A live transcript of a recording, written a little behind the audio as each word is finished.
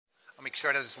make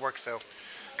sure that this works. So,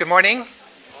 good morning.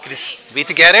 Good to be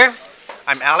together.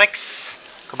 I'm Alex.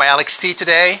 Go by Alex T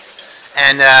today,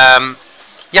 and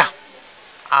yeah,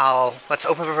 let's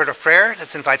open with a word of prayer.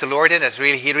 Let's invite the Lord in.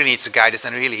 He really needs to guide us,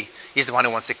 and really, He's the one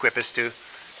who wants to equip us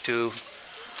to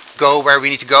go where we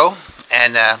need to go.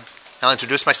 And I'll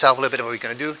introduce myself a little bit of what we're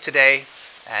going to do today,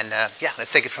 and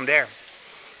let's take it from there.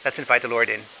 Let's invite the Lord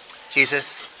in.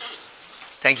 Jesus,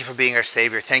 thank you for being our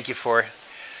Savior. Thank you for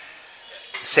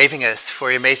saving us, for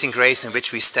your amazing grace in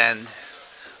which we stand,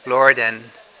 Lord. And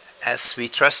as we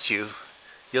trust you,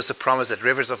 you also promise that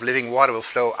rivers of living water will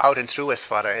flow out and through us,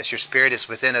 Father, as your Spirit is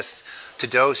within us, to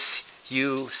those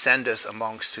you send us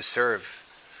amongst to serve.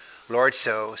 Lord,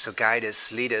 so guide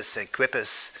us, lead us, equip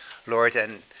us, Lord,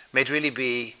 and may it really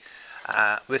be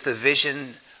with a vision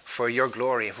for your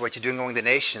glory and for what you're doing among the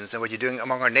nations and what you're doing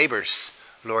among our neighbors,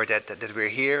 Lord, that we're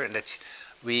here and that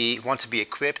we want to be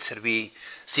equipped, that we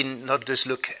not just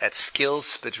look at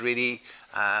skills, but really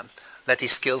let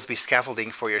these skills be scaffolding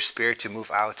for your Spirit to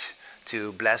move out,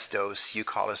 to bless those you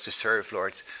call us to serve,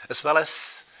 Lord, as well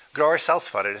as grow ourselves,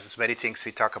 Father. There's many things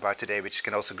we talk about today which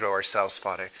can also grow ourselves,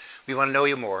 Father. We want to know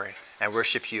you more and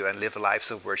worship you and live lives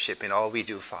of worship in all we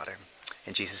do, Father.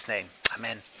 In Jesus' name,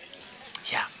 amen.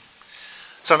 Yeah.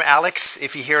 So I'm Alex.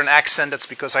 If you hear an accent, that's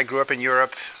because I grew up in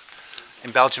Europe, in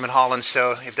Belgium and Holland,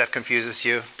 so if that confuses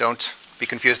you, don't be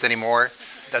confused anymore.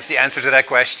 That's the answer to that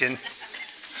question.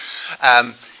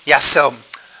 So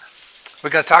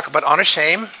we're going to talk about honor,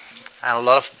 shame, and a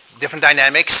lot of different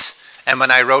dynamics. And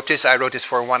when I wrote this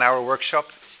for a 1-hour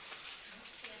workshop.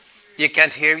 You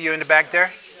can't hear you in the back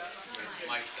there?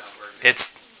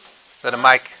 It's the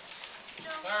mic.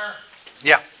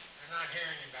 Yeah.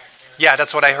 Yeah,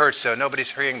 that's what I heard, so nobody's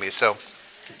hearing me, so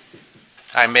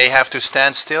I may have to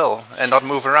stand still and not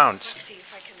move around. See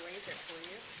if I can raise it for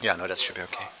you. Yeah, no, that should be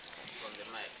okay.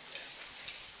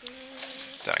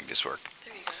 Don't make this work.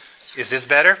 There you go. Is this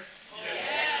better?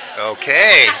 Yeah.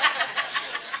 Okay.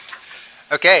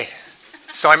 Okay.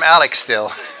 So I'm Alex still.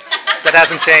 That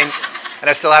hasn't changed. And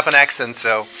I still have an accent,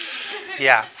 so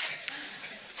yeah.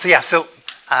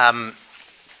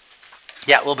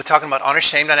 We'll be talking about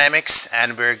honor-shame dynamics,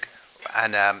 and we're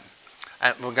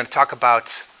going to talk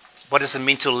about what does it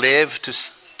mean to live,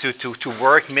 to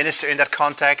work, minister in that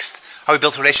context, how we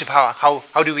build a relationship,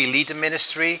 how do we lead the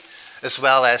ministry, as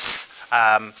well as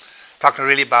talking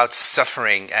really about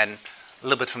suffering and a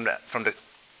little bit from the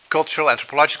cultural,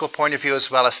 anthropological point of view,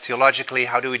 as well as theologically,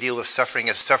 how do we deal with suffering,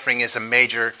 as suffering is a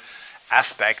major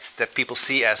aspect that people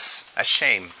see as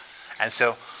shame. And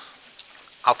so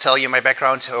I'll tell you my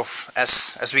background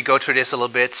as we go through this a little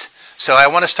bit. So I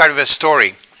want to start with a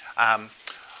story.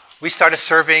 We started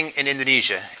serving in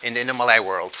Indonesia, in the Malay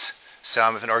world. So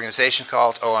I'm with an organization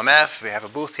called OMF. We have a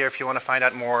booth here if you want to find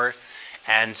out more.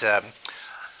 And I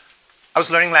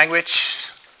was learning language,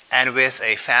 and with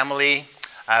a family,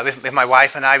 with my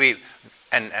wife and I,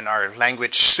 and our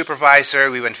language supervisor,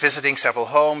 we went visiting several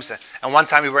homes. And one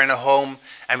time we were in a home,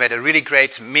 and we had a really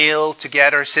great meal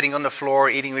together, sitting on the floor,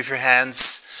 eating with your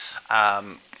hands.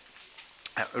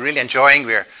 Really enjoying.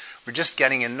 We're just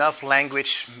getting enough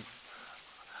language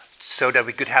so that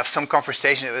we could have some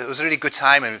conversation. It was a really good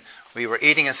time, and we were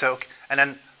eating, and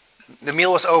then the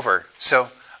meal was over. So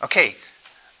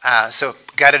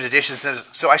gather the dishes.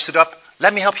 So I stood up.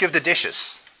 Let me help you with the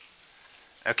dishes.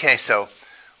 Okay, so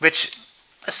which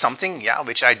is something,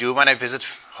 which I do when I visit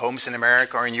homes in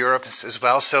America or in Europe as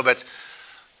well. So, but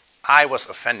I was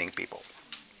offending people.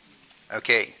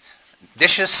 Okay,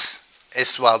 dishes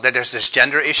is, there's this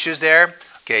gender issues there.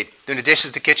 Okay, doing the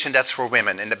dishes in the kitchen, that's for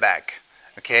women in the back.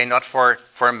 Okay, not for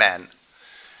a man.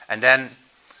 And then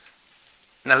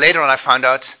later on I found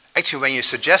out, actually when you're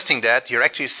suggesting that, you're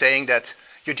actually saying that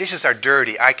your dishes are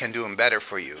dirty, I can do them better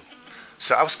for you.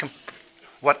 So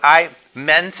what I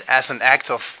meant as an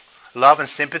act of love and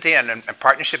sympathy and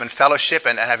partnership and fellowship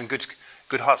and having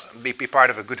be part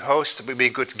of a good host, be a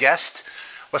good guest,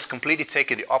 was completely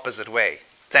taken the opposite way.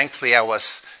 Thankfully, I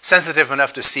was sensitive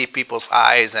enough to see people's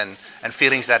eyes and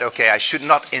feelings that, okay, I should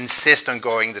not insist on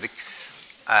going in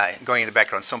the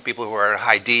background. Some people who are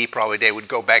high D, probably they would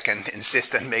go back and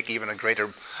insist and make even a greater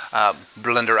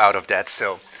blunder out of that.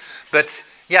 So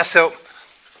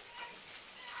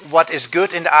what is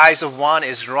good in the eyes of one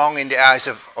is wrong in the eyes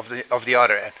of the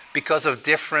other, because of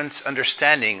different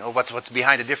understanding of what's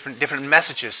behind the different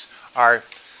messages are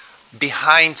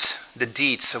behind the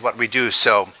deeds of what we do.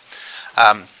 So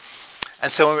I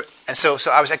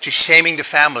was actually shaming the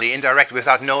family indirectly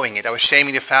without knowing it. I was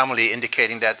shaming the family,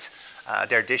 indicating that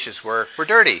their dishes were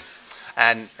dirty,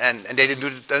 and they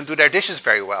didn't do their dishes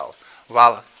very well.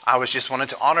 While I was just wanting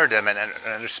to honor them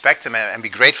and respect them and be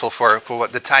grateful for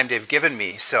what the time they've given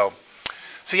me. So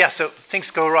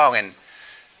things go wrong,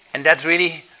 and that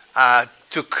really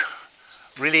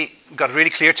got really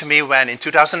clear to me when in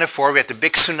 2004 we had the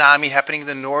big tsunami happening in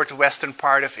the northwestern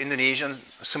part of Indonesia,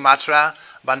 Sumatra,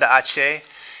 Banda Aceh,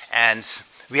 and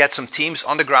we had some teams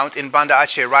on the ground in Banda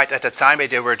Aceh right at the time.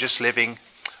 They were just living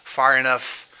far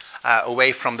enough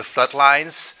away from the flood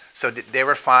lines, so they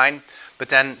were fine. But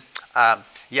then,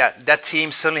 that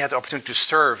team suddenly had the opportunity to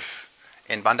serve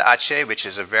in Banda Aceh, which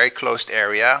is a very closed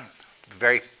area,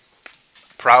 very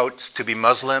proud to be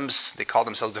Muslims. They call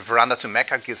themselves the veranda to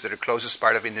Mecca because they're the closest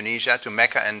part of Indonesia to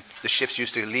Mecca, and the ships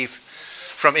used to leave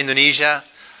from Indonesia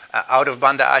out of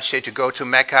Banda Aceh to go to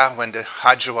Mecca when the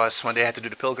Hajj was, when they had to do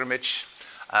the pilgrimage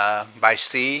by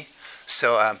sea.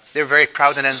 So they're very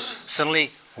proud, and then suddenly,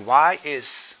 why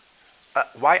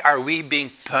are we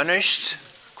being punished,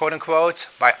 quote unquote,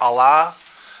 by Allah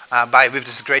with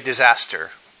this great disaster?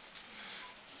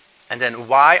 And then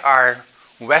why are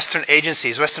Western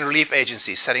relief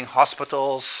agencies, setting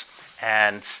hospitals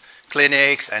and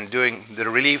clinics and doing the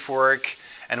relief work,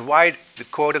 and why the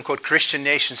quote-unquote Christian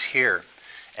nations here?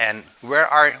 And where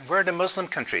are the Muslim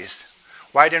countries?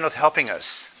 Why they're not helping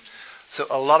us? So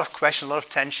a lot of questions, a lot of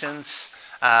tensions,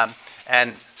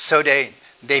 and so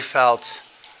they felt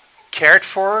cared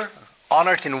for,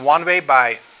 honored in one way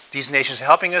by these nations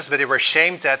helping us, but they were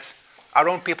ashamed that our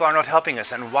own people are not helping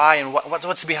us, and why, and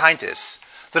what's behind this?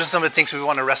 Those are some of the things we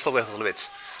want to wrestle with a little bit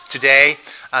today,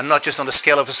 not just on the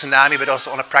scale of a tsunami, but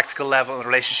also on a practical level in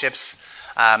relationships.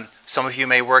 Some of you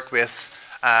may work with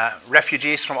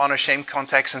refugees from honor-shame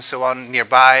contexts and so on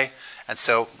nearby, and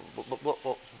so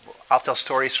I'll tell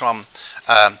stories from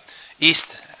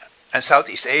East and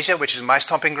Southeast Asia, which is my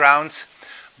stomping ground,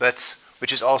 but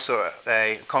which is also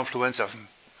a confluence of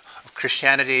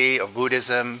Christianity, of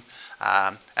Buddhism,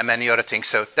 and many other things.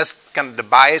 So that's kind of the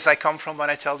bias I come from when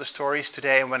I tell the stories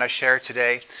today and when I share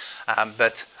today.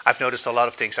 But I've noticed a lot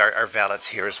of things are valid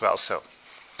here as well. So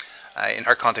in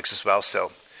our context as well.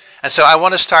 So I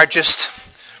want to start just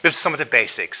with some of the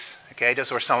basics. Okay,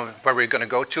 those are some of where we're going to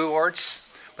go towards.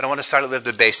 But I want to start with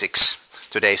the basics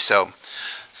today. So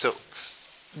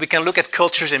we can look at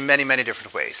cultures in many, many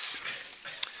different ways.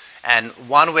 And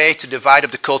one way to divide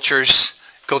up the cultures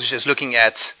is looking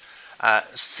at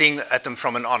seeing at them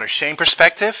from an honor-shame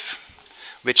perspective,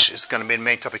 which is going to be the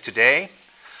main topic today.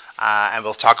 And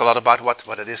we'll talk a lot about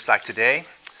what it is like today.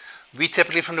 We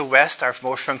typically from the West are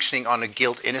more functioning on a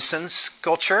guilt-innocence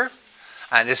culture,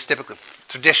 and it's typically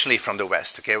traditionally from the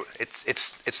West. Okay,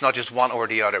 it's not just one or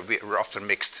the other. We're often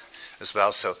mixed as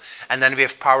well. So, and then we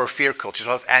have power-fear cultures, a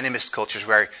lot of animist cultures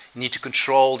where you need to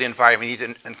control the environment, you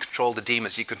need to control the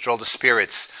demons, you control the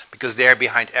spirits because they're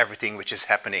behind everything which is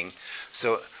happening.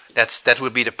 So that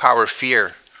would be the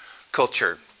power-fear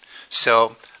culture.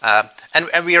 So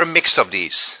and we are a mix of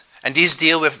these, and these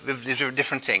deal with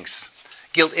different things.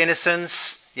 Guilt,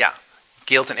 innocence,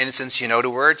 guilt and innocence. You know the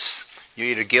words. You're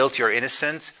either guilty or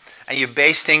innocent, and you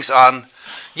base things on,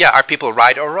 are people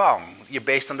right or wrong? You're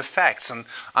based on the facts,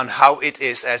 on how it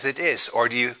is as it is, or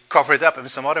do you cover it up in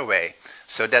some other way?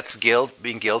 So that's guilt,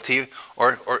 being guilty,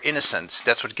 or innocent.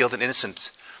 That's what guilt and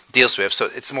innocence deals with. So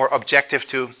it's more objective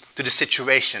to the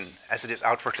situation as it is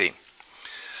outwardly.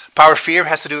 Power fear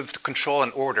has to do with control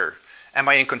and order. Am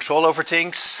I in control over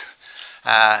things?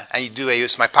 And do I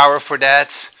use my power for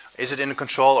that? Is it in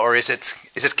control, or is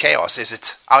it chaos? Is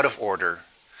it out of order?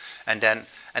 And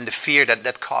the fear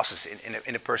that causes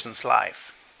in a person's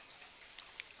life.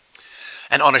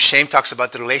 And honor shame talks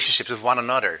about the relationships with one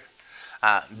another.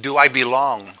 Do I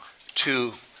belong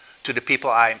to the people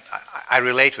I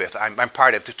relate with? I'm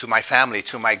part of, to my family,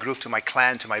 to my group, to my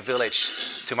clan, to my village,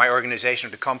 to my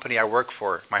organization, the company I work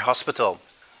for, my hospital.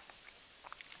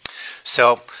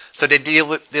 So they deal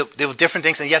with different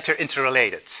things, and yet they're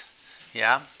interrelated.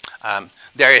 Yeah.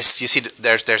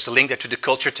 There's a link there to the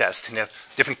culture test. And you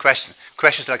have different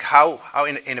questions like how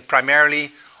in a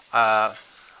primarily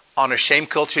honor shame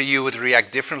culture you would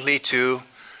react differently to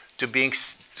being,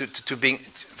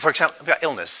 for example,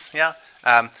 illness. Yeah.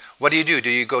 What do you do?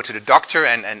 Do you go to the doctor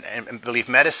and believe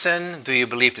medicine? Do you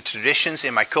believe the traditions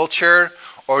in my culture,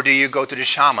 or do you go to the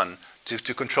shaman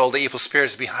to control the evil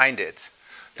spirits behind it?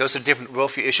 Those are different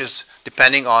worldview issues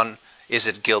depending on, is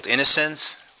it guilt,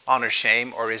 innocence, honor,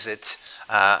 shame, or is it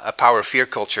a power-fear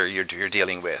culture you're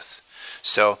dealing with?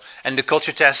 So, and the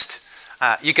culture test,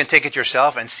 you can take it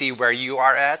yourself and see where you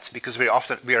are at, because we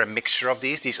are a mixture of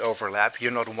these overlap.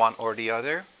 You're not one or the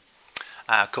other.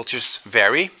 Cultures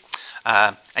vary,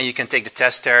 and you can take the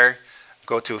test there,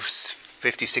 go to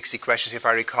 50, 60 questions if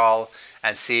I recall,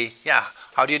 and see,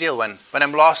 how do you deal when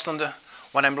I'm lost on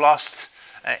when I'm lost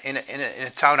in a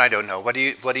town I don't know, what do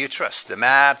you trust? The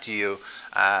map? Do you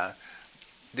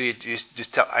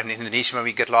just tell? In Indonesia, when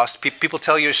we get lost, people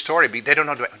tell you a story. They don't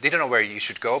know where you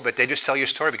should go, but they just tell you a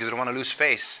story because they don't want to lose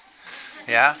face.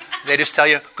 Yeah, they just tell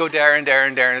you go there and there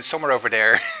and there and it's somewhere over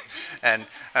there. and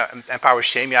power of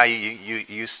shame, yeah,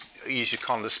 you should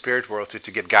call on the spirit world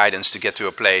to get guidance, to get to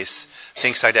a place,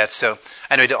 things like that. So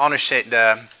anyway, the honor shame,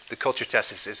 the culture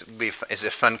test is a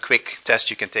fun, quick test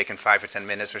you can take in 5 or 10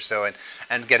 minutes or so,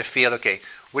 and get a feel. Okay,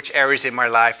 which areas in my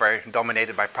life are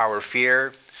dominated by power of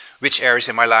fear? Which areas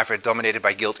in my life are dominated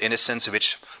by guilt, innocence?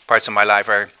 Which parts of my life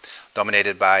are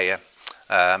dominated by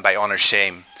honor,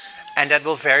 shame? And that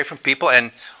will vary from people.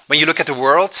 And when you look at the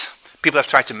world, people have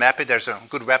tried to map it. There's a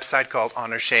good website called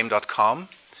honorshame.com.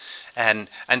 And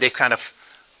they kind of,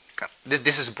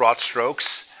 this is broad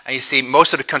strokes. And you see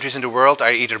most of the countries in the world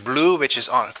are either blue, which is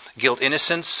guilt,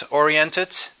 innocence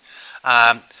oriented,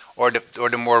 or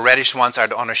the more reddish ones are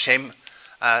the honor, shame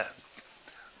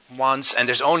ones. And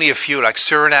there's only a few, like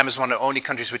Suriname is one of the only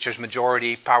countries which is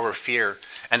majority power, fear.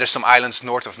 And there's some islands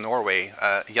north of Norway,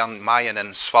 Jan Mayen and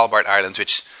Svalbard Islands,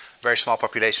 which very small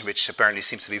population, which apparently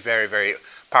seems to be very, very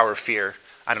power fear.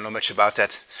 I don't know much about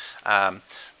that,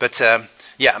 but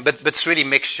it's really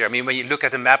mixture. I mean, when you look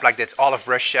at the map like that, all of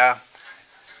Russia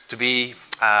to be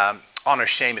honor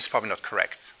shame is probably not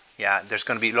correct. Yeah, there's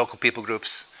going to be local people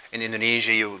groups in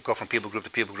Indonesia. You go from people group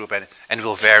to people group, and it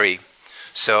will vary.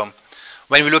 So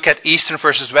when we look at Eastern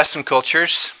versus Western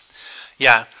cultures,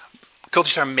 yeah,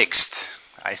 cultures are mixed.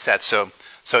 I said so.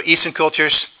 So Eastern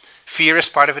cultures. Fear is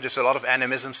part of it. There's a lot of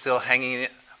animism still hanging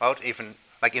out, even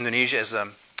like Indonesia is a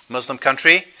Muslim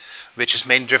country, which is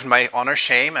mainly driven by honor,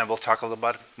 shame, and we'll talk a little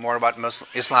bit more about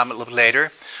Islam a little bit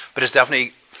later. But there's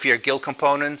definitely fear, guilt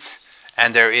component,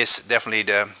 and there is definitely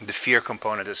the fear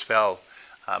component as well.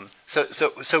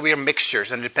 So we are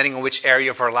mixtures, and depending on which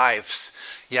area of our lives,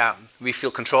 yeah, we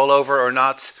feel control over or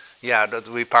not, yeah, that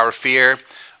we power fear.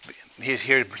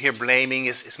 Here blaming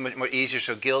is much more easier,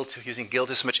 so using guilt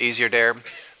is much easier there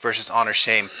versus honor,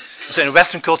 shame. So in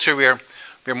Western culture, we're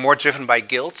more driven by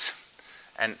guilt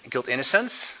and guilt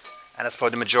innocence, and that's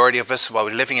probably the majority of us while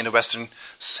we're living in the Western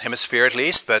hemisphere at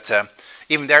least, but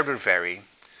even there will vary.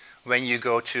 When you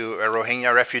go to a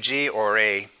Rohingya refugee or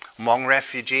a Hmong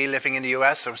refugee living in the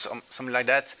US or something like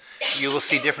that, you will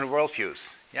see different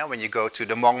worldviews. Yeah, when you go to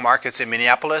the Hmong markets in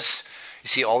Minneapolis, you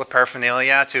see all the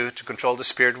paraphernalia to control the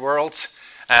spirit world.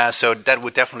 So that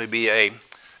would definitely be a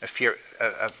fear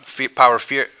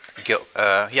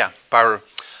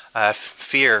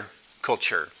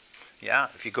culture. Yeah,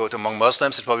 if you go to among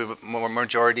Muslims, it's probably more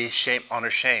majority shame,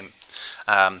 honor, shame.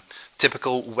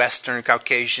 Typical Western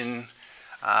Caucasian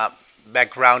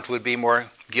background would be more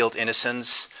guilt,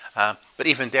 innocence. But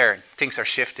even there, things are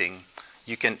shifting.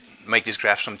 You can make these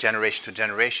graphs from generation to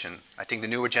generation. I think the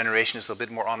newer generation is a little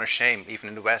bit more honor, shame, even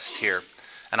in the West here.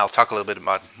 And I'll talk a little bit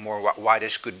about more why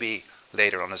this could be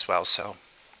later on as well. So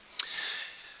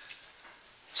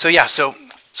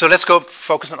let's go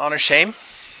focus on honor, shame.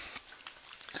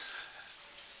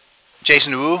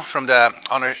 Jason Wu from the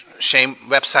honor, shame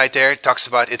website there talks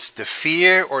about it's the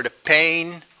fear or the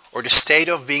pain or the state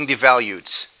of being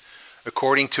devalued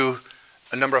according to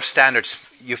a number of standards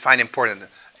you find important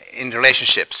in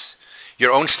relationships.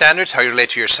 Your own standards, how you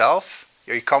relate to yourself.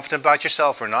 Are you confident about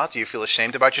yourself or not? Do you feel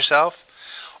ashamed about yourself?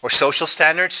 Or social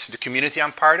standards, the community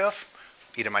I'm part of,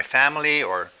 either my family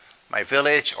or my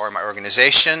village or my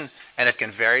organization, and it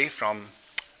can vary from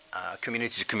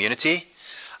community to community.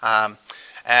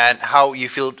 And how you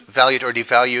feel valued or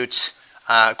devalued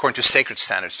according to sacred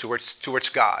standards towards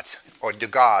God or the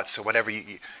gods or whatever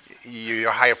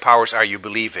your higher powers are you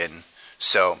believe in.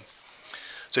 So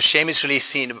shame is really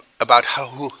seen about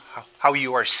how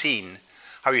you are seen.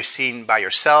 How you're seen by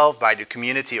yourself, by the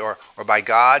community, or by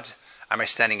God. Am I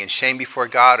standing in shame before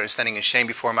God, or standing in shame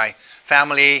before my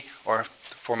family, or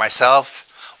for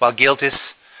myself? While guilt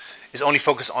is only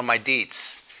focused on my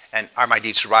deeds. And are my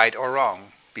deeds right or wrong?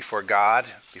 Before God,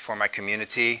 before my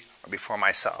community, or before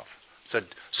myself?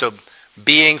 So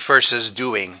being versus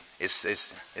doing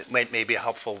is may be a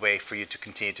helpful way for you to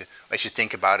continue to as you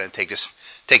think about it and take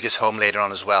this home later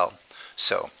on as well.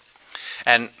 So,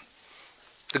 and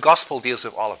the gospel deals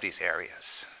with all of these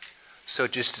areas. So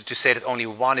just to say that only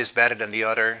one is better than the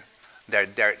other,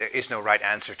 there is no right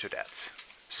answer to that.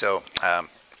 So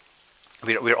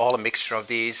we're all a mixture of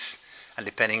these, and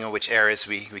depending on which areas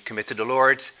we commit to the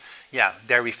Lord, yeah,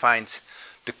 there we find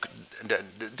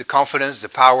the confidence, the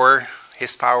power,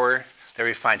 His power. There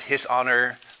we find His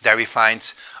honor. There we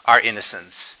find our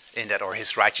innocence in that, or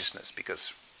His righteousness,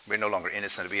 because we're no longer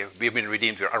innocent. We've been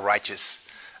redeemed. We are righteous.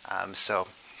 So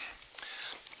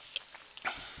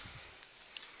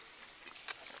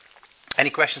Any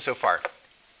questions so far?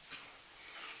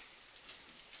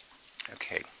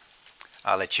 Okay,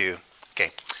 I'll let you. Okay,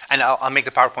 and I'll make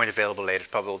the PowerPoint available later. It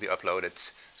probably will be uploaded,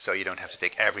 so you don't have to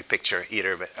take every picture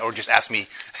either. Or just ask me,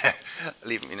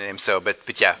 leave me the name. So,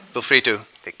 but yeah, feel free to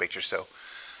take pictures. So,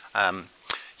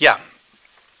 yeah.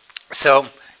 So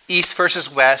East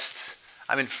versus West.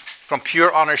 I mean, from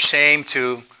pure honor shame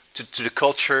to the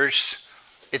cultures,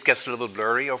 it gets a little bit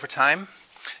blurry over time.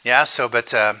 Yeah. So,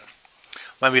 but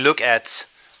when we look at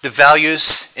the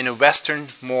values in a Western,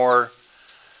 more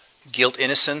guilt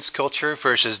innocence culture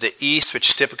versus the East, which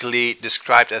is typically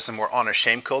described as a more honor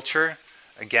shame culture,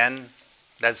 again,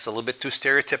 that's a little bit too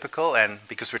stereotypical. And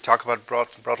because we're talking about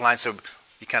broad lines, so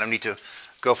you kind of need to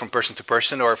go from person to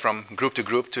person or from group to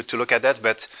group to look at that.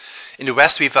 But in the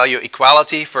West, we value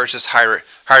equality versus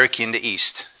hierarchy in the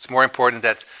East. It's more important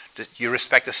that you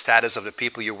respect the status of the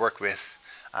people you work with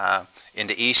in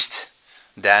the East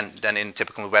than in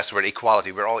typical West, where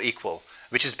equality, we're all equal,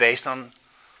 which is based on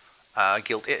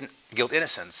guilt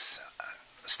innocence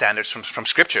standards from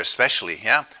Scripture, especially.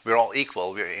 Yeah, we're all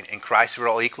equal. We're in Christ. We're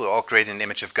all equal. We're all created in the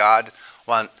image of God.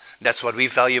 That's what we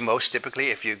value most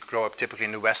typically. If you grow up typically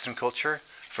in the Western culture,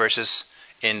 versus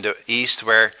in the East,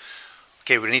 where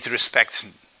we need to respect.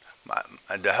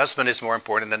 The husband is more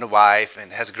important than the wife,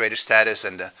 and has a greater status,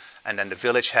 and then the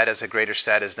village head has a greater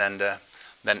status than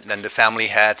the family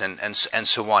head, and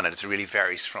so on. And it really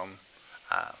varies from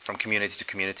community to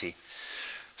community.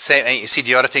 Same, and you see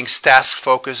the other things: task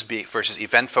focused versus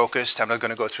event focused. I'm not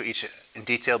going to go through each in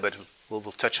detail, but we'll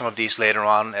touch some of these later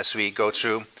on as we go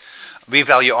through. We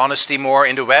value honesty more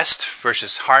in the West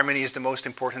versus harmony is the most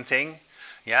important thing.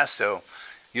 Yeah, so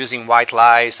using white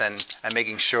lies and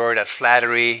making sure that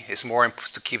flattery is more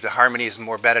to keep the harmony is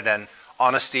more better than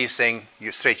honesty, saying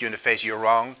you straight you in the face, you're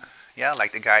wrong. Yeah,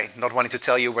 like the guy not wanting to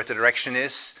tell you where the direction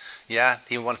is. Yeah,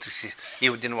 he didn't want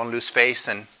to lose face.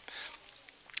 And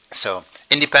so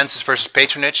independence versus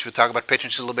patronage. We'll talk about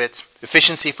patronage a little bit.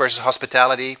 Efficiency versus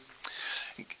hospitality.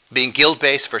 Being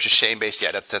guilt-based versus shame-based.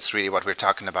 Yeah, that's really what we're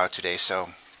talking about today. So,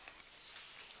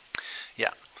 yeah.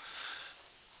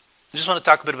 I just want to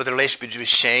talk a bit about the relationship between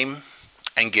shame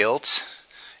and guilt.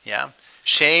 Yeah.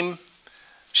 Shame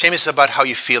is about how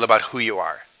you feel about who you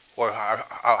are, or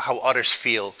how others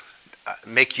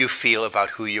make you feel about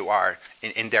who you are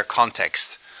in their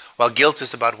context. While guilt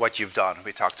is about what you've done.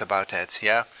 We talked about that.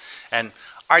 Yeah. And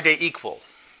are they equal?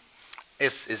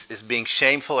 Is being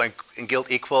shameful and guilt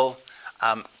equal?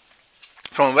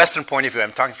 From a Western point of view,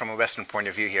 I'm talking from a Western point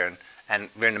of view here, and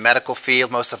we're in the medical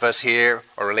field, most of us here,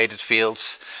 or related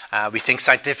fields. We think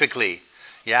scientifically,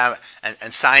 yeah,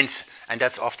 and science, and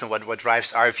that's often what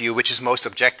drives our view, which is most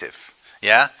objective,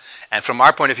 yeah. And from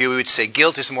our point of view, we would say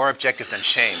guilt is more objective than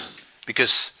shame,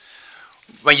 because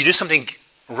when you do something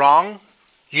wrong,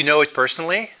 you know it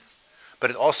personally, but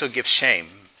it also gives shame.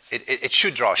 It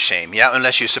should draw shame, yeah,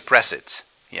 unless you suppress it,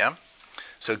 yeah.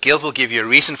 So guilt will give you a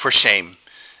reason for shame.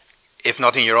 If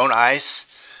not in your own eyes,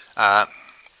 at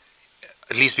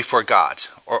least before God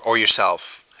or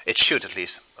yourself. It should at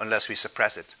least, unless we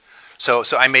suppress it. So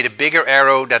I made a bigger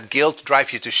arrow that guilt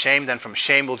drives you to shame than from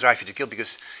shame will drive you to guilt,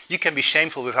 because you can be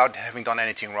shameful without having done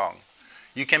anything wrong.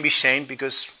 You can be shamed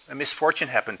because a misfortune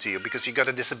happened to you, because you got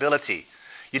a disability.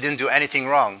 You didn't do anything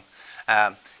wrong.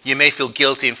 You may feel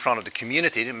guilty in front of the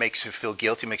community. It makes you feel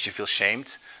guilty, makes you feel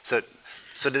shamed. So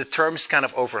the terms kind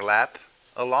of overlap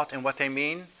a lot in what they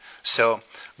mean. So,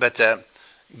 but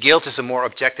guilt is a more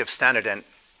objective standard, and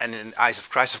in the eyes of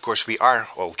Christ, of course, we are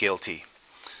all guilty.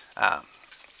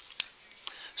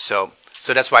 So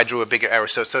that's why I drew a bigger arrow.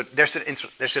 So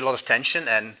there's a lot of tension,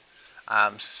 and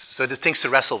so the things to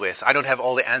wrestle with. I don't have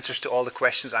all the answers to all the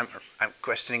questions. I'm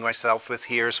questioning myself with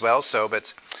here as well. So,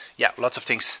 but yeah, lots of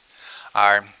tension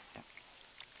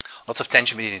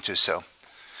between the two. So,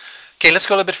 okay, let's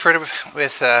go a little bit further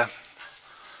with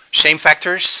shame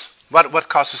factors. What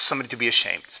causes somebody to be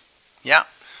ashamed? Yeah.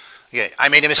 Okay, I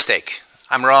made a mistake.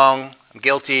 I'm wrong. I'm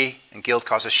guilty, and guilt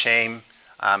causes shame.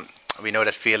 We know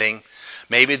that feeling.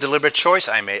 Maybe a deliberate choice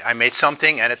I made. I made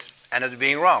something, and it ended up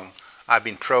being wrong. I've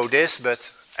been pro this,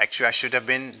 but actually I should have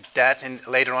been that. And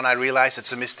later on, I realized it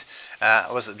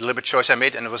was a deliberate choice I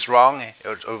made, and it was wrong.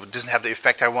 It doesn't have the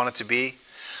effect I want it to be.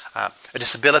 A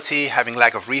disability, having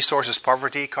lack of resources,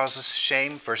 poverty causes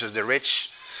shame versus the rich.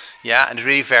 Yeah, and it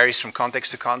really varies from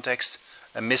context to context.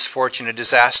 A misfortune, a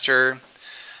disaster,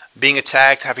 being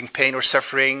attacked, having pain or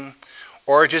suffering,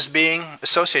 or just being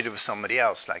associated with somebody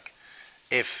else. Like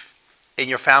if in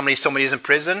your family somebody is in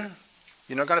prison,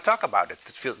 you're not going to talk about it.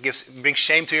 It brings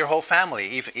shame to your whole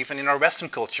family. Even in our Western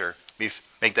culture, we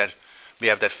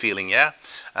have that feeling, yeah.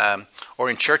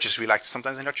 Or in churches,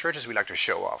 sometimes in our churches we like to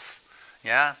show off.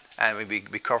 Yeah, and we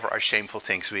cover our shameful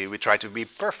things. We try to be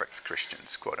perfect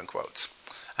Christians, quote unquote,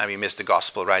 and we miss the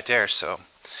gospel right there. So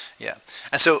yeah,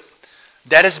 and so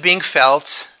that is being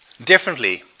felt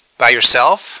differently by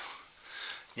yourself.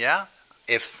 Yeah,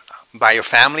 if by your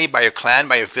family, by your clan,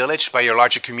 by your village, by your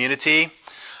larger community,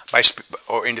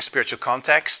 or in the spiritual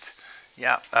context.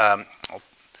 Yeah,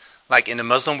 like in the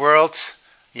Muslim world.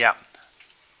 Yeah,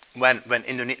 when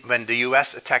the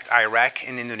U.S. attacked Iraq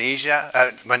in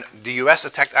Indonesia, when the U.S.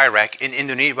 attacked Iraq in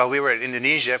Indonesia, while we were in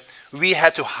Indonesia, we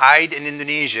had to hide in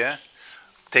Indonesia,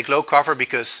 take low cover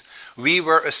because we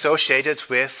were associated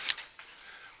with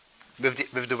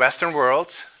the Western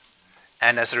world,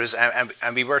 and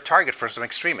and we were a target for some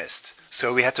extremists.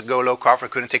 So we had to go low cover,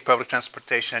 couldn't take public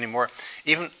transportation anymore.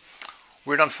 Even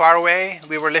we were not far away,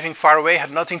 we were living far away,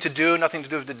 had nothing to do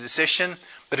with the decision,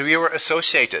 but we were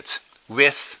associated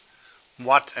with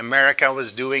what America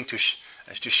was doing to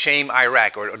shame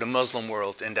Iraq or the Muslim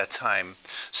world in that time.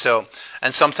 So,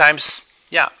 and sometimes,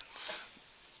 yeah,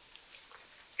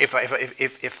 if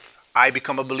I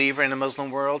become a believer in the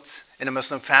Muslim world, in a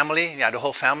Muslim family, yeah, the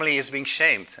whole family is being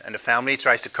shamed, and the family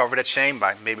tries to cover that shame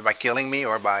by killing me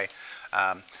or by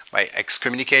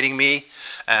excommunicating me,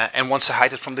 and wants to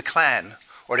hide it from the clan,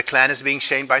 or the clan is being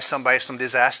shamed by some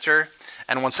disaster,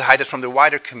 and wants to hide it from the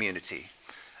wider community.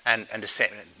 And the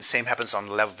same happens on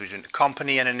the level between a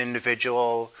company and an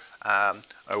individual,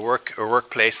 a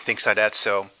workplace, things like that.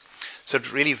 So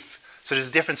there's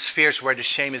different spheres where the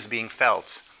shame is being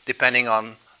felt, depending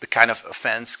on the kind of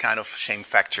offense, kind of shame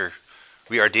factor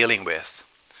we are dealing with.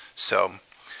 So,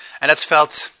 and that's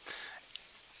felt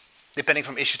depending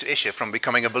from issue to issue, from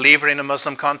becoming a believer in a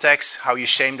Muslim context, how you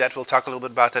shame that. We'll talk a little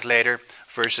bit about that later,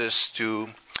 versus to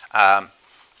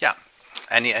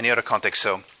any other context.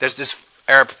 So there's this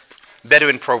Arab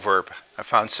Bedouin proverb I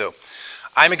found. So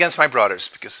I'm against my brothers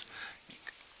because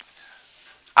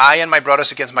I and my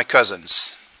brothers against my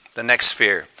cousins. The next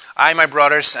sphere. I, my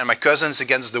brothers, and my cousins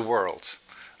against the world.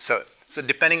 So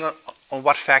depending on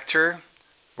what factor,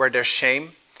 where there's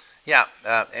shame, yeah,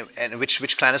 and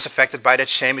which clan is affected by that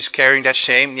shame, is carrying that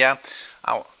shame, yeah,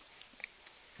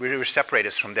 we separate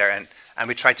us from there, and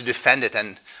we try to defend it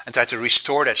and try to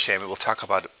restore that shame. We'll talk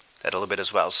about that a little bit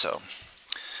as well. So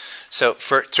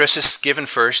trust is given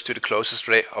first to the closest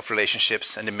of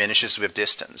relationships and diminishes with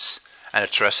distance. And the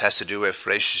trust has to do with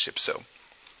relationships. So,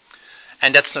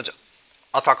 and that's not.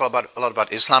 I'll talk a lot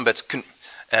about Islam, but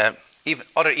even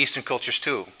other Eastern cultures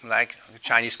too, like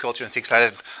Chinese culture and things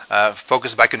like that,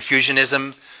 focused by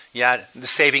Confucianism. Yeah, the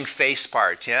saving face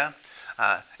part. Yeah,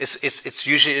 it's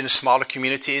usually in a smaller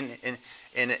community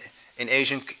in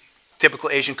Asian, typical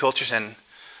Asian cultures, and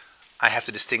I have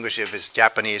to distinguish if it's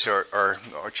Japanese or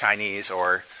Chinese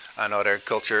or another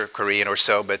culture, Korean or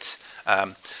so. But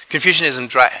Confucianism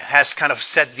has kind of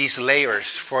set these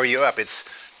layers for you up. It's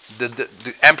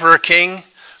the emperor king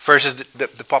versus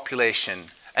the population.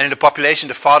 And in the population,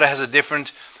 the father has a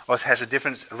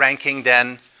different ranking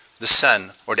than the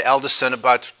son, or the eldest son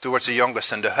towards the youngest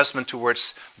son, the husband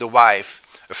towards the wife,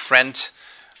 a friend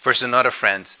versus another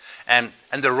friend, and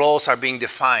the roles are being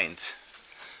defined.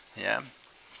 Yeah.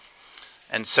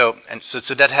 And so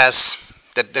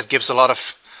that gives a lot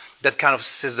of, that kind of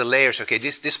says the layers. Okay,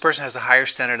 this person has a higher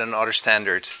standard than another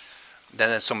standard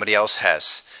than somebody else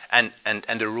has, and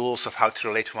the rules of how to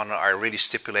relate to one another are really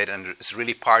stipulated, and it's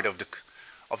really part of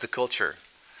the culture.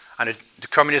 And the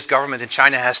communist government in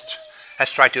China has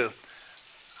tried to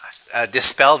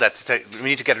dispel that. We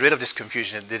need to get rid of this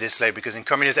confusion, this layer, because in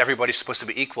communism everybody's supposed to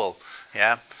be equal.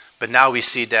 Yeah, but now we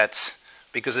see that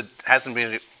because it hasn't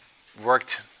really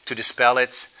worked to dispel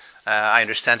it. I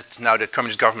understand that now the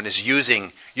communist government is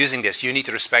using this. You need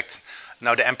to respect.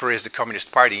 Now the emperor is the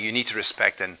Communist Party. You need to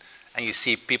respect, and you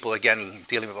see people again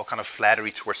dealing with all kind of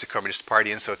flattery towards the Communist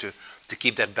Party, and so to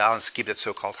keep that balance, keep that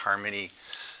so-called harmony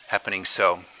happening.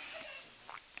 So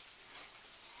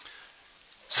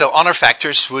honor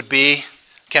factors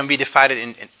can be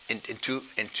divided in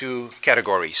two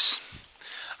categories,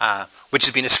 which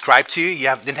has been ascribed to you.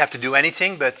 You didn't have to do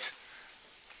anything, but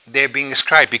they're being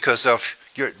ascribed because of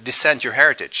your descent, your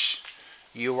heritage.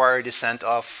 You are a descent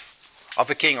of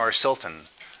a king or a sultan.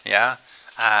 Yeah.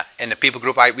 In the people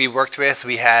group we worked with,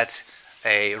 we had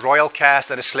a royal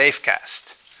caste and a slave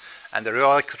caste. And the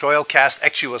royal caste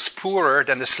actually was poorer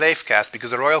than the slave caste,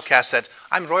 because the royal caste said,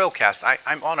 I'm royal caste,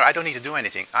 I'm honored, I don't need to do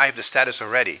anything, I have the status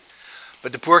already.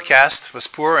 But the poor caste was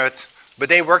poor, but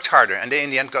they worked harder, and they in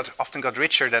the end often got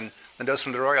richer than those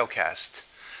from the royal caste.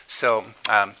 So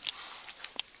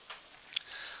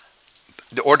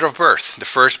the order of birth, the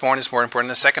firstborn is more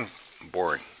important than the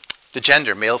secondborn. The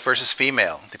gender, male versus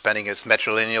female, depending if it's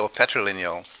matrilineal or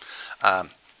patrilineal.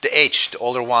 the age, the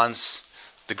older ones,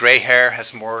 the gray hair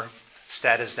has more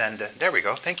status than the. There we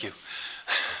go. Thank you.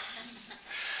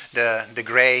 The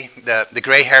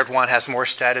gray-haired one has more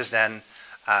status than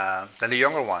the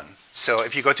younger one. So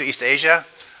if you go to East Asia,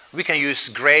 we can use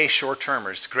gray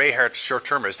short-termers, gray-haired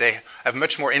short-termers. They have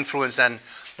much more influence than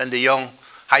the young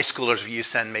high schoolers you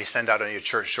may send out on your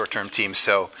short-term team.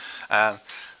 So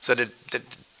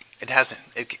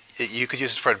you could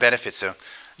use it for a benefit. So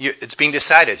it's being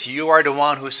decided. You are the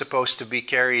one who's supposed to be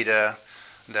carried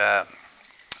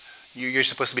you're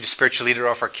supposed to be the spiritual leader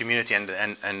of our community, and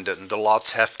the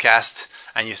lots have cast,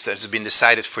 and it's been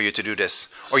decided for you to do this.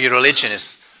 Or your religion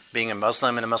is being a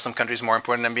Muslim in a Muslim country is more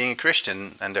important than being a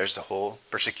Christian, and there's the whole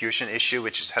persecution issue,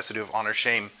 which has to do with honor,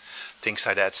 shame, things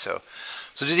like that. So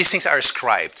these things are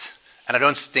ascribed, and I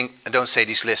don't say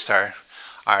these lists are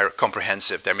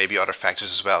comprehensive. There may be other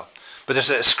factors as well, but there's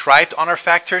ascribed honor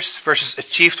factors versus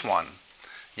achieved one.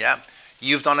 Yeah,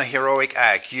 you've done a heroic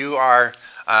act. You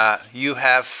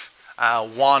have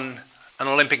won an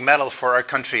Olympic medal for our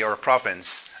country or a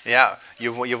province. Yeah,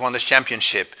 you won this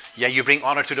championship. Yeah, you bring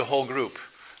honor to the whole group.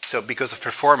 So because of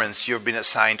performance, you've been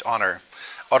assigned honor.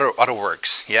 Other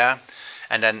works. Yeah,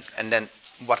 and then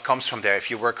what comes from there?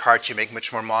 If you work hard, you make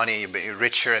much more money. You're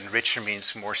richer, and richer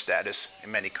means more status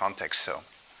in many contexts. So,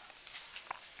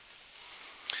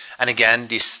 and again,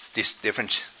 these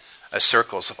different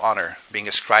circles of honor being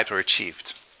ascribed or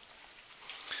achieved.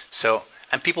 So,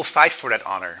 and people fight for that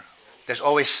honor. There's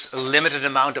always a limited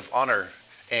amount of honor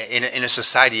in a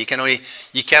society. You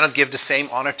cannot give the same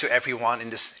honor to everyone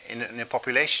in a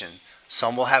population.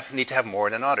 Some will need to have more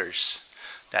than others.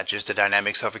 That's just the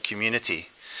dynamics of a community.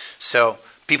 So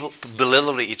people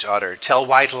belittle each other, tell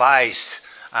white lies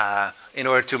in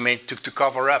order to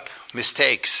cover up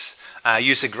mistakes,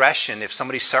 use aggression. If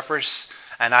somebody suffers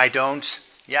and I don't,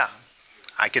 yeah,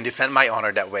 I can defend my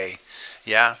honor that way.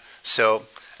 Yeah. So,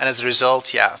 and as a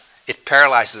result, yeah, it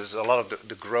paralyzes a lot of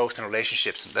the growth in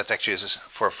relationships. That's actually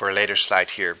for a later slide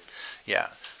here. Yeah.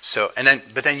 So,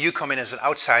 but then you come in as an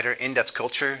outsider in that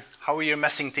culture. How are you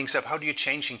messing things up? How are you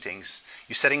changing things?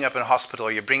 You're setting up a hospital,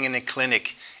 or you're bringing a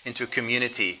clinic into a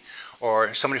community,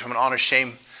 or somebody from an honor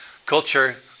shame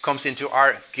culture comes into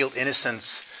our guilt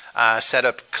innocence set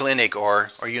up clinic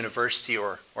or university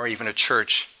or even a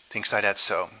church, things like that.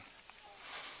 So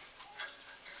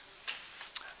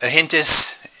a hint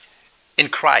is in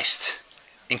Christ.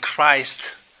 In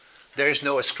Christ, there is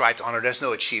no ascribed honor. There's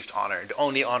no achieved honor. The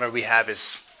only honor we have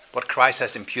is what Christ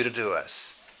has imputed to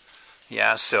us.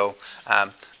 Yeah, so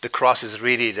the cross is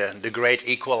really the great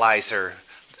equalizer.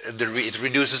 It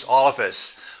reduces all of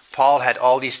us. Paul had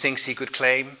all these things he could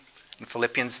claim in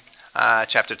Philippians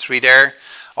chapter 3 there.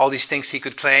 All these things he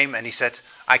could claim, and he said,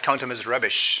 I count them as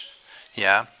rubbish.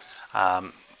 Yeah,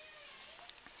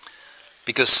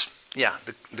 because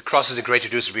the cross is the great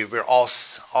reducer. We're all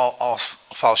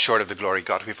fall short of the glory of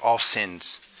God. We've all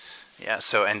sinned. Yeah.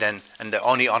 So and the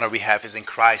only honor we have is in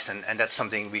Christ, and that's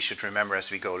something we should remember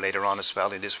as we go later on as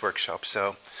well in this workshop.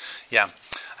 So, we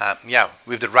have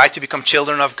the right to become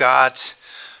children of God,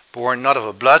 born not of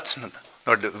the blood,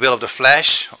 nor the will of the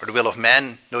flesh, or the will of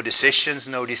man. No decisions,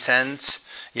 no descent.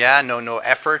 Yeah. No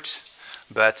effort,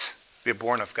 but we're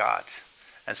born of God,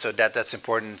 and so that's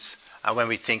important when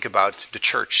we think about the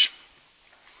church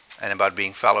and about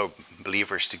being fellow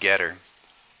believers together.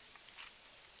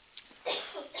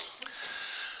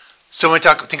 So when we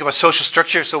think about social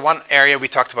structure, so one area we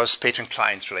talked about is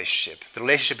patron-client relationship. The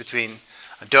relationship between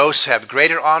those who have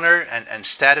greater honor and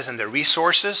status and their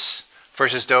resources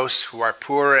versus those who are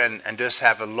poor and thus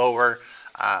have a lower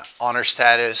honor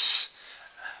status.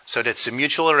 So that's a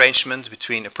mutual arrangement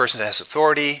between a person that has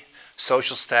authority,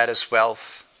 social status,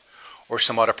 wealth, or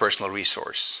some other personal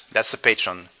resource. That's the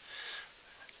patron.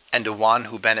 And the one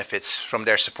who benefits from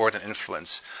their support and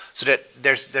influence. So that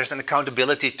there's an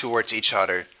accountability towards each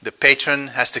other. The patron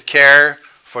has to care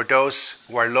for those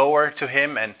who are lower to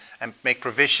him and make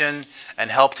provision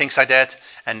and help, things like that.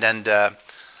 And then the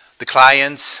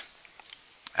clients,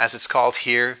 as it's called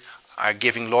here, are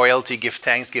giving loyalty, give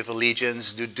thanks, give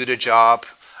allegiance, do the job,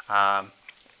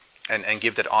 and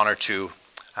give that honor to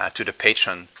the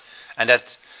patron. And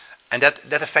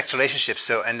that affects relationships.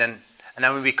 So and then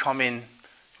when we come in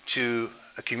to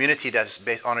a community that's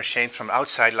based on honor shame from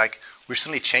outside, like we're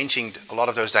certainly changing a lot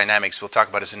of those dynamics. We'll talk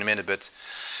about this in a minute, but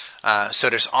so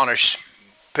there's honor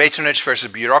patronage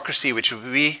versus bureaucracy, which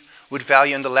we would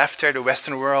value in the left there, the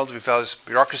Western world. We value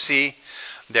bureaucracy.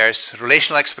 There's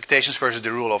relational expectations versus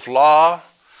the rule of law.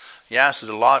 Yeah, so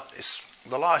the law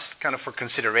is kind of for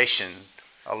consideration.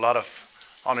 A lot of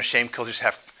honor shame cultures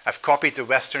have copied the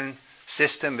Western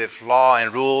system with law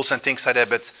and rules and things like that,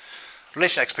 but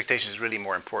religious expectation is really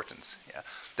more important. Yeah.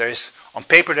 On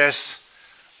paper there's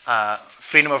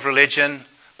freedom of religion,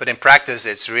 but in practice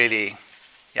it's really,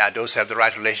 those have the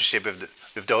right relationship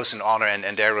with those in honor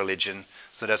and their religion.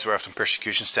 So that's where often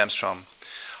persecution stems from.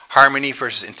 Harmony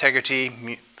versus integrity,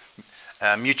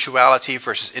 mutuality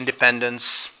versus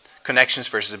independence, connections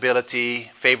versus ability,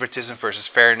 favoritism versus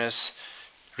fairness,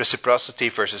 reciprocity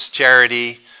versus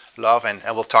charity, love, and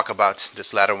we'll talk about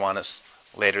this latter one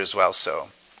later as well. So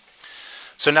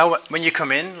now when you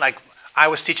come in, like I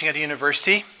was teaching at a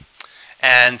university,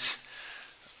 and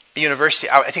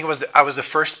I think I was the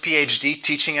first PhD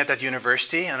teaching at that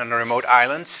university on a remote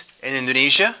island in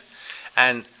Indonesia,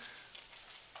 and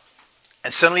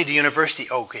suddenly the university,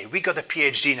 okay, we got a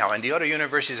PhD now, and the other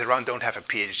universities around don't have a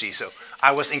PhD, so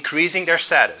I was increasing their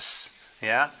status.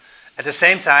 Yeah. At the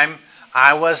same time,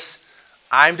 I'm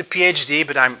the PhD,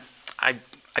 but I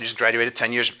just graduated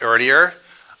 10 years earlier.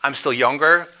 I'm still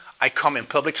younger. I come in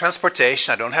public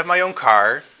transportation. I don't have my own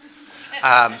car.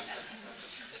 I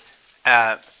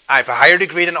have a higher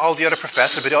degree than all the other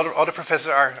professors, but the other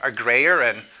professors are grayer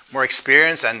and more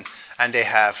experienced, and they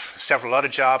have several other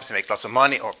jobs. They make lots of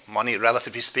money, or money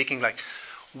relatively speaking. Like,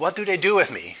 what do they do with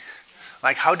me?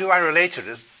 Like, how do I relate to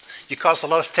this? You cause a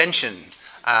lot of tension,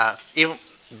 even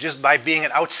just by being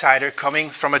an outsider coming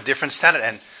from a different standard.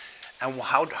 And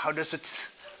how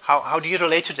do you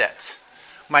relate to that?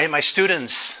 My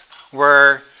students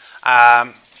were.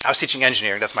 I was teaching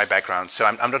engineering, that's my background, so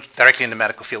I'm not directly in the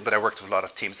medical field, but I worked with a lot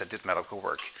of teams that did medical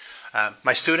work.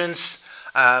 My students,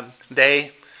 they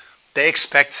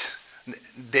expect,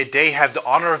 they have the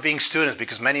honor of being students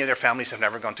because many of their families have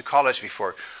never gone to college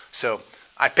before. So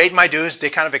I paid my dues, they're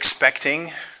kind of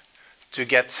expecting to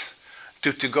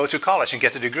go to college and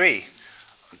get a degree.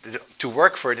 To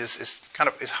work for it is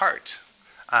hard.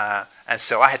 And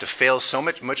so I had to fail so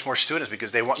much more students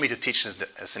because they want me to teach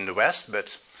as in the West,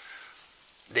 but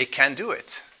they can't do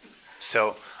it.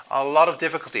 So a lot of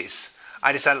difficulties.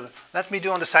 I decided, let me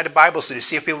do on the side a Bible study,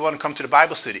 see if people want to come to the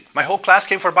Bible study. My whole class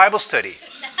came for Bible study.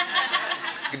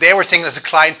 They were thinking as a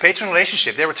client-patron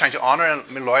relationship. They were trying to honor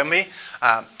and loyal me.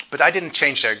 But I didn't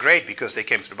change their grade because they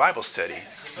came to the Bible study.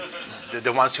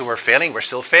 The ones who were failing were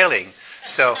still failing.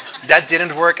 So that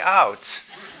didn't work out.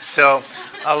 So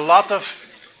a lot of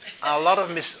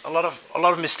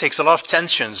mistakes, a lot of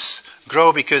tensions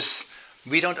grow because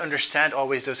we don't understand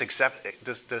always those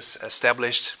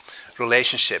established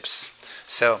relationships.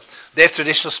 So they have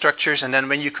traditional structures, and then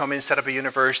when you come in, set up a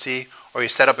university, or you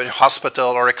set up a hospital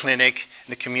or a clinic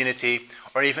in the community,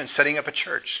 or even setting up a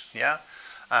church. Yeah,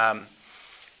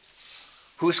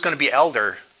 who's going to be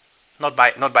elder? Not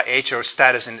by age or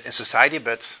status in society,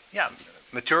 but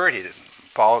maturity.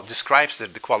 Paul describes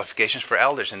the qualifications for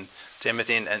elders in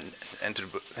Timothy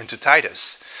and to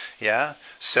Titus. Yeah.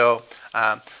 So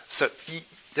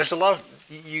there's a lot of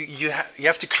you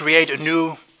have to create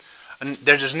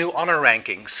there's new honor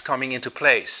rankings coming into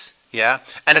place. Yeah.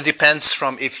 And it depends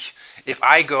from if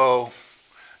I go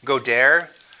there,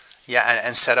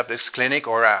 and set up this clinic,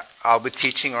 or I'll be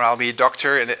teaching, or I'll be a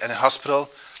doctor in a hospital.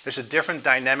 There's a different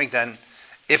dynamic than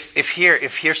if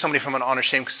here somebody from an honor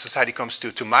shame society comes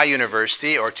to my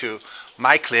university or to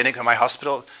my clinic or my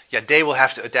hospital, they will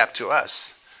have to adapt to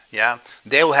us. Yeah,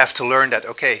 they will have to learn that,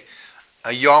 okay,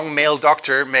 a young male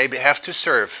doctor maybe have to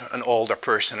serve an older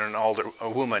person or a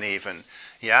woman even.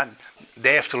 Yeah,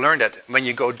 they have to learn that. When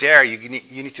you go there, you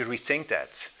need to rethink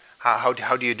that. How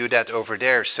do you do that over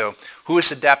there? So who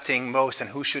is adapting most and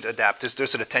who should adapt?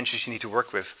 Those are the tensions you need to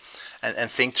work with and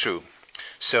think through.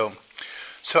 So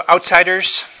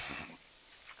outsiders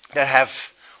that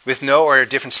have with no or a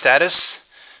different status,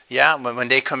 when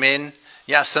they come in,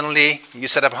 suddenly you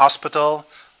set up a hospital,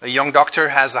 a young doctor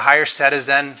has a higher status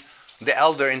than the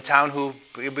elder in town who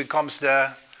becomes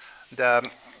the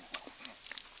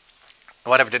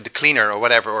cleaner or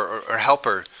whatever, or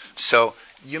helper. So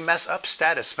you mess up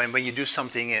status when you do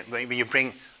something, when you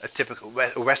bring a typical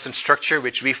Western structure,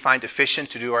 which we find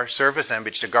efficient to do our service and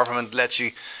which the government lets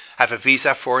you have a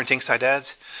visa for and things like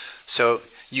that. So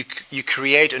you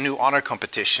create a new honor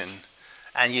competition,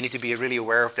 and you need to be really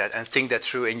aware of that and think that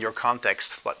through in your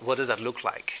context. What does that look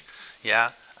like?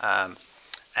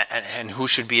 And who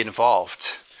should be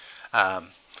involved?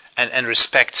 And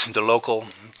respect the local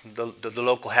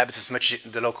habits as much,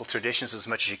 the local traditions as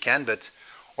much as you can,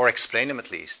 or explain them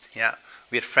at least.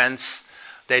 We had friends,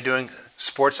 they're doing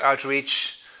sports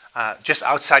outreach just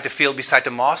outside the field beside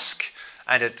the mosque,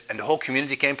 and the whole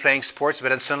community came playing sports, but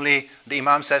then suddenly the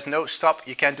imam says, no, stop,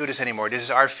 you can't do this anymore, this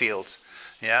is our field.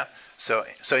 So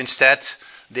instead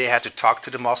they had to talk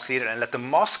to the mosque leader and let the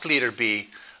mosque leader be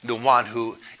the one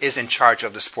who is in charge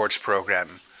of the sports program.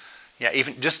 Yeah,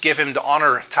 even just give him the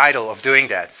honor title of doing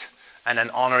that, and then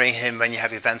honoring him when you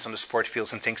have events on the sport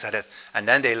fields and things like that, and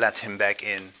then they let him back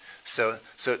in. So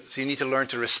you need to learn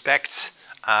to respect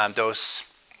those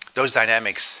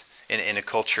dynamics in a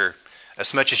culture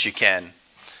as much as you can.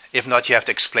 If not, you have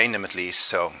to explain them at least.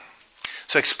 So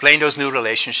explain those new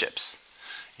relationships.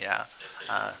 Yeah,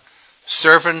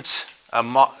 servant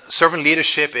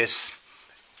leadership is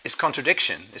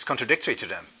contradiction. It's contradictory to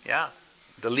them. Yeah,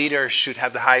 the leader should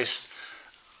have the highest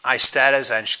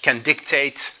status and can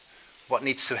dictate what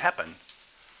needs to happen.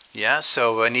 Yeah,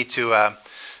 so I need to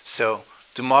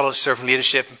to model servant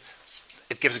leadership.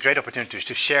 It gives a great opportunity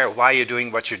to share why you're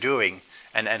doing what you're doing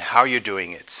and how you're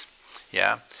doing it.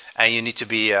 Yeah, and you need to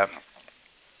be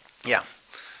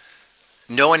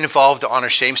no one involved, the honor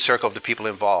shame circle of the people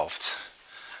involved.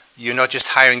 You're not just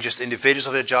hiring just individuals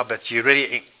of the job, but you're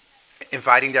really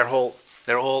inviting the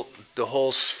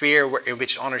whole sphere in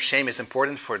which honor shame is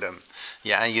important for them.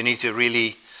 Yeah, and you need to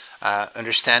really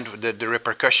understand the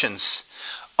repercussions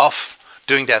of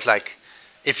doing that. Like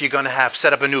if you're going to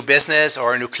set up a new business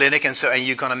or a new clinic, and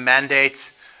you're going to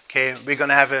mandate, okay, we're going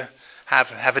to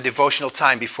have a devotional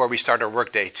time before we start our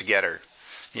workday together.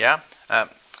 Yeah,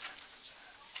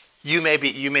 you may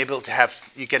be able to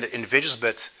you get individuals,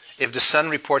 but if the son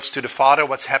reports to the father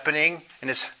what's happening in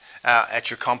at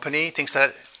your company, things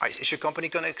like that, is your company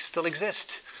going to still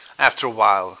exist after a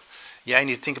while? Yeah, and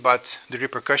you think about the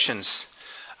repercussions,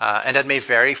 and that may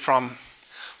vary from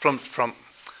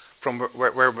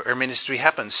where ministry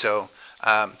happens. So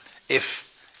if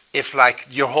like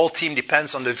your whole team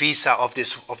depends on the visa of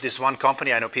this one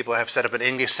company, I know people have set up an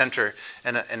English center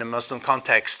in a Muslim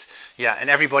context. Yeah, and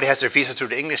everybody has their visa through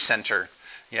the English center.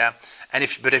 Yeah,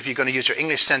 if you're going to use your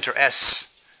English center as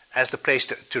the place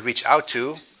to reach out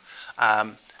to,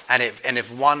 and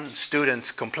if one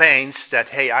student complains that,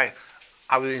 hey, I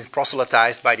was being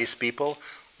proselytized by these people,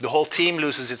 the whole team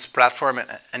loses its platform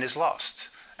and is lost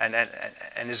and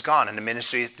is gone, and the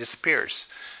ministry disappears.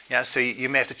 Yeah, so you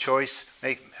may have to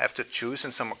choose,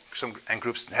 and some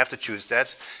groups have to choose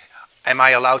that. Am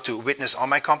I allowed to witness on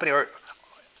my company or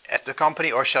at the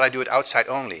company, or shall I do it outside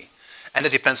only? And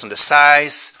it depends on the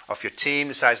size of your team,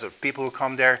 the size of the people who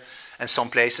come there. And some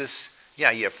places,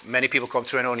 yeah, you have many people come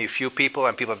through and only a few people,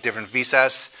 and people have different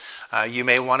visas. You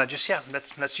may want to just,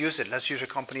 let's use it. Let's use your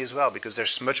company as well, because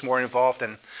there's much more involved,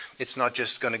 and it's not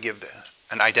just going to give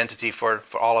an identity for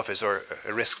all of us or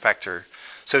a risk factor.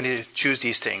 So you need to choose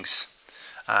these things.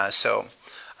 And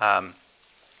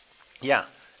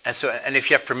if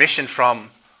you have permission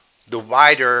from the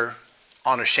wider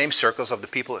honor shame circles of the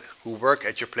people who work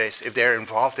at your place, if they're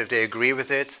involved, if they agree with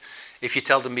it, if you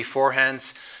tell them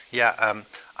beforehand, I'm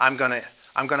gonna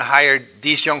hire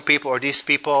these young people or these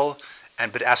people,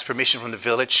 but ask permission from the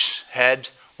village head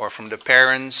or from the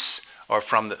parents or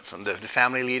from the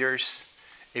family leaders.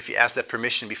 If you ask that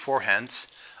permission beforehand,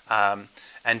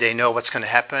 and they know what's going to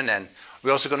happen, and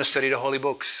we're also going to study the holy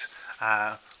books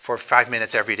for 5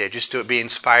 minutes every day, just to be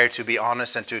inspired, to be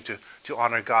honest, and to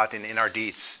honor God in our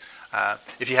deeds.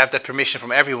 If you have that permission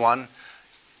from everyone,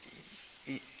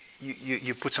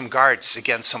 you put some guards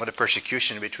against some of the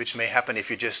persecution which may happen if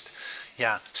you just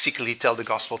secretly tell the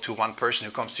gospel to one person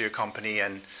who comes to your company,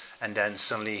 and then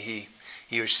suddenly he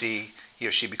or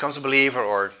she becomes a believer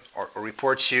or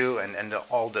reports you, and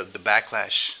all the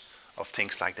backlash of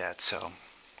things like that. So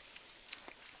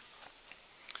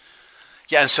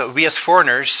and so we as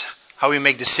foreigners, how we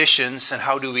make decisions and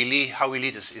how we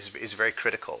lead is very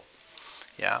critical.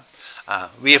 Yeah,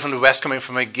 we from the West, coming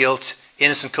from a guilt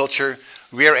innocent culture,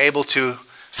 we are able to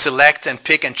select and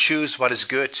pick and choose what is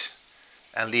good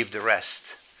and leave the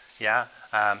rest. Yeah,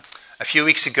 a few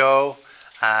weeks ago,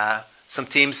 some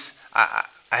teams, I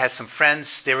had some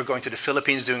friends. They were going to the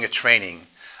Philippines doing a training,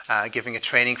 giving a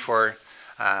training for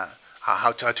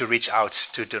how to reach out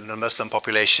to the Muslim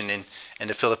population in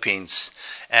the Philippines.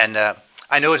 And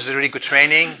I know it's a really good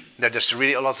training. There's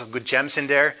really a lot of good gems in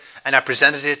there, and I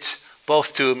presented it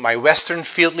both to my Western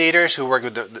field leaders who work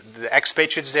with the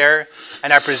expatriates there,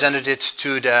 and I presented it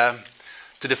to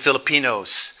the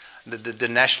Filipinos, the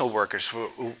national workers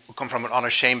who come from an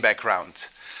honor shame background.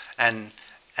 And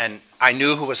I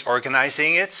knew who was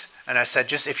organizing it, and I said,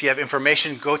 just if you have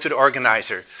information, go to the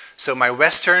organizer. So my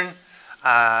Western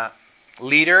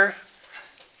leader,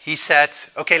 he said,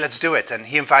 okay, let's do it. And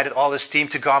he invited all his team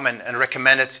to come and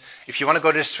recommended, if you want to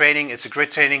go to this training, it's a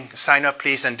great training, sign up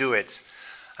please and do it.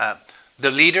 The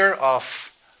leader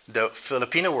of the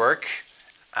Filipino work,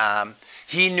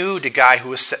 he knew the guy who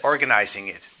was organizing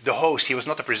it, the host. He was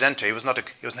not the presenter. He had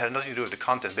nothing to do with the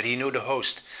content, but he knew the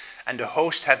host. And the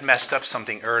host had messed up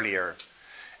something earlier.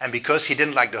 And because he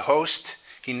didn't like the host,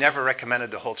 he never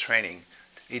recommended the whole training.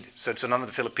 So none of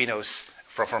the Filipinos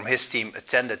from his team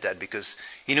attended that because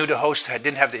he knew the host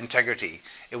didn't have the integrity.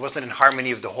 It wasn't in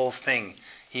harmony with the whole thing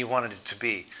he wanted it to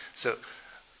be. So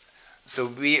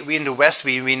we in the West,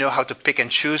 we know how to pick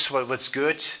and choose what's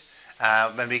good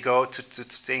when we go to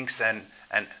things and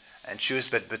choose,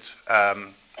 but the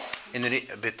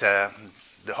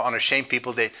honor shame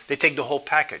people, they take the whole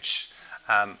package.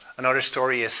 Another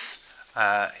story is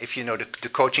if you know the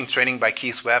coaching training by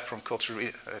Keith Webb from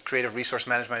Creative Resource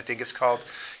Management, I think it's called.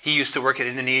 He used to work in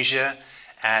Indonesia,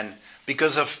 and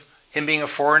because of him being a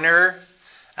foreigner,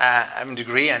 having a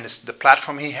degree and the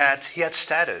platform he had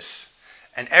status.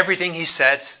 And everything he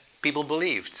said, people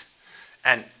believed.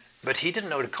 But he didn't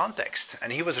know the context. And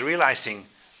he was realizing,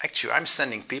 actually, I'm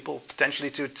sending people potentially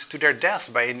to their death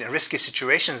in risky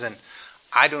situations. And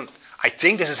I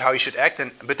think this is how you should act,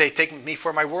 but they take me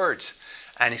for my word.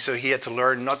 And so he had to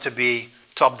learn not to be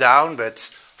top down, but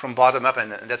from bottom up.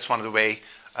 And that's one of the way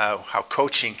how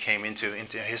coaching came into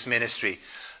his ministry.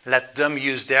 Let them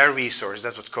use their resources.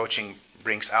 That's what coaching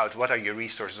brings out. What are your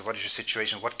resources? What is your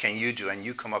situation? What can you do? And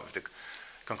you come up with the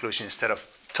conclusion instead of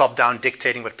top-down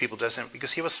dictating what people do.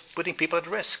 Because he was putting people at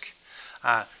risk.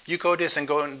 You go this and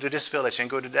go into this village and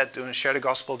go to that and share the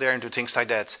gospel there and do things like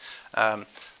that.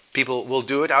 People will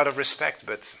do it out of respect,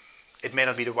 but it may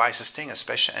not be the wisest thing,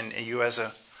 especially and you as an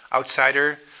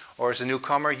outsider or as a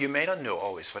newcomer, you may not know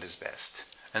always what is best.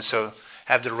 And so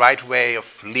have the right way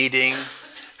of leading,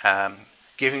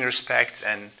 giving respect,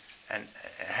 and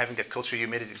having that culture of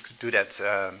humility to do that,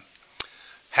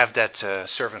 have that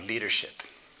servant leadership.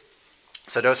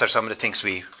 So those are some of the things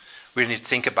we need to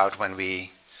think about when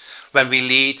we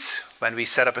lead, when we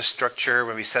set up a structure,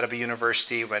 when we set up a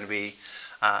university, when we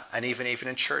and even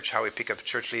in church, how we pick up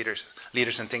church leaders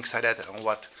and things like that,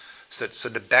 and so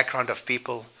the background of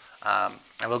people,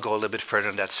 and we'll go a little bit further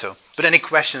on that. So, but any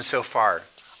questions so far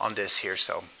on this here?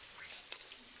 So,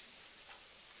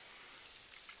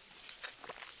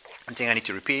 anything I need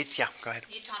to repeat? Yeah, go ahead.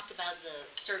 You talked about the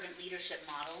servant leadership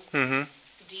model. Mm-hmm.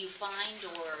 Do you find,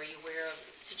 or are you aware of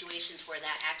situations where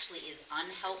that actually is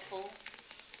unhelpful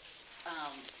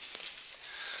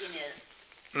in a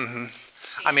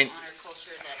honor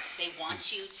culture, that they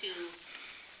want you to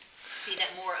be that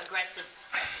more aggressive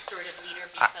sort of leader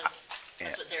because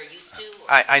that's what they're used to?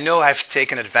 I know I've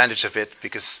taken advantage of it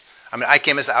because, I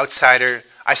came as an outsider.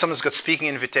 I sometimes got speaking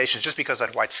invitations just because I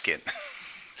had white skin.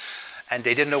 And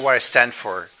they didn't know what I stand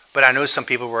for. But I know some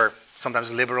people were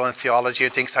sometimes liberal in theology or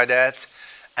things like that.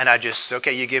 And I just,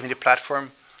 okay, you give me the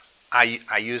platform. I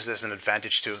use this as an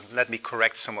advantage to let me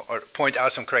correct some or point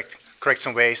out some correct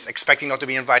some ways, expecting not to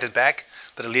be invited back,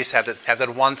 but at least have that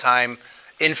one-time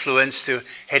influence to,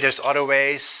 hey, there's other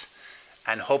ways,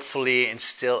 and hopefully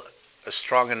instill a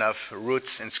strong enough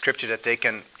roots in Scripture that they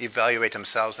can evaluate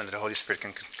themselves and that the Holy Spirit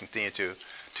can continue to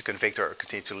convict or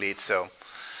continue to lead. So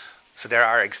there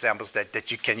are examples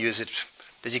that you can use it,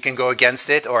 that you can go against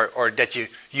it, or that you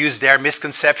use their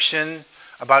misconception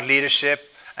about leadership,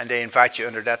 and they invite you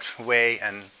under that way,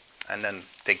 and then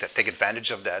take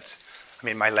advantage of that.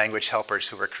 My language helpers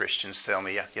who were Christians tell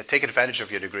me, yeah, take advantage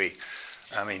of your degree.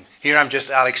 Here I'm just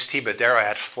Alex T, but there I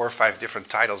had 4 or 5 different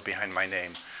titles behind my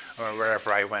name, or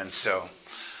wherever I went. So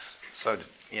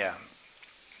yeah,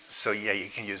 you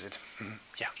can use it. Mm-hmm.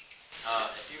 Yeah.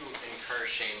 If you incur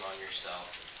shame on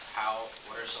yourself,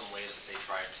 what are some ways that they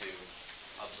try to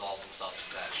absolve themselves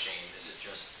of that shame? Is it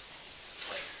just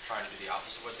like trying to do the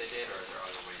opposite of what they did, or are there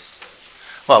other ways to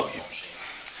absolve shame?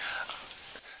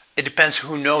 It depends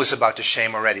who knows about the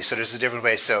shame already. So there's a different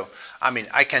way. So,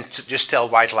 I can just tell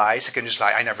white lies. I can just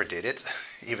lie, I never did it,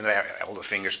 even though all the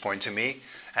fingers point to me,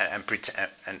 and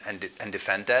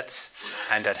defend that.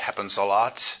 And that happens a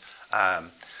lot.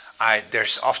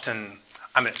 There's often,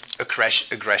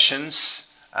 aggression.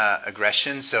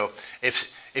 So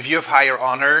if you have higher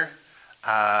honor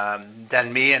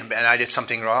than me and I did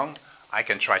something wrong, I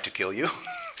can try to kill you.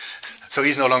 So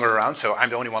he's no longer around, so I'm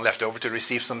the only one left over to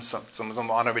receive some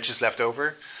honor which is left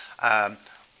over,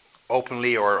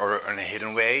 openly or in a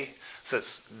hidden way. So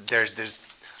there's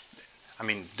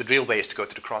the real way is to go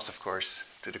to the cross, of course,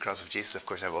 to the cross of Jesus. Of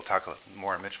course, I will talk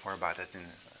much more about that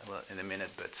in a minute.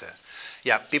 But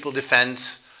people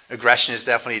defend. Aggression is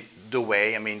definitely the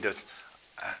way.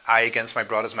 I against my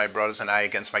brothers, and I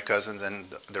against my cousins, and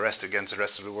the rest against the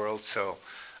rest of the world. So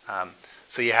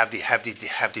you have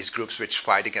these groups which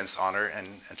fight against honor and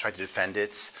try to defend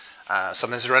it.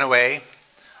 Sometimes run away.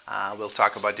 We'll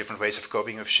talk about different ways of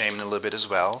coping with shame in a little bit as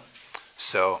well.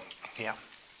 So, yeah.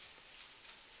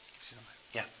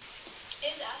 Yeah.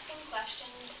 Is asking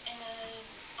questions in an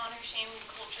honor-shame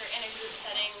culture in a group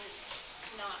setting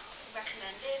not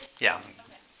recommended? Yeah.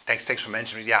 Okay. Thanks for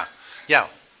mentioning. Yeah.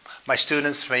 My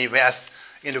students, when you ask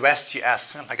in the West, you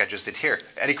ask like I just did here.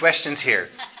 Any questions here?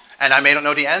 And I may not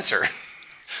know the answer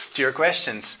to your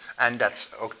questions, and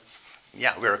that's okay.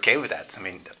 Yeah, we're okay with that. I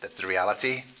mean, that's the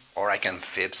reality. Or I can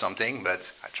fib something,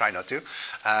 but I try not to.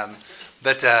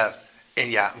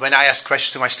 When I ask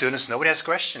questions to my students, nobody has a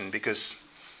question because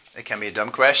it can be a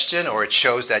dumb question, or it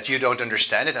shows that you don't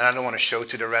understand it, and I don't want to show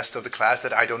to the rest of the class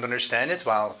that I don't understand it,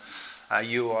 while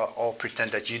you all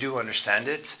pretend that you do understand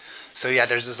it. So yeah,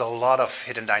 there's just a lot of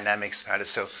hidden dynamics about it.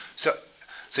 So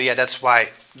yeah, that's why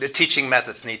the teaching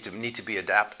methods need to be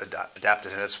adapted,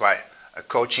 and that's why a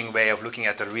coaching way of looking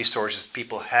at the resources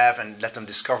people have and let them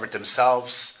discover it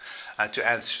themselves to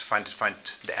find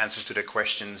the answers to their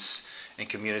questions in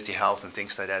community health and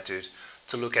things like that.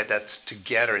 To look at that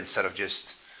together instead of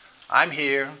just I'm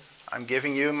here, I'm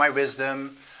giving you my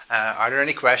wisdom. Are there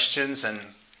any questions? And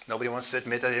nobody wants to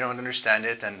admit that they don't understand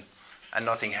it, and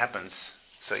nothing happens.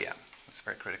 So yeah, it's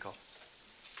very critical.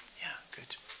 Yeah,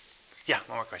 good. Yeah,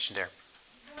 one more question there.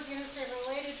 I was going to say,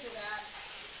 related to that,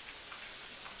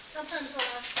 sometimes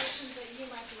they'll ask questions that you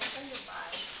might be offended by,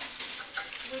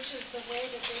 which is the way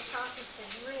that they process the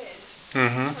grid,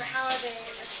 or how they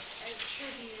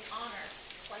attribute honor.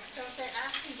 Like, so if they're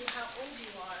asking you how old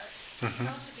you are, it's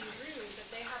not to be rude, but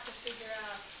they have to figure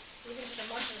out, even to the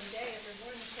month and the day, if they're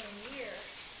born the same year,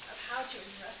 of how to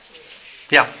address you.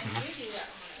 Yeah. And give you that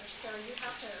honor. So you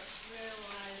have to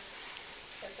realize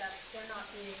that they're not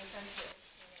being offensive.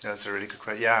 That's a really good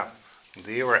question. Yeah,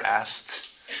 they were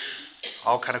asked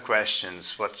all kind of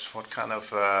questions. What kind of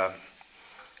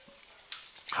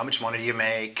how much money do you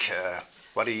make?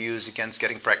 What do you use against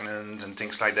getting pregnant and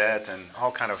things like that, and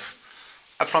all kind of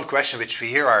upfront questions, which we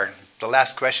hear are the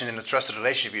last question in a trusted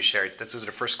relationship you share. Those are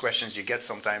the first questions you get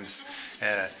sometimes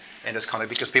in this kind of,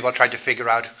 because people try to figure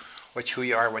out who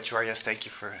you are, what you are. Yes, thank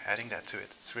you for adding that to it.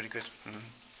 It's really good.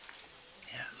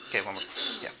 Yeah. Okay, one more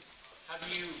question. Yeah. How do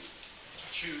you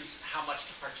choose how much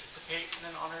to participate in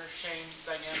an honor-shame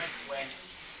dynamic when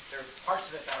there are parts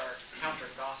of it that are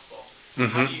counter-gospel?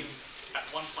 How do you, at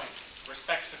one point,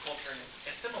 respect the culture and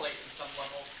assimilate in some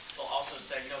level, while also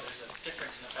saying, no, there's a different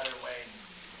and a better way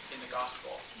in the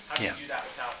gospel? How do you do that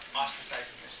without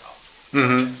ostracizing yourself?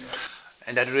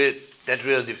 And that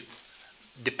really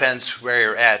depends where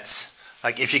you're at.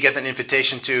 Like if you get an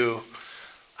invitation to,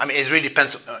 I mean, it really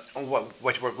depends on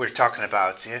what we're talking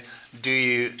about. Yeah? Do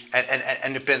you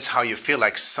and depends how you feel.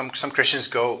 Like some Christians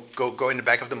go in the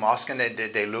back of the mosque and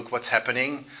they look what's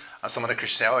happening. Some other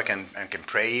Christians say, I can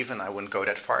pray even. I wouldn't go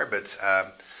that far, but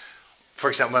for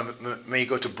example, when you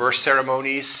go to birth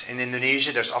ceremonies in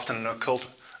Indonesia, there's often an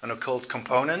occult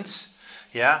component.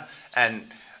 Yeah, and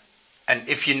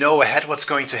if you know ahead what's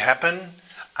going to happen,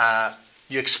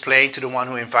 you explain to the one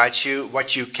who invites you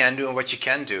what you can do and what you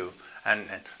can do. And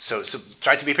so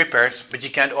try to be prepared, but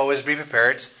you can't always be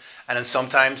prepared. And then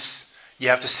sometimes you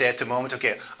have to say at the moment,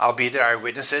 okay, I'll be there, I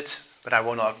witness it, but I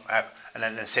will not. And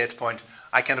then say at the point,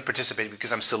 I cannot participate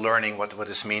because I'm still learning what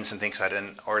this means and things like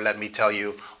that. Or let me tell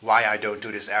you why I don't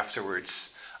do this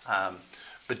afterwards.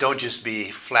 But don't just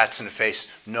be flat in the face.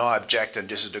 No, I object, and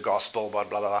this is the gospel, blah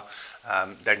blah blah.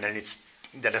 There needs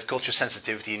that culture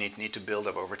sensitivity you need to build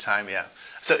up over time, yeah.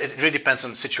 So it really depends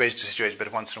on situation to situation,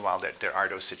 but once in a while there are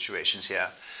those situations, yeah.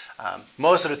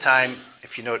 Most of the time,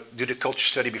 if you do the culture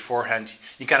study beforehand,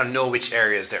 you kind of know which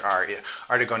areas there are. Yeah.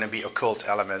 Are there going to be occult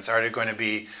elements? Are there going to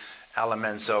be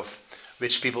elements of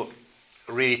which people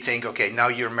really think, okay, now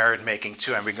you're merit making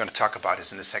too, and we're going to talk about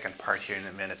this in the second part here in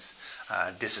a minute.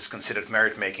 This is considered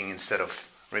merit making instead of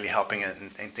really helping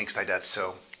and things like that.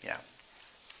 So, yeah.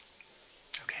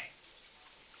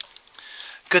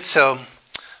 Good, so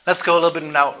let's go a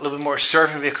little bit more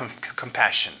serving with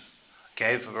compassion.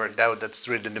 Okay, that's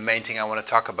really the main thing I want to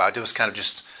talk about. It was kind of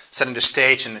just setting the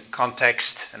stage and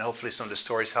context, and hopefully some of the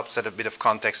stories help set a bit of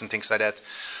context and things like that.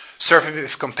 Serving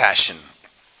with compassion.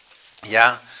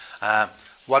 Yeah,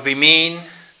 what we mean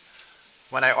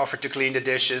when I offer to clean the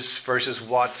dishes versus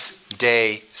what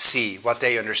they see, what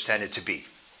they understand it to be.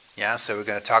 Yeah, so we're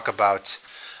going to talk about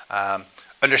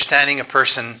understanding a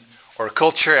person or a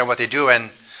culture and what they do. And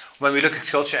when we look at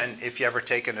culture, and if you ever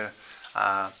taken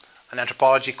an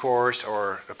anthropology course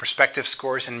or a perspectives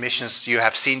course in missions, you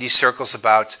have seen these circles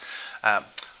about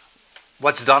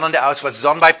what's done on the outside, what's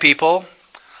done by people.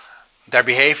 Their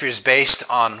behavior is based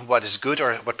on what is good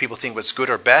or what people think was good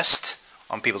or best,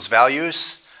 on people's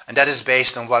values. And that is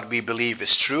based on what we believe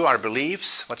is true, our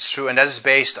beliefs, what's true. And that is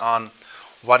based on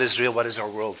what is real, what is our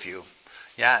worldview.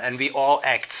 Yeah, and we all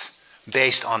act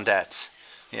based on that.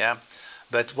 Yeah.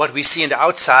 But what we see in the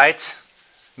outside,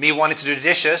 me wanting to do the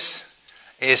dishes,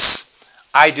 is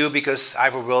I do because I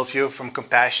have a worldview from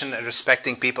compassion and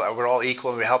respecting people. We're all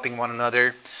equal. We're helping one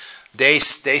another. They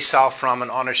saw from an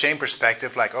honor shame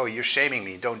perspective, like, oh, you're shaming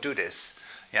me. Don't do this.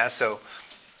 Yeah. So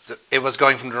it was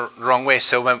going from the wrong way.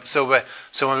 So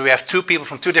when we have two people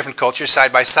from two different cultures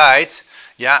side by side,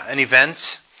 yeah, an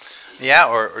event, yeah,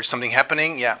 or something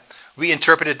happening, yeah, we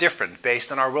interpret it different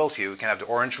based on our worldview. We can have the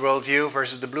orange worldview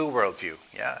versus the blue worldview.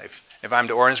 Yeah. If I'm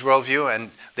the orange worldview and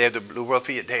they have the blue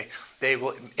worldview, they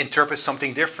will interpret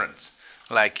something different.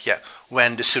 Like, yeah,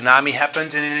 when the tsunami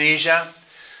happened in Indonesia,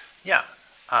 yeah,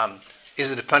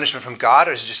 is it a punishment from God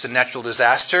or is it just a natural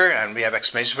disaster? And we have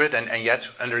explanations for it. And yet,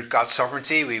 under God's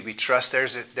sovereignty, we trust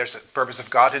there's a purpose of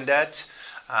God in that.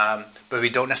 But we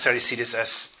don't necessarily see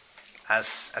this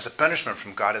as a punishment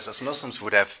from God, as Muslims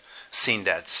would have seen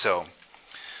that. So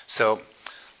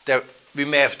there, we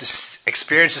may have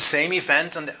experienced the same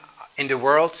event in the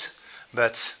world,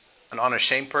 but an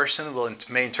honor-shame person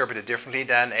may interpret it differently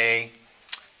than a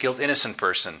guilt-innocent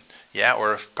person, yeah,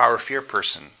 or a power-fear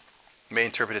person may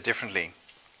interpret it differently.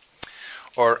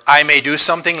 Or I may do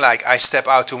something like I step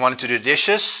out to want to do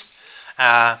dishes.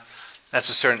 That's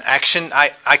a certain action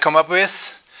I come up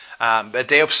with. But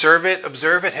they observe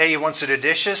it. Hey, he wants to do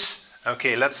dishes.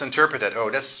 Okay, let's interpret that. Oh,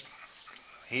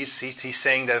 he's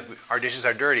saying that our dishes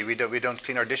are dirty. We don't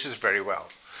clean our dishes very well.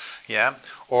 Yeah.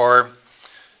 Or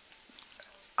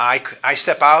I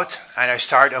step out and I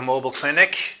start a mobile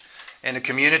clinic in a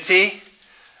community,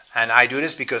 and I do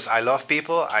this because I love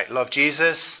people. I love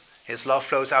Jesus. His love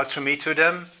flows out through me to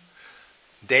them.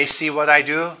 They see what I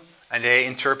do, and they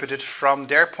interpret it from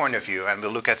their point of view. And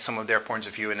we'll look at some of their points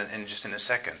of view in just in a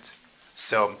second.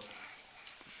 So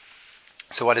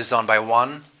what is done by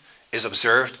one is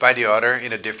observed by the other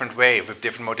in a different way with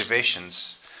different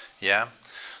motivations. Yeah.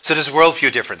 So there's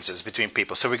worldview differences between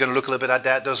people. So we're going to look a little bit at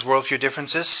that, those worldview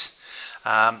differences.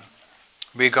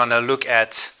 We're going to look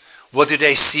at what do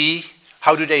they see,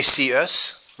 how do they see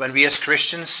us when we as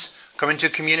Christians come into a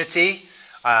community,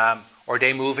 or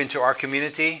they move into our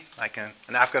community, like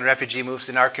an Afghan refugee moves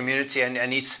in our community and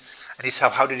needs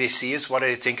help. How do they see us? What do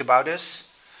they think about us?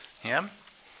 Yeah,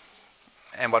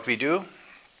 and what we do.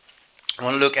 I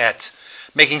want to look at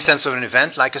making sense of an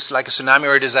event, like a tsunami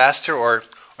or a disaster, or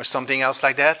something else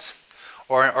like that,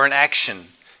 or an action.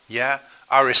 Yeah,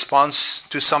 our response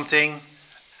to something,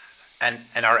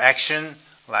 and our action,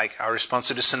 like our response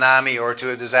to the tsunami or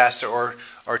to a disaster or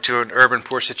to an urban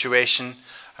poor situation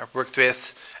I've worked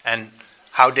with, and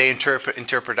how they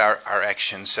interpret our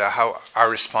actions, how our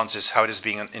response is, how it is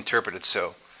being interpreted.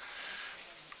 So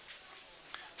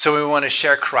we want to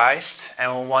share Christ,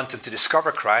 and we want them to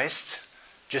discover Christ.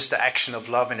 Just the action of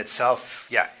love in itself,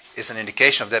 yeah, is an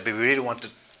indication of that, but we really want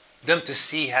them to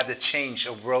have the change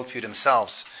of worldview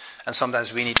themselves. And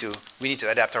sometimes we need to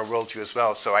adapt our worldview as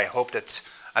well. So I hope that,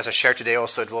 as I share today,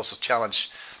 also it will also challenge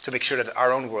to make sure that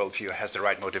our own worldview has the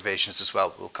right motivations as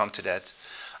well. We'll come to that.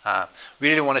 We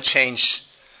really want to change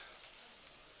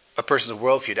a person's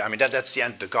worldview. I mean, that's the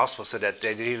end of the gospel, so that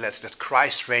they really let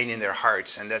Christ reign in their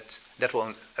hearts, and that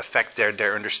will affect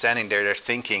their understanding, their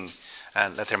thinking,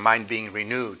 and let their mind being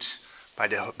renewed by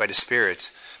the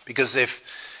Spirit. Because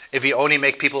if we only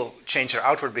make people change their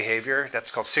outward behavior,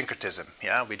 that's called syncretism.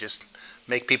 Yeah, we just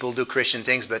make people do Christian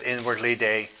things, but inwardly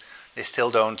they still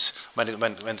don't. When it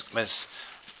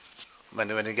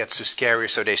gets too scary,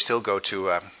 so they still go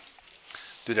to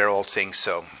do their old things.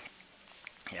 So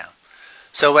yeah.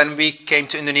 So when we came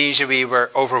to Indonesia, we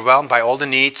were overwhelmed by all the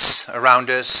needs around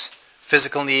us: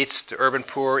 physical needs, the urban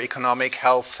poor, economic,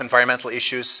 health, environmental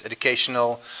issues,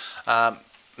 educational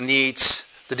needs.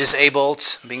 The disabled,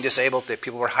 being disabled, the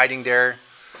people were hiding there.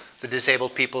 The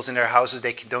disabled peoples in their houses,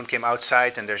 they don't come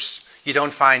outside, and you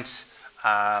don't find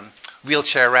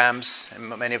wheelchair ramps in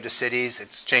many of the cities.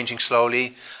 It's changing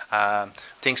slowly.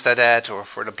 Things like that, or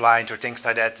for the blind, or things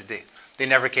like that, they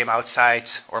never came outside.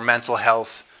 Or mental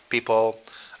health people,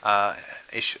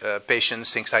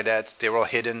 patients, things like that, they were all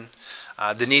hidden.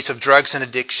 The needs of drugs and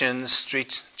addictions,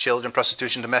 street children,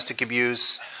 prostitution, domestic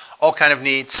abuse, all kind of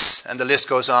needs, and the list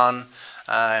goes on.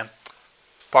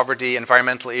 Poverty,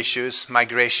 environmental issues,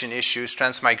 migration issues,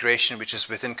 transmigration, which is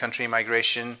within country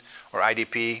migration, or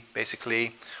IDP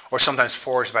basically, or sometimes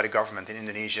forced by the government in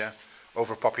Indonesia.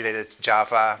 Overpopulated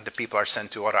Java, the people are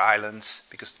sent to other islands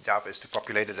because Java is too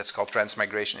populated. That's called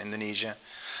transmigration in Indonesia.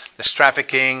 There's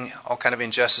trafficking, all kind of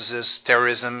injustices,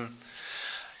 terrorism,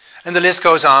 and the list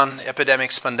goes on.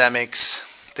 Epidemics, pandemics,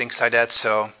 things like that.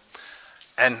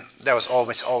 And there was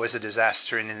always a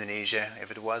disaster in Indonesia.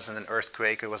 If it wasn't an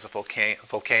earthquake, it was a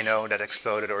volcano that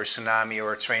exploded, or a tsunami,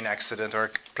 or a train accident, or a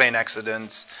plane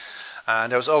accident.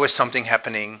 There was always something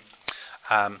happening.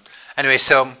 Anyway,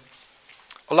 so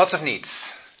lots of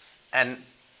needs. And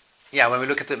yeah, when we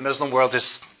look at the Muslim world,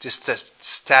 just the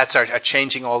stats are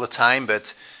changing all the time.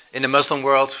 But in the Muslim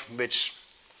world, which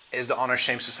is the honor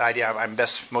shame society I'm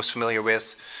most familiar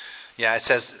with, yeah, it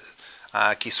says,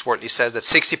 Keith Swartley says that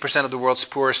 60% of the world's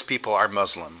poorest people are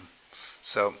Muslim.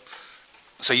 So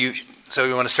you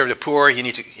want to serve the poor, you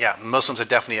need to, yeah, Muslims are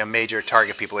definitely a major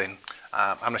target people in.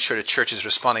 I'm not sure the church is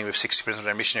responding with 60% of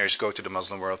their missionaries go to the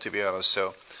Muslim world, to be honest.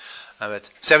 So, but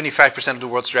 75% of the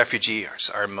world's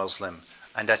refugees are Muslim,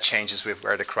 and that changes with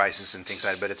where the crisis and things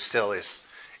like that. But it still is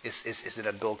in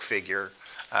a bulk figure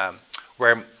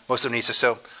where most of the needs are.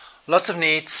 So, lots of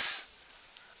needs,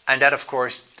 and that, of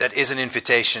course, that is an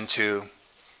invitation to.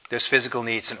 There's physical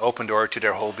needs, an open door to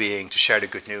their whole being to share the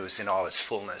good news in all its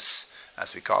fullness,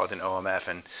 as we call it in OMF,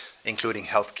 and including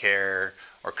healthcare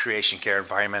or creation care,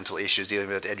 environmental issues, dealing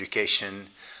with education.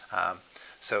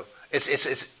 So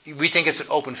we think it's an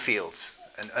open field,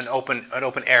 an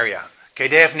open area. Okay,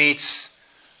 they have needs.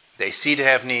 They see they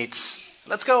have needs.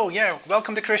 Let's go. Yeah,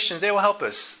 welcome the Christians. They will help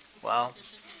us. Well,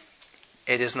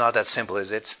 it is not that simple,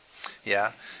 is it?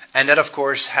 Yeah, and that of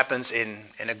course happens in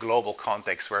a global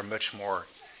context where much more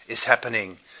is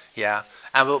happening, yeah,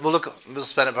 and we'll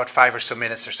spend about 5 or so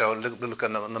minutes or so look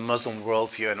on the Muslim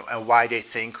worldview and why they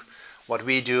think what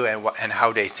we do and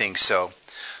how they think. So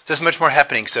there's much more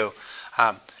happening. So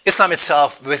Islam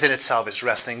itself, within itself, is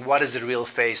wrestling. What is the real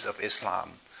face of Islam?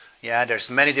 Yeah, there's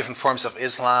many different forms of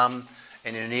Islam.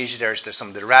 In Indonesia, there's some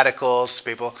of the radicals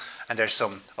people, and there's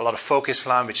a lot of folk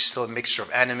Islam, which is still a mixture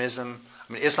of animism.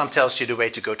 I mean, Islam tells you the way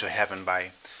to go to heaven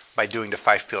by doing the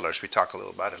 5 pillars. We talk a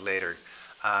little about it later.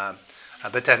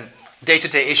 But then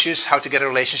day-to-day issues, how to get a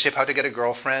relationship, how to get a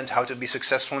girlfriend, how to be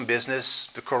successful in business.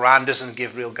 The Quran doesn't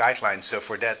give real guidelines. So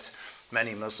for that,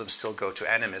 many Muslims still go to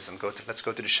animism. Let's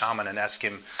go to the shaman and ask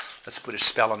him, let's put a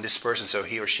spell on this person so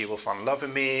he or she will fall in love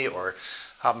with me, or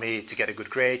help me to get a good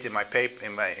grade in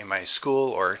my school,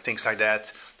 or things like that.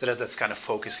 So that's kind of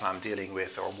folk Islam dealing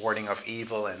with, or warding of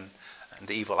evil and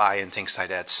the evil eye and things like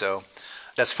that. So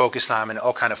that's folk Islam in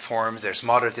all kind of forms. There's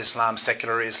moderate Islam,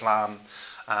 secular Islam.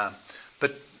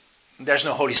 But there's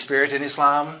no Holy Spirit in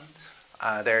Islam.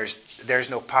 There's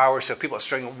no power. So people are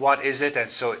struggling. What is it? And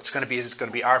so is it going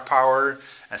to be our power?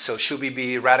 And so should we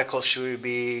be radical? Should we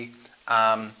be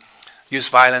use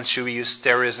violence? Should we use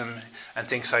terrorism and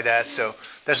things like that? So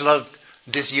there's a lot of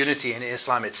disunity in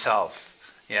Islam itself.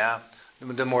 Yeah,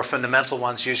 the more fundamental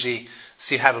ones usually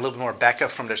have a little bit more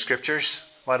backup from their scriptures.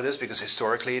 What it is, because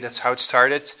historically that's how it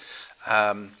started.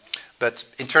 But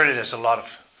internally there's a lot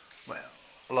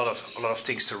of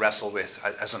things to wrestle with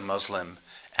as a Muslim,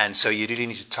 and so you really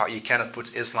need to talk. You cannot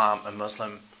put Islam and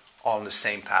Muslim all on the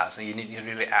same path, and you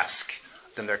really ask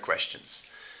them their questions.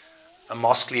 A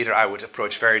mosque leader I would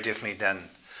approach very differently than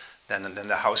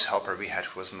the house helper we had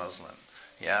who was Muslim.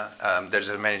 Yeah, there's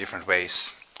many different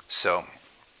ways. So,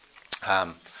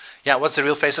 yeah, what's the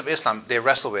real face of Islam? They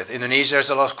wrestle with. Indonesia, there's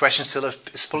a lot of questions still.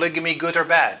 Is polygamy good or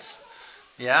bad?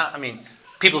 Yeah, I mean,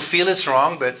 people feel it's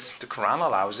wrong, but the Quran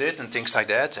allows it and things like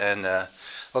that, and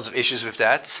lots of issues with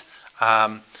that.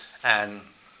 And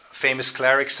famous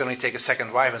clerics suddenly take a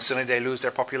second wife, and suddenly they lose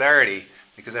their popularity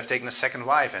because they've taken a second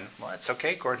wife. And, well, it's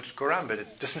okay according to the Quran, but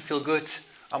it doesn't feel good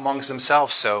amongst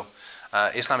themselves. So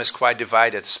Islam is quite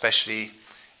divided, especially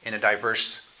in a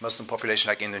diverse Muslim population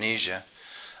like Indonesia.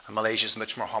 Malaysia is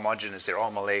much more homogeneous. They're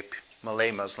all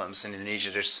Malay Muslims. In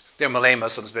Indonesia, they're Malay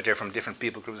Muslims, but they're from different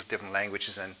people groups with different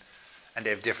languages, and they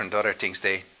have different other things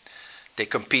they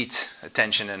compete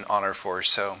attention and honor for.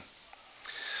 So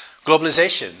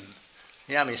globalization.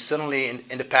 Yeah, I mean, suddenly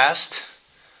in the past,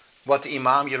 what the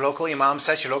imam, your local imam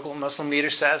says, your local Muslim leader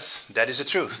says, that is the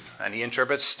truth. And he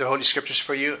interprets the Holy Scriptures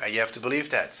for you, and you have to believe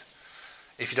that.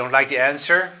 If you don't like the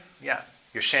answer, yeah,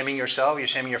 you're shaming yourself, you're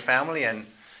shaming your family, and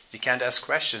you can't ask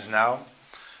questions. Now,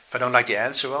 if I don't like the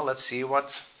answer, well, let's see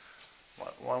what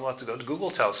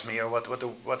Google tells me, or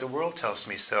what the world tells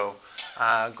me. So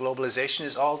globalization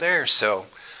is all there. So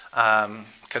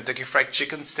Kentucky Fried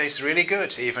Chicken tastes really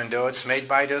good, even though it's made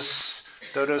by those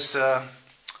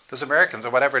Americans,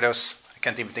 or whatever those. I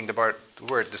can't even think about the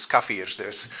word. Those Kafirs,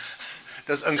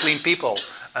 those unclean people,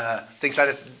 things like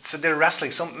that. So they're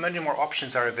wrestling. So many more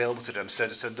options are available to them. So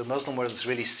the Muslim world is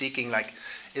really seeking,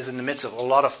 is in the midst of a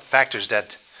lot of factors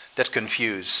that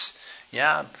confuse.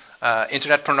 Yeah,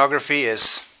 internet pornography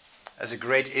is a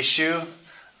great issue,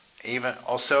 even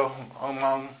also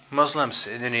among Muslims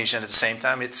in Indonesia. And at the same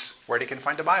time, it's where they can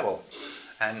find the Bible,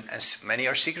 and many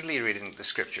are secretly reading the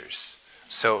scriptures.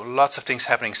 So lots of things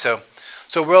happening. So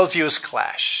worldviews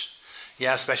clash.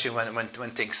 Yeah, especially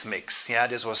when things mix. Yeah,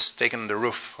 this was taken on the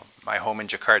roof of my home in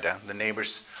Jakarta. The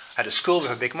neighbors had a school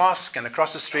with a big mosque, and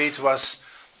across the street was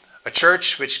a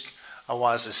church which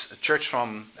was a church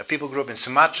from a people group in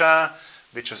Sumatra,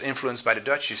 which was influenced by the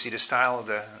Dutch. You see the style of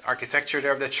the architecture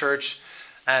there of the church.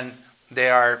 And they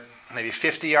are maybe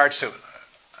 50 yards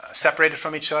separated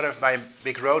from each other by a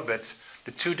big road, but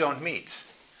the two don't meet.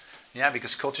 Yeah,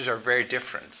 because cultures are very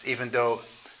different. Even though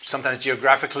sometimes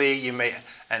geographically you may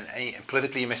and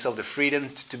politically you may still have the freedom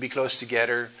to be close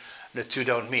together, the two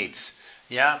don't meet.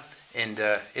 Yeah, in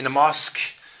the mosque,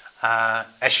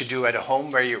 as you do at a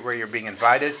home where you're being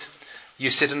invited, you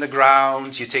sit on the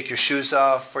ground, you take your shoes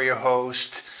off for your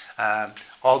host,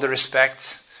 all the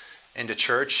respect. In the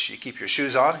church, you keep your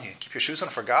shoes on. You keep your shoes on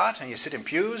for God, and you sit in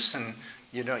pews, and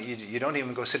you don't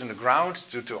even go sit on the ground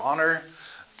to honor,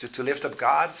 to lift up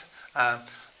God.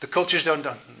 The cultures don't.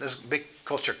 There's a big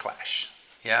culture clash.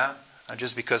 Yeah,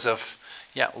 just because of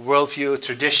worldview,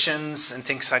 traditions, and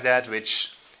things like that, which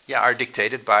are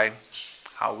dictated by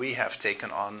how we have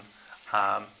taken on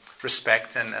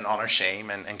respect and honor, shame,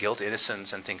 and guilt,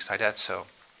 innocence, and things like that.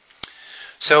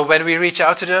 So when we reach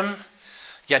out to them.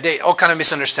 All kind of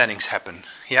misunderstandings happen.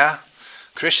 Yeah,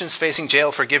 Christians facing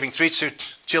jail for giving 3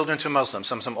 children to Muslims.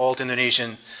 Some old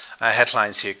Indonesian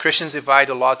headlines here. Christians divide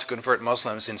a lot to convert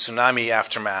Muslims in tsunami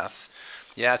aftermath.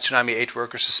 Yeah, tsunami 8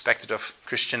 workers suspected of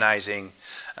Christianizing.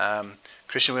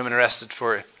 Christian women arrested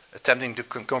for attempting to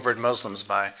convert Muslims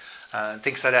by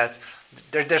things like that.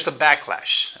 There's a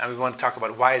backlash, and we want to talk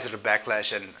about why is it a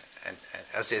backlash and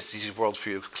as these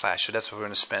worldview clash. So that's what we're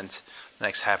going to spend the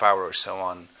next half hour or so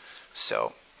on.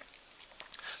 So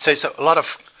it's a lot of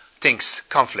things,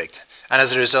 conflict. And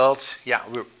as a result,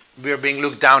 we're being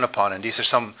looked down upon. And these are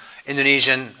some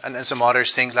Indonesian and some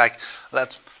others, things like,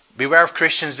 beware of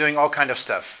Christians doing all kind of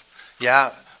stuff.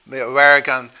 Yeah, beware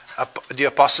again, the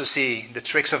apostasy, the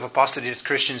tricks of apostasy that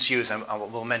Christians use, and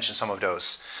we'll mention some of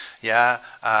those. Yeah,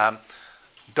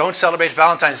 don't celebrate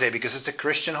Valentine's Day because it's a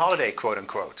Christian holiday, quote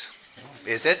unquote.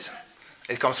 Is it?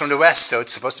 It comes from the West, so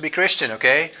it's supposed to be Christian,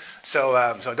 okay?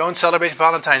 So don't celebrate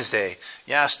Valentine's Day.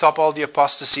 Yeah, stop all the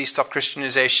apostasy, stop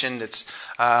Christianization. That's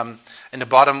in the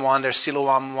bottom one. There's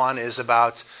Siloam one is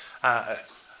about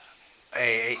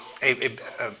a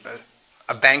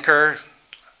banker,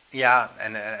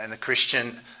 and a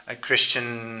Christian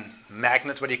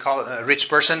magnate. What do you call it? A rich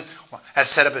person has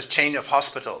set up a chain of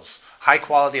hospitals, high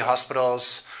quality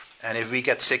hospitals. And if we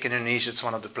get sick in Indonesia, it's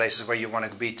one of the places where you want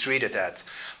to be treated at.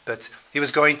 But he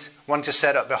was wanting to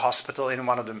set up a hospital in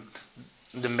one of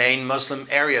the main Muslim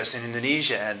areas in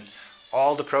Indonesia, and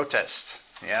all the protests.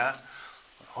 Yeah.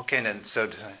 Okay, and then so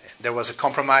there was a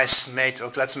compromise made.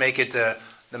 Let's make it the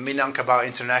Minangkabau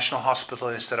International Hospital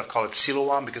instead of call it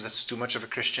Siloam because it's too much of a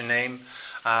Christian name.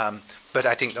 But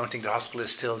I don't think the hospital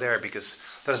is still there because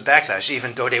there's backlash,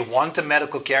 even though they want the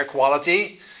medical care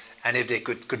quality. And if they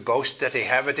could boast that they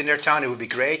have it in their town, it would be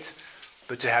great.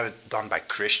 But to have it done by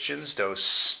Christians,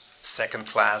 those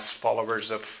second-class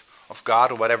followers of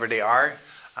God or whatever they are,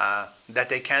 that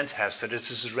they can't have. So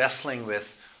this is wrestling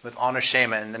with honor,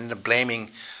 shame, and then the blaming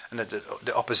and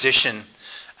the opposition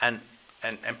and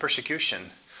persecution.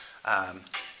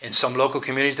 In some local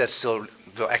communities, that's still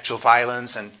the actual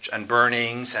violence and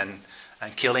burnings and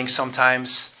killing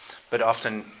sometimes, but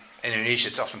often. In Indonesia,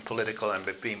 it's often political and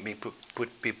being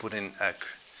put in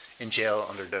jail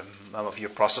under the name of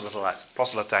your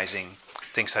proselytizing,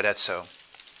 things like that. So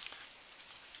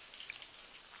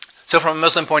from a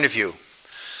Muslim point of view,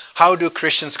 how do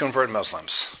Christians convert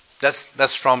Muslims?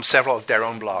 That's from several of their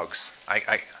own blogs.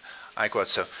 I quote.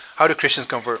 So how do Christians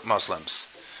convert Muslims?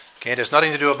 Okay, there's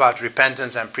nothing to do about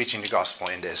repentance and preaching the gospel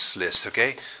in this list.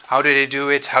 Okay, how do they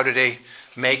do it? How do they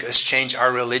make us change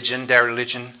our religion, their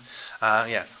religion?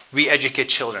 We educate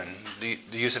children, the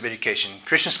use of education.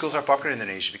 Christian schools are popular in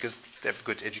Indonesia because they have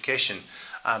good education.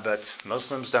 But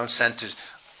Muslims don't send to,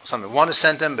 some want to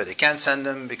send them, but they can't send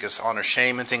them because honor,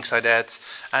 shame, and things like that.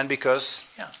 And because,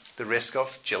 the risk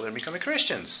of children becoming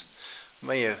Christians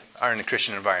when you are in a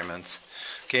Christian environment.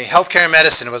 Okay, healthcare and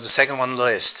medicine was the second one on the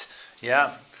list.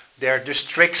 Yeah, there are just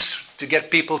tricks to get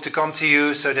people to come to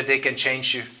you so that they can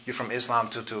change you from Islam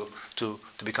to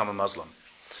become a Muslim.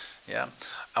 Yeah,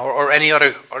 or any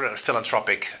other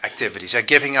philanthropic activities.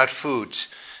 Giving out food,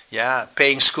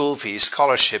 paying school fees,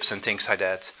 scholarships, and things like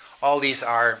that. All these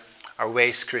are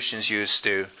ways Christians use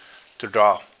to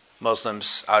draw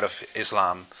Muslims out of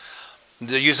Islam.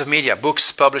 The use of media,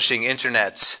 books, publishing,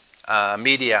 internet,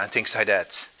 media, and things like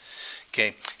that.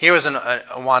 Okay, here is an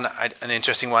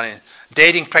interesting one: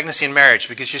 dating, pregnancy, and marriage.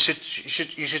 Because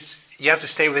you have to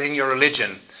stay within your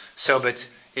religion. So, but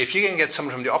if you can get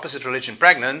someone from the opposite religion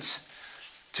pregnant,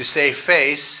 to save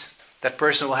face, that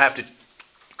person will have to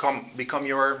become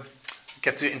your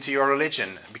into your religion,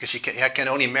 because you can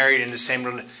only marry in the same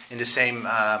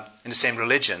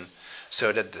religion.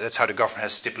 So that's how the government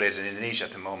has stipulated in Indonesia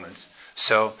at the moment.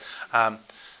 So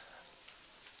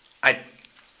I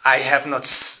have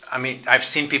not. I mean, I've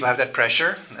seen people have that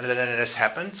pressure, and that has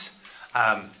happened.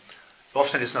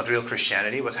 Often it's not real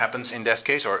Christianity what happens in that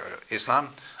case, or Islam.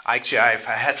 I've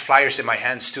had flyers in my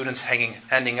hand, students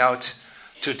handing out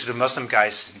to the Muslim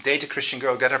guys, date a Christian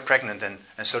girl, get her pregnant, and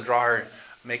so draw her,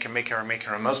 make her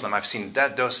a Muslim. I've seen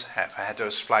that. I had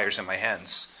those flyers in my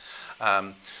hands.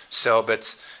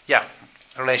 But yeah,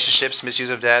 relationships,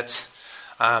 misuse of that,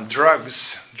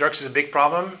 drugs. Drugs is a big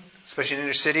problem, especially in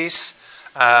inner cities.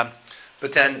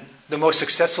 But then the most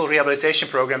successful rehabilitation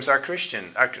programs are Christian.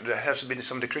 There have been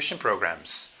some of the Christian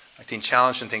programs, like Teen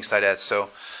Challenge and things like that. So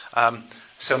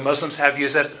Muslims have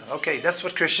used that. Okay, that's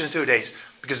what Christians do.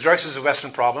 Because drugs is a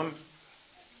Western problem,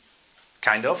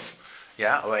 kind of.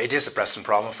 Yeah, well, it is a Western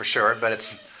problem for sure. But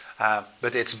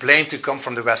it's blamed to come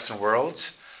from the Western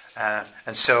world,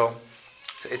 and so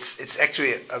it's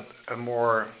actually a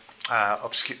more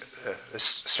obscure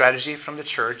strategy from the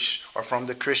church or from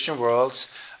the Christian world.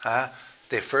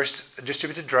 They first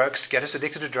distribute the drugs, get us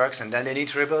addicted to drugs, and then they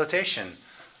need rehabilitation.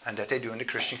 And that they do in the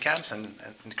Christian camps and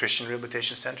in the Christian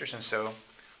rehabilitation centers. And so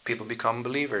people become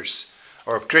believers,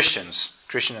 or Christians.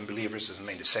 Christian and believers doesn't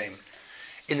mean the same.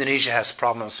 Indonesia has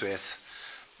problems with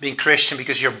being Christian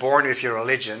because you're born with your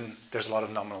religion. There's a lot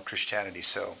of nominal Christianity,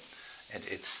 so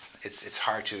it's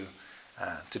hard to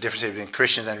differentiate between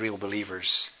Christians and real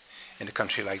believers in a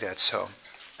country like that. So,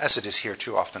 as it is here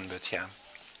too often, but yeah.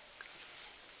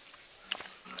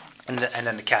 And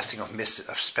then the casting of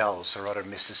spells or other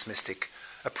mystic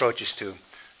approaches to,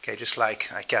 okay, just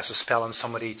like I cast a spell on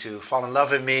somebody to fall in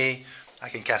love with me, I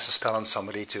can cast a spell on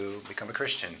somebody to become a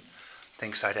Christian,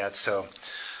 things like that. So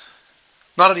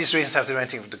none of these reasons have to do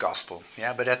anything with the gospel,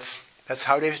 yeah. But that's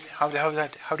how they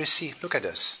look at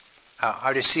us,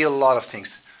 how they see a lot of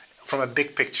things from a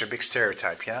big picture, big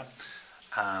stereotype, yeah.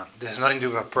 This has nothing to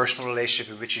do with a personal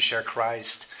relationship in which you share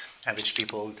Christ and which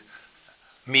people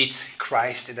meet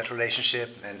Christ in that relationship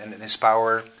and His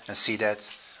power and see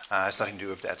that. Has nothing to do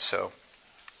with that. So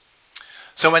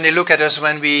when they look at us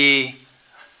when we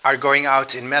are going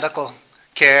out in medical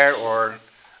care or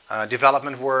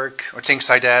development work or things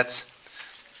like that,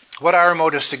 what are our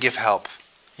motives to give help?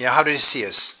 Yeah, how do they see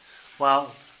us? Well,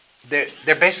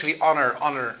 they're basically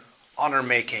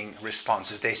honor-making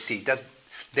responses. They see that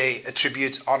they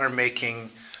attribute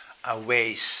honor-making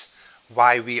ways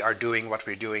why we are doing what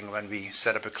we're doing when we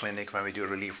set up a clinic, when we do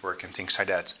relief work and things like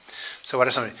that. So what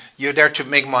is something? You're there to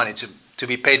make money, to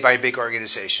be paid by a big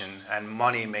organization, and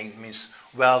money means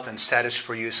wealth and status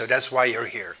for you, so that's why you're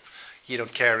here. You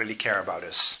don't really care about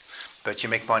us, but you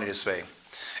make money this way.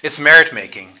 It's merit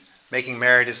making. Making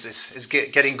merit is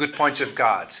getting good points with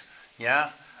God. Yeah?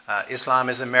 Islam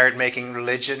is a merit-making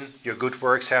religion. Your good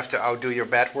works have to outdo your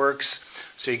bad works,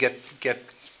 so you get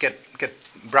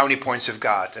brownie points with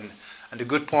God, and the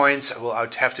good points will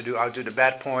have to outdo the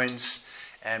bad points,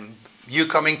 and you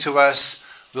coming to us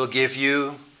will give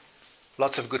you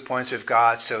lots of good points with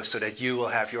God, so that you will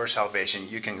have your salvation.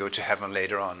 You can go to heaven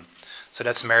later on. So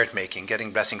that's merit making,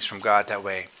 getting blessings from God that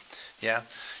way. Yeah,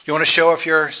 you want to show off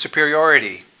your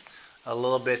superiority, a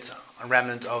little bit a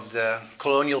remnant of the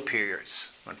colonial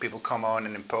periods when people come on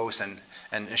and impose and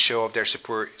show off their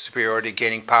superiority,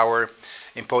 gaining power,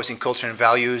 imposing culture and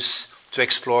values to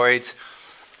exploit.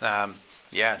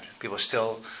 People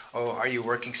still, are you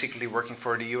secretly working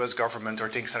for the U.S. government or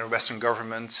things like Western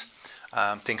government,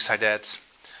 things like that.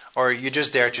 Or you're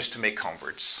just there just to make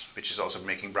converts, which is also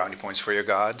making brownie points for your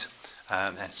God.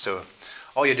 And so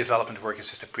all your development work is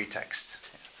just a pretext.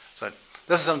 So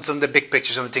this is some of the big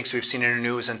pictures, some of the things we've seen in the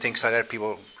news and things like that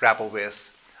people grapple with.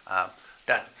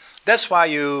 That's why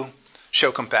you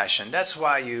show compassion. That's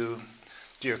why you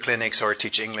do your clinics or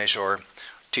teach English or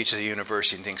teach at a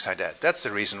university and things like that. That's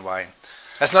the reason why. It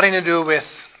has nothing to do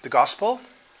with the gospel.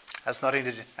 And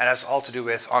has all to do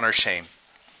with honor shame.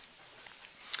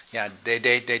 Yeah, they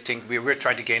think we're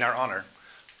trying to gain our honor.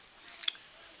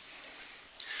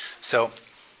 So,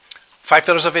 5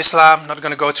 pillars of Islam. Not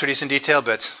going to go through these in detail,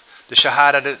 but the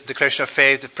Shahada, the declaration of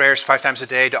faith, the prayers 5 times a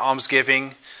day, the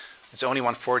almsgiving. It's only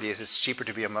 1/40th. It's cheaper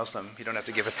to be a Muslim. You don't have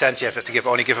to give a 10th. You have to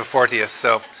only give a 40th.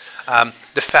 So,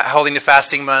 holding the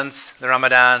fasting months, the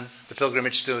Ramadan, the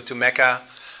pilgrimage to Mecca,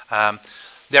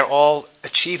 they're all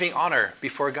achieving honor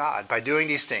before God by doing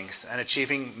these things and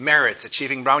achieving merits,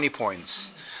 achieving brownie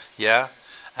points. Yeah,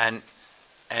 and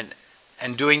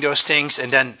doing those things,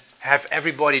 and then have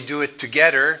everybody do it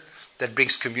together. That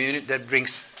brings community. That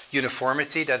brings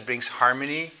uniformity. That brings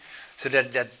harmony. So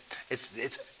that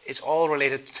it's all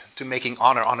related to making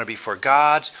honor before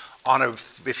God, honor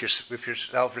with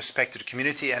yourself, respect to the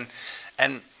community,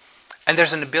 and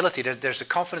there's an ability, there's a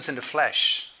confidence in the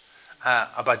flesh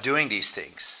about doing these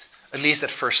things, at least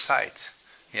at first sight.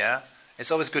 Yeah,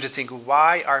 it's always good to think,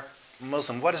 why are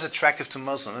Muslim? What is attractive to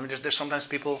Muslim? I mean, there's sometimes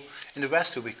people in the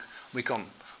West who become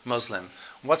Muslim.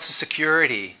 What's the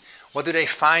security? What do they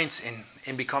find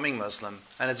in becoming Muslim?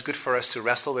 And it's good for us to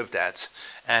wrestle with that.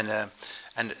 And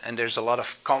there's a lot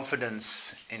of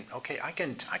confidence in, okay, I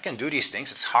can do these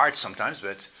things. It's hard sometimes,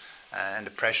 but and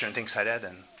the pressure and things like that.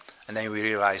 And then we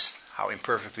realize how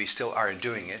imperfect we still are in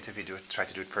doing it if we try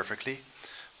to do it perfectly.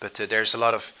 But there's a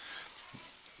lot of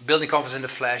building confidence in the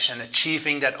flesh and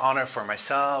achieving that honor for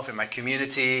myself and my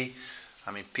community.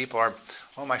 I mean, people are,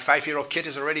 my 5-year-old kid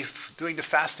is already doing the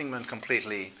fasting month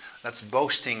completely. That's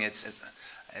boasting. It's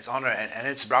honor and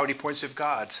it's brownie points with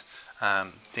God.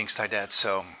 Things like that.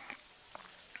 So,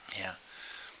 yeah.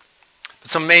 But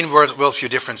some main worldview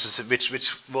differences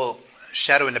which will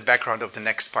shadow in the background of the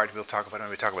next part we'll talk about when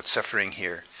we talk about suffering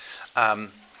here.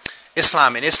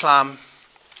 Islam. In Islam,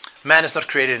 man is not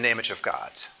created in the image of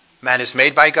God. Man is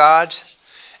made by God,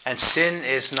 and sin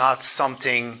is not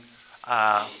something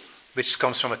which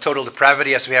comes from a total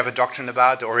depravity, as we have a doctrine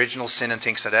about, the original sin and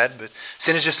things like that. But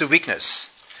sin is just a weakness.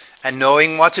 And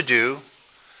knowing what to do,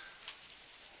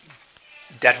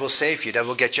 that will save you. That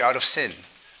will get you out of sin.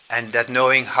 And that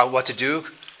knowing what to do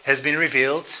has been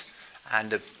revealed. And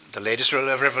the latest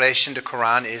revelation, the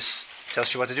Quran,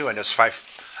 tells you what to do. And those 5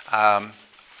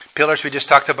 pillars we just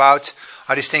talked about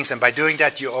are these things. And by doing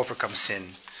that, you overcome sin.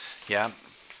 Yeah,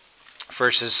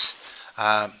 versus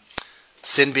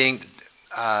sin being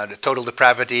the total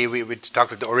depravity. We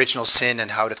talked about the original sin and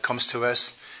how that comes to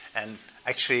us. And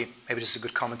actually, maybe this is a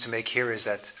good comment to make here, is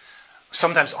that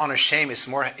sometimes honor shame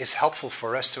is helpful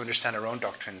for us to understand our own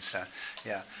doctrines.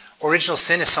 Original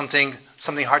sin is something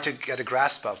hard to get a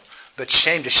grasp of. But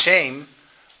the shame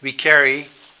we carry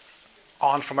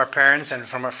on from our parents and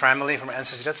from our family, from our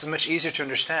ancestors, that's much easier to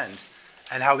understand.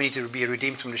 And how we need to be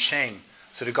redeemed from the shame.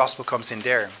 So the gospel comes in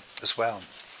there as well.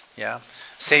 Yeah.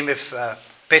 Same with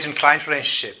patron-client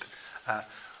relationship.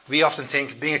 We often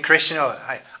think, being a Christian,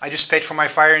 I just paid for my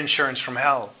fire insurance from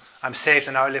hell. I'm saved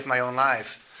and now I live my own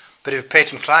life. But if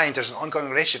patron-client, there's an ongoing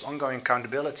relationship, ongoing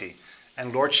accountability.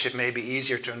 And lordship may be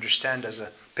easier to understand as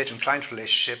a patron-client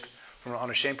relationship from an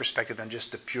honor-shame perspective than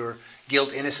just the pure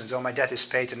guilt, innocence. My debt is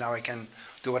paid and now I can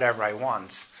do whatever I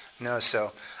want. No,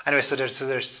 so anyway, so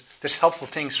there's helpful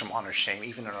things from honor shame,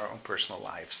 even in our own personal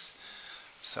lives.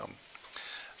 So,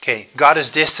 okay, God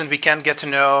is distant, we can't get to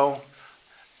know,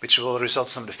 which will result in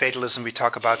some of the fatalism we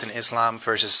talk about in Islam,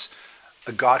 versus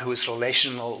a God who is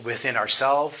relational within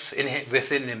ourselves,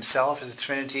 within Himself as a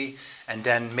Trinity, and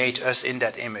then made us in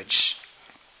that image,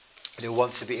 and who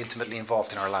wants to be intimately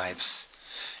involved in our lives.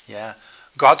 Yeah.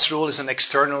 God's rule is an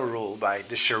external rule by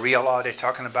the Sharia law they're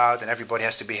talking about, and everybody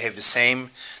has to behave the same.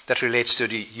 That relates to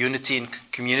the unity in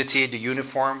community, the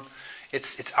uniform.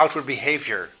 It's outward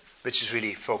behavior which is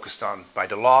really focused on by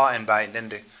the law and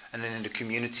then in the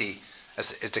community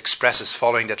as it expresses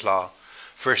following that law,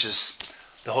 versus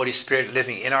the Holy Spirit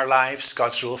living in our lives,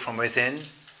 God's rule from within,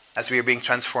 as we are being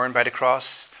transformed by the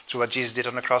cross through what Jesus did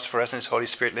on the cross for us, and His Holy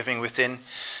Spirit living within,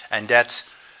 and that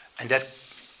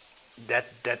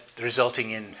resulting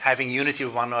in having unity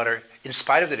with one another in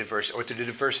spite of the diversity, or to the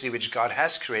diversity which God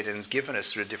has created and has given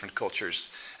us through the different cultures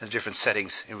and the different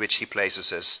settings in which He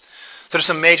places us. So there's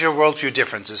some major worldview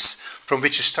differences from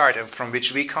which to start and from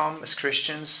which we come as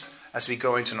Christians as we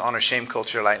go into an honor-shame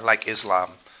culture like Islam.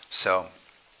 So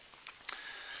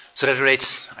that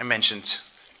relates, I mentioned,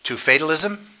 to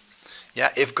fatalism. Yeah,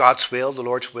 if God's will, the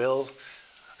Lord's will.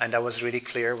 And that was really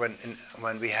clear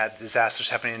when we had disasters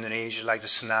happening in Indonesia, like the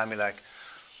tsunami,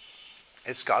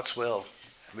 it's God's will.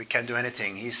 We can't do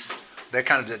anything. They're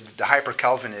kind of the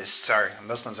hyper-Calvinists.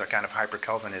 Muslims are kind of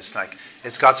hyper-Calvinists. Like,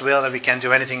 it's God's will and we can't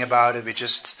do anything about it. We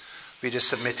just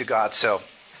submit to God. So,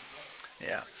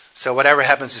 yeah. So whatever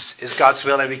happens is God's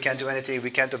will and we can't do anything.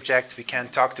 We can't object. We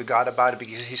can't talk to God about it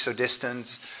because He's so distant.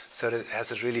 So it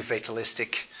has a really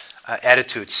fatalistic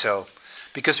attitude. So,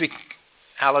 because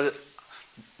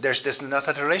there's not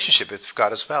that relationship with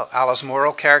God as well. Allah's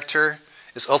moral character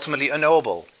is ultimately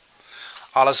unknowable.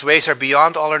 Allah's ways are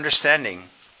beyond all understanding.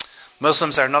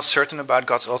 Muslims are not certain about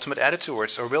God's ultimate attitude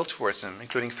towards or will towards them,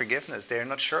 including forgiveness. They are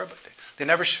not sure about it. They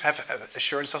never have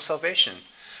assurance of salvation.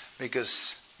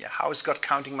 Because, how is God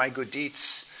counting my good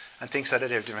deeds? And things like that.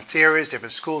 They have different theories,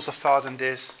 different schools of thought on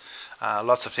this.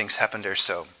 Lots of things happen there.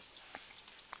 So,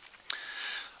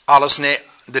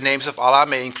 the names of Allah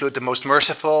may include the most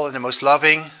merciful and the most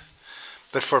loving.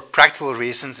 But for practical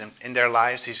reasons in their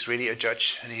lives, he's really a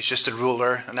judge, and he's just a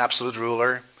ruler, an absolute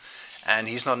ruler, and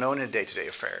he's not known in day-to-day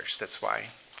affairs. That's why.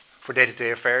 For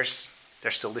day-to-day affairs,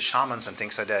 there's still the shamans and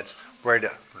things like that, where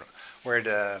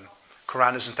the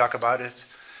Quran doesn't talk about it.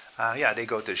 They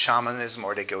go to shamanism,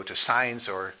 or they go to science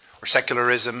or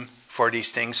secularism for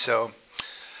these things. So,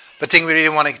 the thing we really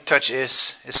want to touch is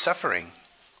suffering.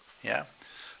 Yeah,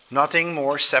 nothing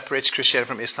more separates Christianity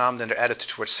from Islam than their attitude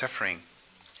towards suffering.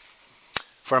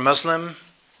 For a Muslim,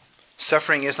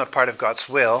 suffering is not part of God's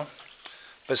will,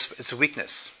 but it's a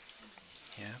weakness.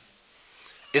 Yeah.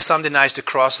 Islam denies the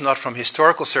cross not from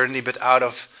historical certainty, but out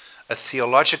of a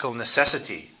theological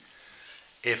necessity.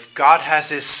 If God has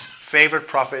his favorite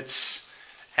prophets,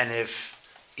 and if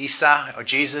Isa or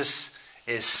Jesus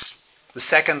is the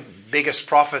second biggest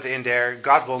prophet in there,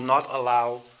 God will not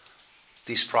allow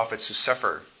these prophets to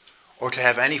suffer or to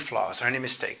have any flaws or any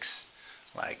mistakes.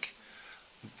 Like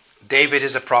David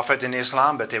is a prophet in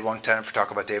Islam, but they won't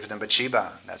talk about David and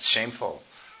Bathsheba. That's shameful.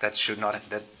 That should not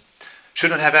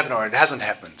have happened, or it hasn't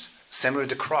happened. Same with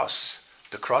the cross.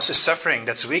 The cross is suffering.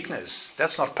 That's weakness.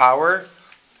 That's not power.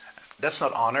 That's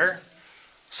not honor.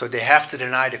 So they have to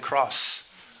deny the cross.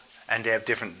 And they have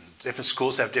different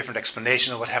schools have different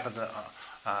explanations of what happened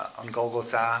on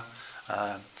Golgotha,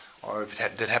 or if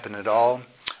that did happen at all.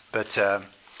 But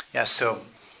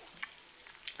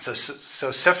So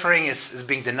suffering is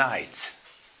being denied,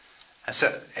 and so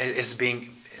is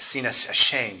being seen as a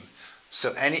shame.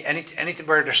 So any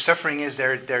where there's suffering is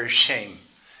there is shame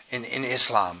in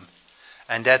Islam,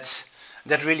 and that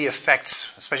really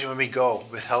affects, especially when we go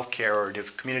with healthcare or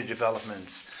community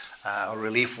development or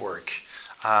relief work.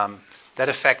 That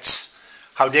affects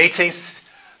how they think,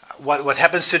 what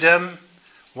happens to them,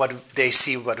 what they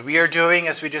see, what we are doing,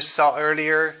 as we just saw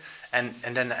earlier, and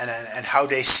how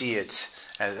they see it,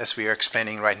 as we are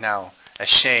explaining right now, as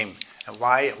shame. And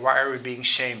why are we being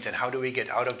shamed, and how do we get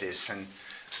out of this? And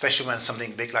especially when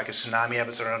something big like a tsunami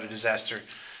happens or another disaster,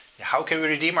 how can we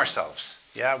redeem ourselves?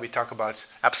 Yeah, we talk about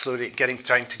absolutely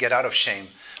trying to get out of shame.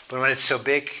 But when it's so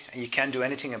big and you can't do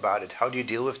anything about it, how do you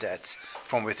deal with that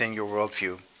from within your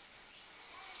worldview?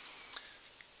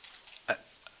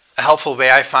 A helpful way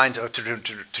I find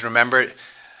to remember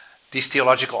these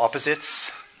theological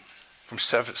opposites from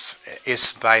service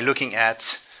is by looking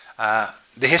at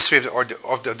the history of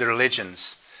the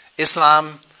religions. Islam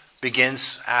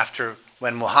begins after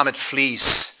when Muhammad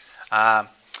flees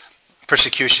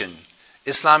persecution.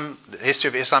 The history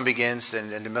of Islam begins,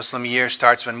 and the Muslim year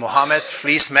starts when Muhammad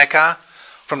flees Mecca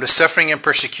from the suffering and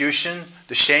persecution,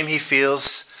 the shame he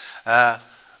feels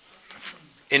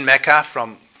in Mecca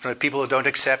from the people who don't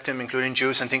accept him, including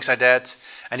Jews and things like that,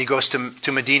 and he goes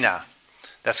to Medina.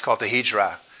 That's called the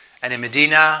Hijrah. And in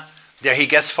Medina, there he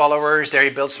gets followers, there he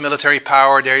builds military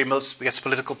power, there he gets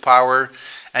political power,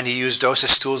 and he used those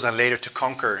as tools and later to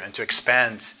conquer and to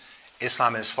expand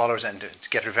Islam and his followers and to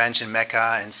get revenge in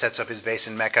Mecca, and sets up his base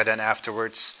in Mecca then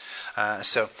afterwards.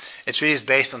 So it's really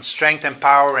based on strength and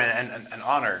power and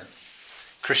honor.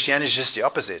 Christianity is just the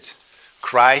opposite.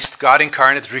 Christ, God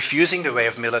incarnate, refusing the way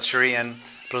of military and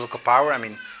political power. I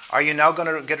mean, are you now going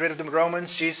to get rid of the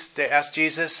Romans? They asked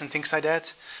Jesus and things like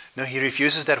that. No, he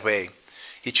refuses that way.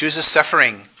 He chooses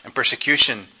suffering and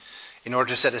persecution in order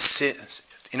to set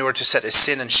a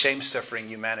sin and shame suffering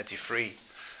humanity free.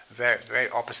 Very, very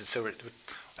opposite. So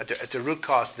at the root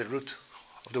cause, the root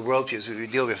of the worldviews, we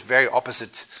deal with very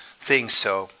opposite things.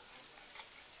 So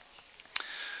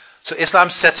Islam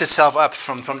sets itself up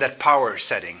from that power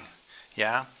setting.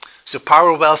 Yeah. So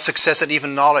power, wealth, success, and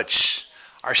even knowledge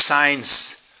are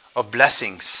signs of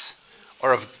blessings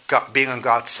or of God, being on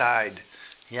God's side.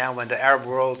 Yeah. When the Arab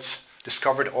world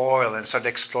discovered oil and started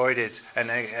exploit it and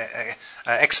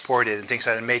export it and things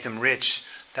like that and made them rich,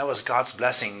 that was God's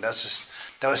blessing. That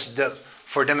was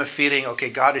for them a feeling, okay,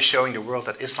 God is showing the world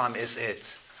that Islam is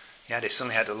it. Yeah, they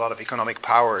suddenly had a lot of economic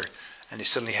power, and they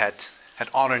suddenly had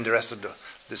honor in the rest of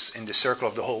in the circle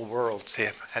of the whole world. They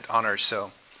had honor.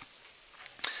 So,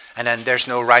 and then there's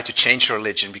no right to change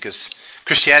religion because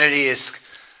Christianity is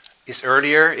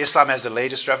earlier. Islam has the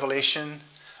latest revelation.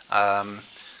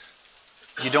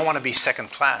 You don't want to be a second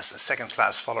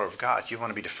class follower of God. You want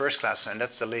to be the first class, and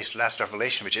that's the last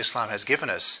revelation which Islam has given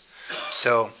us.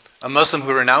 So a Muslim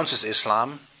who renounces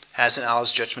Islam has in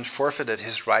Allah's judgment forfeited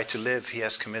his right to live. He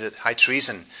has committed high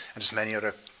treason. And there's many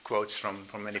other quotes from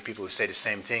many people who say the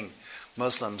same thing.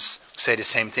 Muslims say the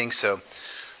same thing. So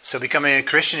becoming a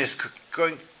Christian is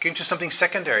going to something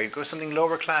secondary, go something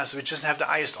lower class, which doesn't have the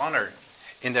highest honor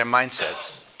in their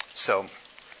mindset. So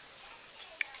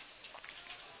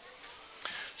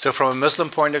from a Muslim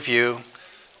point of view,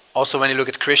 also when you look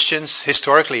at Christians,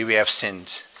 historically we have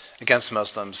sinned. against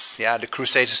Muslims. Yeah, the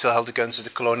Crusades are still held against us.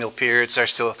 The colonial periods are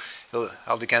still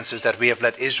held against us. That we have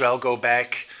let Israel go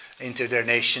back into their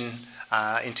nation,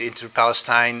 into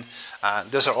Palestine.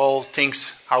 Those are all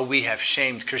things how we have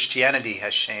shamed. Christianity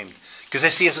has shamed. Because they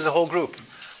see us as a whole group.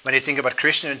 When they think about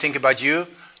Christian and think about you,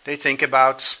 they think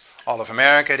about all of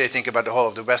America. They think about the whole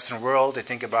of the Western world. They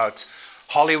think about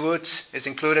Hollywood is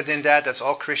included in that. That's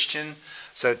all Christian.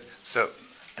 So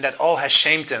and that all has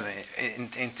shamed them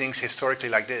in things historically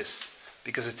like this.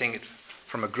 Because they think it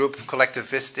from a group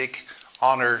collectivistic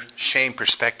honor shame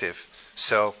perspective.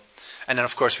 So, and then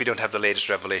of course we don't have the latest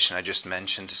revelation I just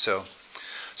mentioned. So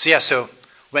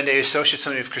when they associate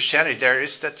something with Christianity, there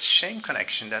is that shame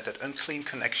connection, that unclean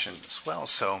connection as well.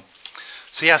 So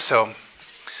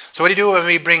what do you do when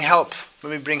we bring help?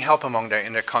 When we bring help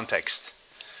in their context?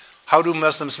 How do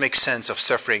Muslims make sense of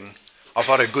suffering of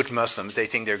other good Muslims? They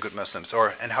think they're good Muslims.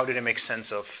 And how do they make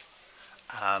sense of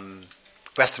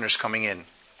Westerners coming in?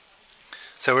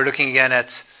 So we're looking again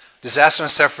at disaster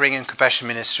and suffering and compassion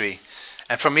ministry.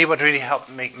 And for me, what really helped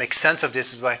make sense of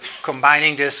this is by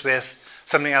combining this with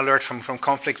something I learned from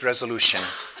conflict resolution.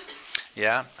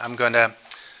 Yeah, I'm going to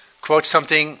quote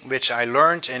something which I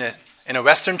learned in a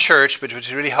Western church, but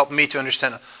which really helped me to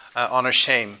understand honor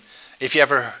shame. If you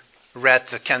ever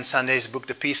read Ken Sandé's book,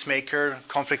 The Peacemaker,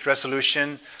 Conflict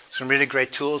Resolution, some really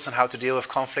great tools on how to deal with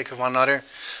conflict with one another.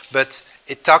 But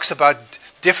it talks about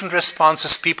different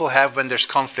responses people have when there's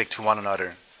conflict to one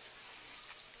another.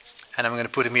 And I'm going to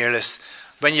put them here.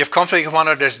 When you have conflict with one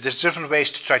another, there's different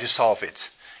ways to try to solve it.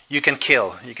 You can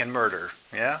kill, you can murder,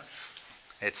 yeah?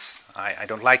 I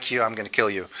don't like you, I'm going to kill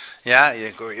you. Yeah,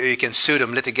 you can sue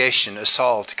them, litigation,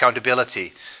 assault,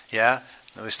 accountability. Yeah,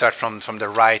 we start from the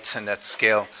right and that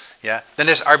scale. Yeah, then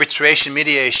there's arbitration,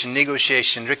 mediation,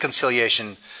 negotiation,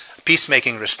 reconciliation,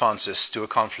 peacemaking responses to a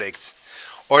conflict.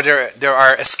 Or there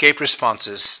are escape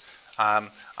responses. I'm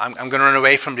going to run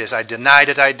away from this. I deny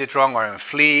that I did wrong, or I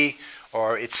flee,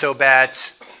 or it's so bad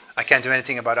I can't do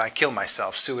anything about it. I kill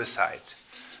myself, suicide.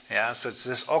 Yeah, so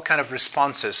there's all kind of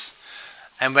responses.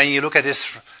 And when you look at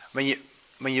this, when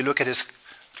you look at this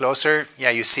closer,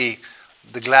 yeah, you see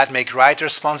the glad make right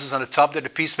responses on the top. They're the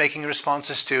peacemaking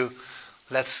responses to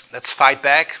let's fight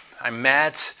back. I'm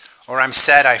mad or I'm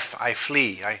sad. I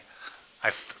flee.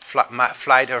 I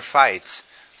flight or fight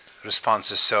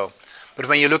responses. So, but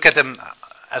when you look at them,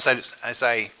 as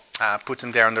I put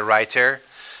them there on the right there,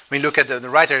 when you look at the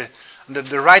right there,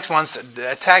 the right ones,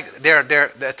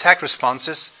 the attack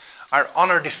responses are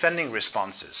honor defending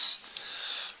responses.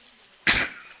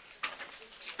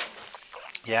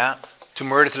 Yeah, to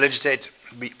murder, to legislate,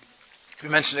 we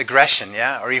mentioned aggression,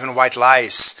 yeah, or even white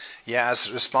lies, yeah,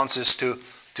 as responses to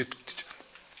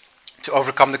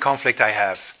overcome the conflict I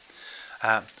have.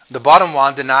 The bottom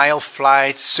one, denial,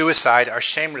 flight, suicide, are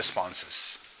shame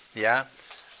responses, yeah,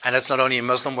 and that's not only in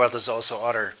Muslim world, there's also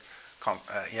other,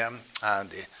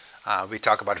 we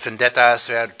talk about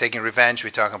vendettas, taking revenge. We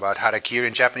talk about harakiri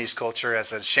in Japanese culture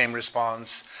as a shame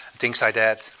response, things like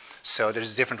that. So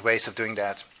there's different ways of doing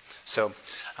that. So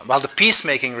while the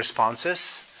peacemaking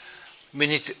responses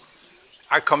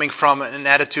are coming from an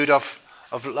attitude of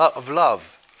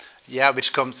love, yeah,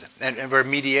 which comes and where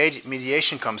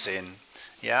mediation comes in,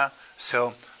 yeah.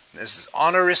 So there's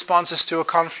honor responses to a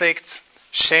conflict,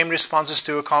 shame responses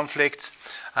to a conflict,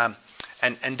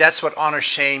 and that's what honor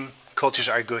shame cultures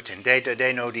are good in.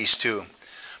 They know these two.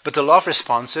 But the love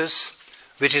responses,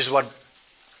 which is what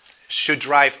should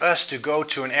drive us to go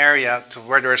to an area to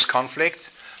where there is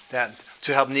conflict, that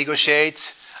to help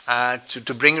negotiate,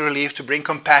 to bring relief, to bring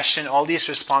compassion, all these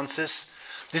responses,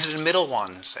 these are the middle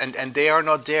ones, and they are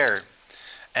not there.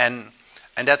 And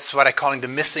that's what I call the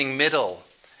missing middle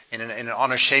in an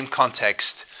honor shame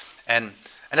context. And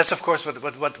that's of course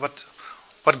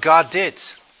what God did.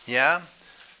 Yeah?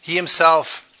 He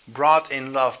himself brought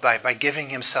in love by giving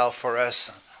himself for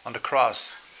us on the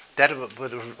cross. That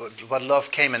what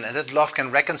love came in, and that love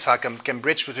can reconcile, can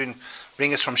bridge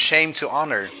bring us from shame to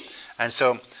honor. And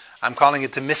so I'm calling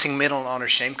it the missing middle in honor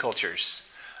shame cultures.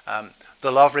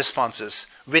 The love responses,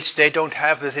 which they don't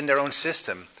have within their own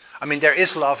system. I mean, there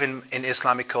is love in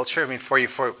Islamic culture. I mean,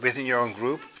 for within your own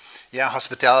group, yeah,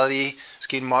 hospitality,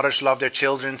 skilled mothers love their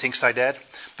children, things like that.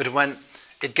 But when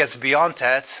it gets beyond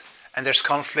that, and there's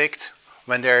conflict,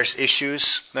 when there's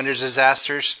issues, when there's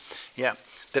disasters, yeah,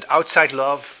 that outside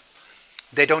love,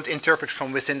 they don't interpret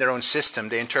from within their own system.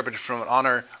 They interpret it from an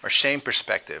honor or shame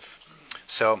perspective.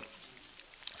 So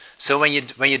when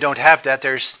you don't have that,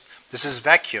 this is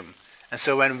vacuum. And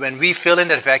so when we fill in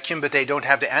that vacuum, but they don't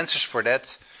have the answers for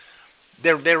that,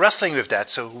 they're wrestling with that.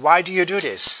 So why do you do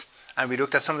this? And we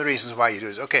looked at some of the reasons why you do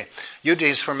this. Okay, you do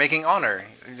this for making honor.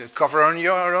 You cover on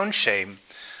your own shame.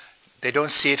 They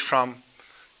don't see it from,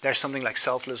 there's something like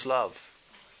selfless love,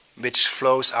 which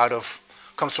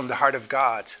comes from the heart of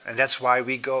God. And that's why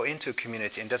we go into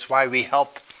community. And that's why we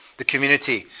help the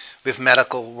community with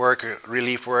medical work or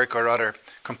relief work or other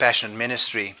compassionate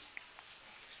ministry.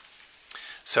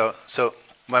 So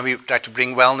when we try to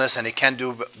bring wellness, and they can't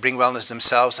bring wellness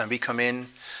themselves, and we come in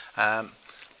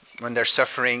when they're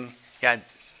suffering,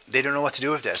 they don't know what to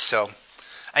do with this.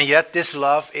 And yet this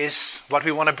love is what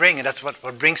we want to bring, and that's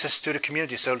what brings us to the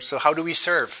community. So how do we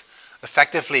serve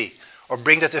effectively, or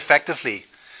bring that effectively?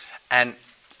 And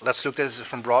let's look at this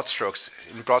from broad strokes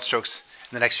in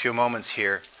the next few moments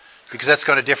here, because that's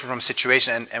going to differ from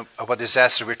situation and what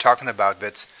disaster we're talking about.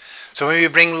 But so when we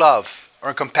bring love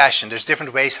or compassion, there's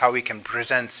different ways how we can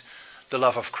present the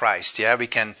love of Christ. We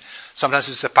can, sometimes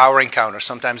it's a power encounter,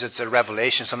 sometimes it's a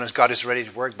revelation, sometimes God is ready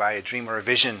to work by a dream or a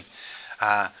vision.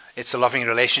 It's a loving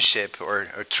relationship or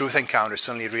a truth encounter,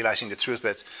 suddenly realizing the truth.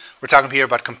 But we're talking here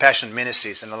about compassion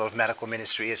ministries, and a lot of medical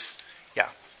ministry is,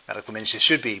 medical ministry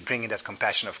should be bringing that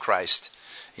compassion of Christ.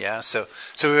 So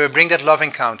we bring that love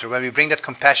encounter, when we bring that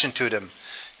compassion to them,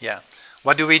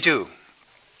 what do?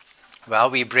 Well,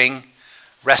 we bring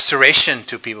restoration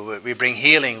to people. We bring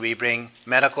healing. We bring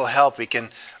medical help. We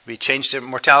change the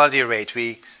mortality rate.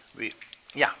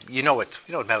 You know what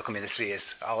medical ministry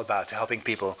is all about, helping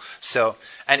people. So,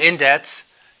 and in that,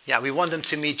 we want them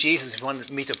to meet Jesus. We want them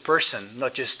to meet a person,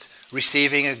 not just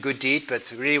receiving a good deed,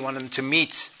 but we really want them to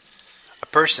meet a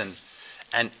person.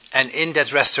 And in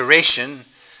that restoration,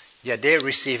 they're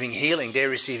receiving healing. They're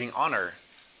receiving honor.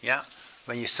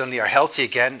 When you suddenly are healthy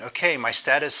again, okay, my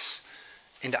status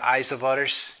in the eyes of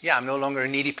others, I'm no longer a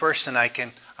needy person. I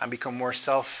become more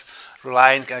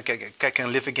self-reliant. I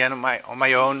can live again on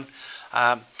my own.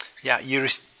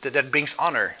 That brings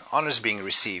honor. Honor is being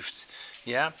received.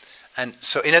 And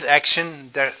so in that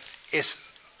action, there is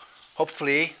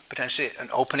hopefully, potentially, an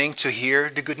opening to hear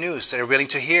the good news. They're willing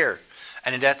to hear.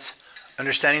 And in that,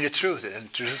 understanding the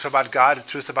truth about God, the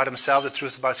truth about Himself, the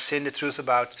truth about sin, the truth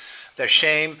about their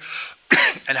shame,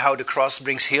 and how the cross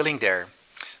brings healing there.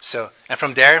 And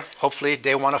from there, hopefully,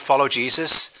 they want to follow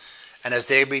Jesus. And as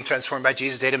they're being transformed by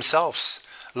Jesus, they themselves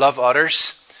love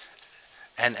others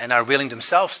and are willing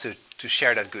themselves to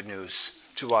share that good news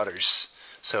to others.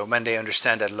 So when they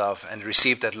understand that love and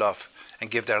receive that love and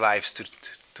give their lives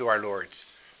to our Lord.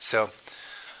 So,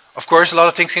 of course, a lot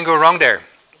of things can go wrong there.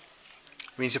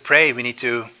 We need to pray. We need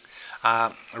to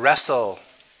wrestle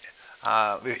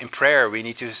in prayer. We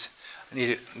need to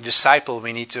disciple.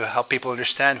 We need to help people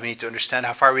understand. We need to understand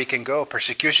how far we can go.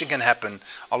 Persecution can happen.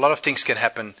 A lot of things can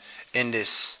happen in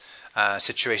this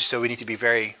situation. So we need to be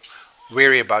very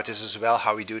wary about this as well,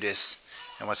 how we do this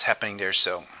and what's happening there.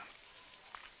 So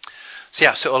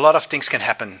a lot of things can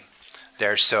happen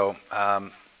there. So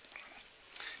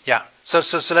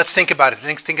let's think about it.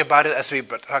 Think about it as we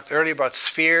talked earlier about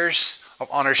spheres of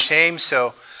honor, shame.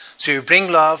 So you bring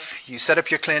love. You set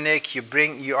up your clinic.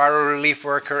 You are a relief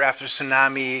worker after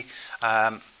tsunami.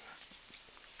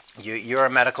 You're a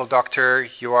medical doctor.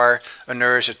 You are a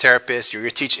nurse, a therapist. You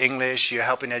teach English. You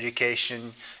help in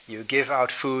education. You give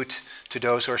out food to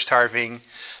those who are starving.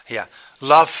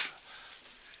 Love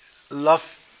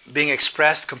being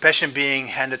expressed, compassion being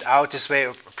handed out this way,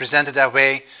 or presented that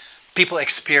way. People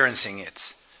experiencing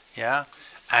it.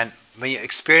 And when you're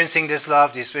experiencing this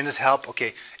love, this help,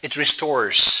 okay, it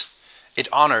restores, it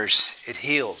honors, it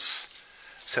heals.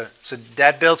 So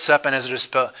that builds up, and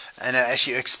as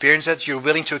you experience it, you're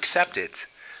willing to accept it.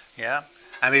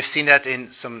 And we've seen that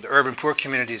in some of the urban poor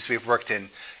communities we've worked in.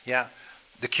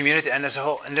 The community, and there's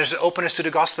an openness to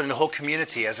the gospel in the whole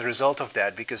community as a result of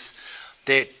that, because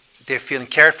they're feeling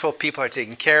cared for. People are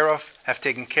taken care of, have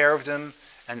taken care of them,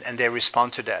 and they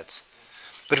respond to that.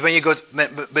 But when you go,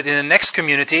 but in the next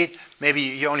community, maybe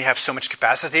you only have so much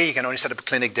capacity. You can only set up a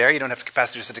clinic there. You don't have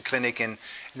capacity to set a clinic in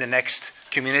the next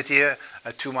community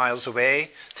 2 miles away.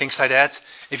 Things like that.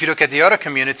 If you look at the other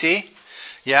community,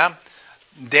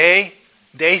 they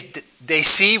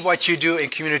see what you do in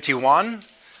community 1,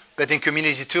 but in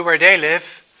community 2 where they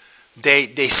live,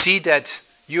 they see that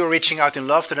you're reaching out in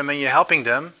love to them and you're helping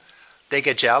them. They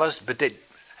get jealous, but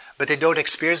they don't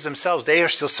experience themselves. They are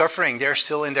still suffering. They are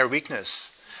still in their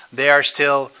weakness. They are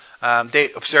still, they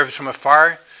observe it from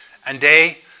afar, and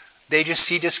they just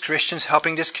see these Christians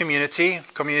helping this community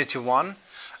 1,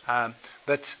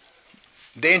 but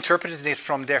they interpreted it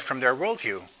from their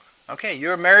worldview. Okay,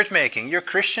 you're merit making, you're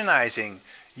Christianizing,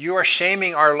 you are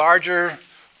shaming our larger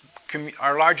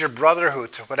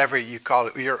brotherhood, whatever you call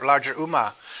it, your larger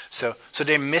ummah. So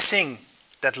they're missing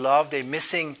that love. They're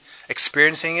missing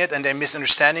experiencing it, and they're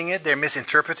misunderstanding it. They're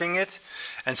misinterpreting it.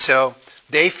 And so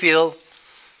they feel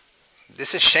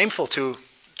this is shameful to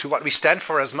what we stand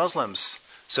for as Muslims.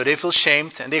 So they feel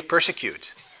shamed and they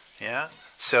persecute. Yeah.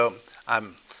 So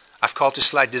I've called this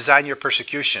slide "Design Your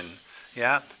Persecution."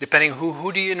 Yeah. Depending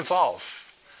who do you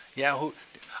involve? Yeah. Who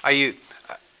are you?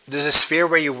 There's a sphere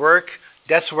where you work.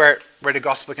 That's where the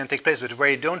gospel can take place. But where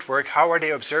you don't work, how are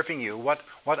they observing you? What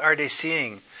are they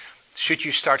seeing? Should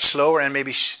you start slower and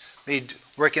maybe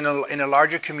work in a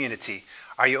larger community?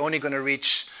 Are you only going to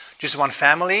reach just one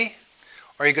family,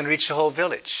 or are you going to reach the whole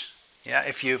village? Yeah.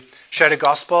 If you share the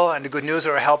gospel and the good news,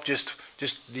 or help just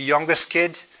the youngest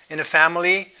kid in a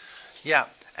family, yeah,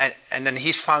 and then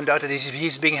he's found out that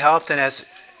he's being helped and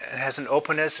has an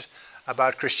openness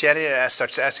about Christianity and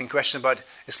starts asking questions about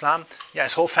Islam, yeah,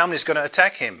 his whole family is going to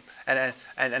attack him and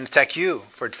attack you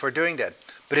for doing that.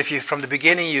 But if you, from the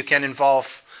beginning, you can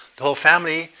involve the whole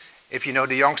family, if you know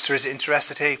the youngster is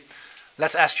interested, hey,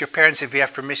 let's ask your parents if we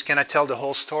have permission. Can I tell the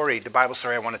whole story, the Bible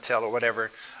story I want to tell, or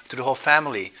whatever, to the whole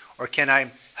family? Or can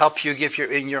I help you give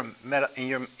in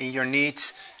your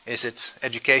needs? Is it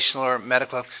educational or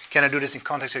medical? Can I do this in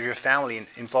context of your family and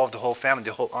involve the whole family,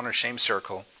 the whole honor shame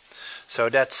circle? So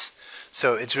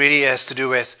it really has to do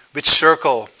with which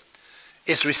circle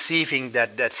is receiving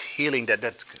that healing,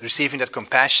 that receiving that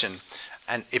compassion.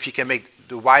 And if you can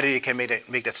the wider you can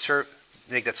make that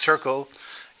circle,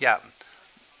 yeah,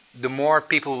 the more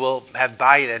people will have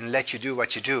buy-in and let you do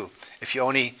what you do. If you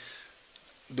only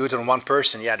do it on one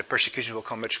person, yeah, the persecution will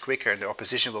come much quicker and the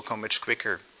opposition will come much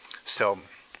quicker. So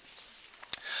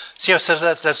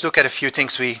let's look at a few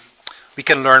things we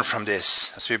can learn from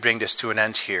this as we bring this to an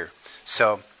end here.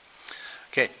 So,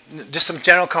 okay, just some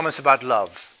general comments about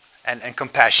love and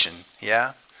compassion.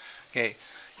 Yeah, okay,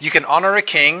 you can honor a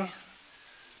king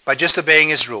by just obeying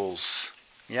his rules.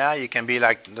 Yeah, you can be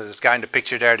like this guy in the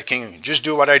picture there, the king. Just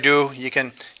do what I do. You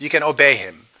can obey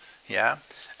him. Yeah,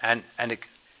 and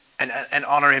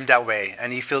honor him that way,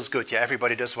 and he feels good. Yeah,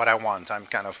 everybody does what I want. I'm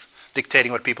kind of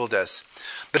dictating what people does.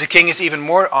 But the king is even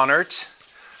more honored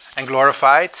and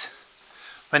glorified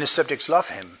when his subjects love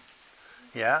him.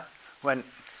 Yeah, when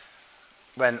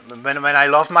I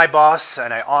love my boss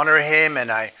and I honor him and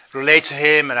I relate to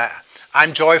him and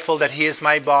I'm joyful that he is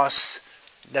my boss,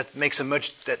 that makes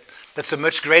that's a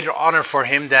much greater honor for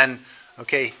him than,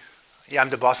 okay, yeah, I'm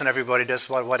the boss and everybody does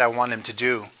what I want him to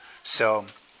do. So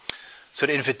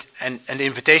the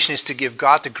invitation is to give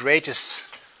God the greatest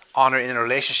honor in a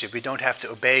relationship. We don't have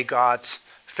to obey God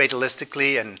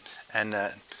fatalistically and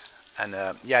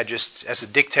just as a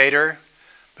dictator,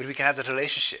 but we can have that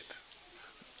relationship.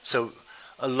 So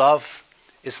a love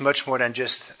is much more than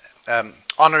just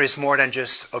honor is more than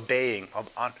just obeying.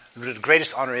 The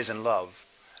greatest honor is in love.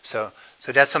 So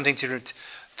that's something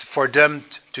for them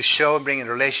to show and bring in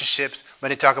relationships.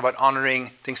 When they talk about honoring,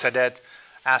 things like that,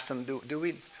 ask them,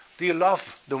 do you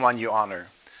love the one you honor?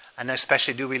 And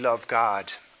especially, do we love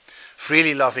God?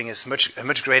 Freely loving is a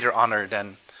much greater honor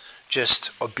than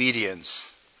just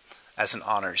obedience as an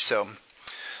honor. So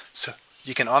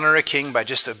you can honor a king by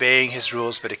just obeying his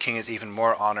rules, but a king is even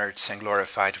more honored and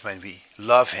glorified when we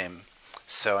love him.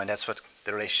 So, and that's what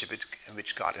the relationship in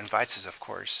which God invites us, of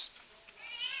course.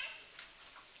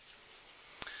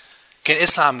 In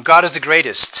Islam, God is the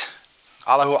greatest.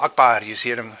 Allahu Akbar. You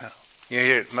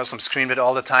hear Muslims scream it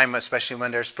all the time, especially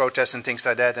when there's protests and things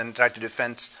like that, and try to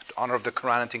defend the honor of the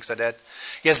Quran and things like that.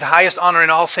 He has the highest honor in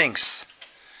all things.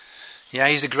 Yeah,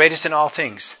 he's the greatest in all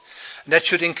things. And that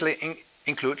should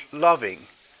include loving.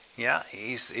 Yeah,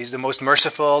 he's the most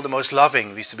merciful, the most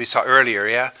loving. We saw earlier,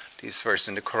 yeah, these verses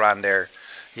in the Quran there.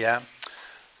 Yeah,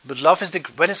 but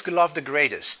when is love the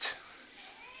greatest?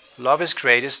 Love is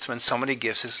greatest when somebody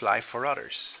gives his life for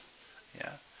others.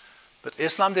 Yeah, but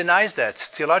Islam denies that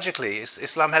theologically.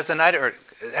 Islam has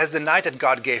denied that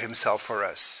God gave Himself for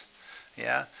us.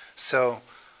 Yeah, so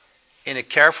in a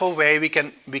careful way, we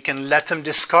can let them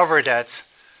discover that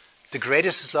the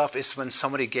greatest love is when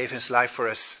somebody gave his life for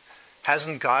us.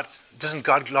 Doesn't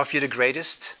God love you the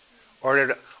greatest?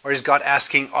 Or is God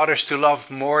asking others to love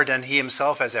more than He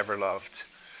Himself has ever loved?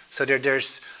 So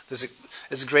there's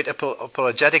a great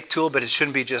apologetic tool, but it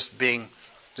shouldn't be just being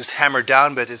just hammered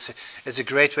down. But it's a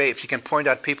great way if you can point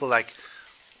out people like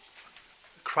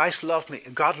Christ loved me,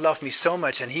 God loved me so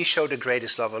much, and He showed the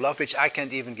greatest love, a love which I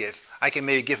can't even give. I can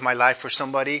maybe give my life for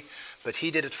somebody, but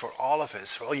He did it for all of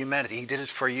us, for all humanity. He did it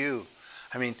for you.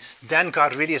 I mean, then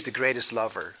God really is the greatest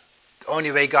lover. The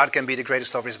only way God can be the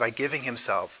greatest lover is by giving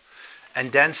Himself.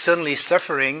 And then suddenly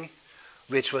suffering,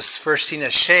 which was first seen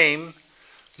as shame,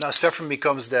 now suffering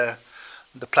becomes the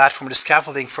platform, the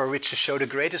scaffolding for which to show the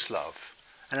greatest love.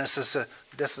 And this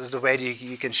is the way that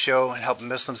you can show and help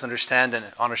Muslims understand and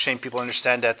honor shame people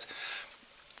understand that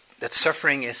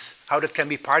suffering is how that can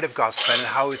be part of gospel and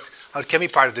how it can be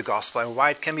part of the gospel and why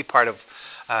it can be part of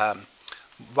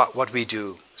what we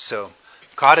do. So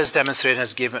God has demonstrated and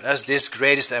has given us this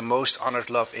greatest and most honored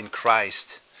love in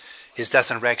Christ, His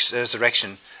death and resurrection.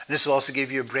 And this will also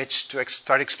give you a bridge to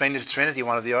start explaining the Trinity,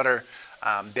 one of the other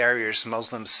barriers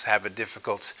Muslims have a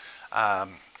difficult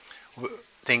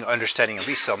thing understanding, and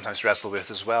we sometimes wrestle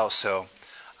with as well. So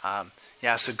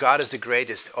so God is the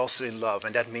greatest also in love,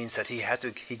 and that means that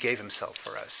He gave Himself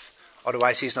for us.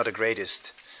 Otherwise He's not the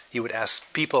greatest. He would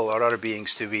ask people or other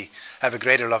beings to have a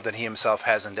greater love than He Himself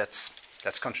has, and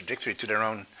that's contradictory to their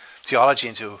own theology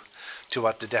and to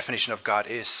what the definition of God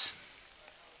is.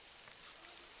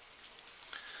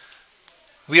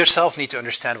 We ourselves need to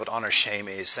understand what honor shame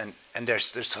is, and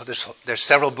there's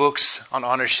several books on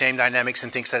honor shame dynamics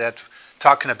and things like that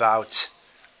talking about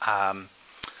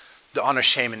the honor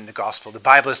shame in the gospel. The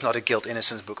Bible is not a guilt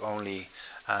innocence book only.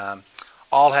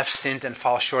 All have sinned and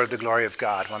fall short of the glory of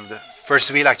God. One of the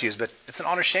verses we like to use, but it's an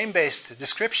honor shame based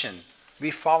description.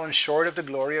 We've fallen short of the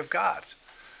glory of God.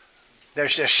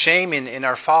 There's a shame in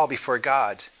our fall before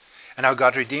God and how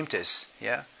God redeemed us.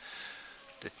 Yeah.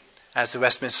 As the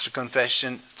Westminster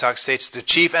Confession states, the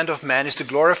chief end of man is to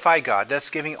glorify God. That's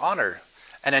giving honor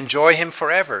and enjoy Him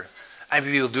forever. And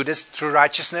we will do this through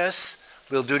righteousness.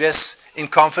 We'll do this in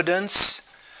confidence,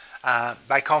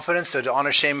 by confidence. So the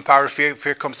honor, shame, power,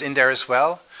 fear comes in there as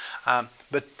well.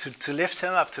 But to lift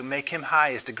Him up, to make Him high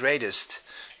is the greatest.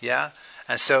 Yeah.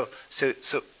 And so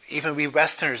even we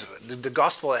Westerners, the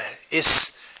gospel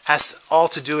has all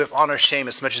to do with honor, shame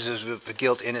as much as with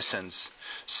guilt, innocence.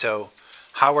 So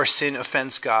how our sin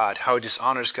offends God, how it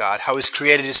dishonors God, how His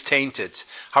created is tainted,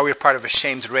 how we're part of a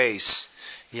shamed race.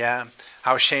 Yeah.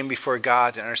 How shame before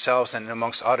God and ourselves and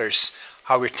amongst others,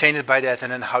 how we're tainted by that,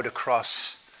 and then how the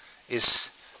cross is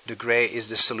the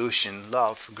solution.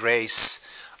 Love,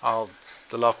 grace, all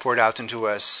the love poured out into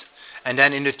us. And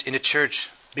then in the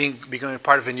church, becoming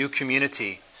part of a new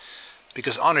community,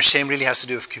 because honor shame really has to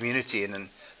do with community, and then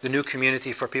the new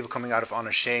community for people coming out of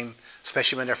honor shame,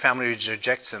 especially when their family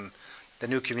rejects them, the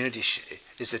new community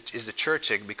is the church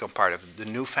they become part of, the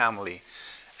new family.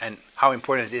 And how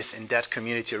important it is in that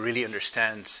community to really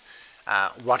understand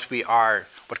what we are,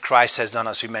 what Christ has done,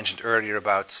 as we mentioned earlier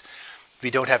about we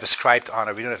don't have ascribed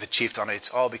honor, we don't have achieved honor. It's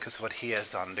all because of what He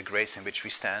has done, the grace in which we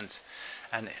stand.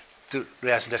 And to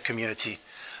rest in that community.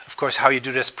 Of course, how you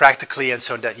do this practically, and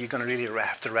so that you're going to really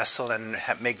have to wrestle and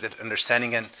make that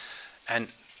understanding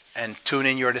and tune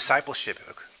in your discipleship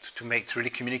to really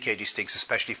communicate these things,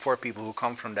 especially for people who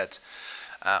come from that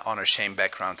honor shame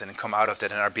background and come out of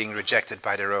that and are being rejected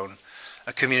by their own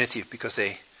community because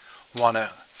they want to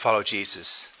follow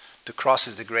Jesus. The cross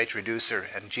is the great reducer,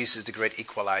 and Jesus is the great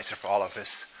equalizer for all of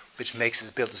us, which makes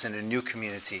us, build us in a new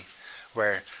community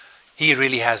where He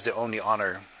really has the only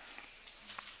honor.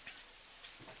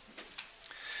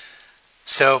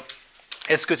 So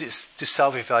it's good to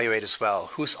self-evaluate as well.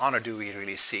 Whose honor do we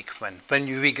really seek when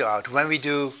we go out, when we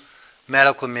do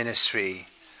medical ministry?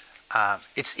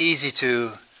 It's easy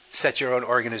to set your own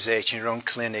organization, your own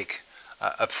clinic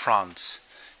up front.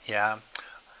 Yeah,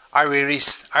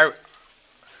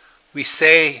 we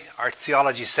say our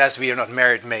theology says we are not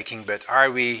merit making, but are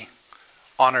we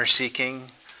honor seeking?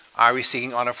 Are we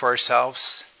seeking honor for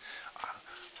ourselves?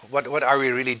 What are we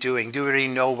really doing? Do we really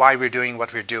know why we're doing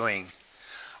what we're doing?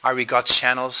 Are we God's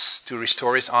channels to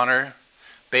restore His honor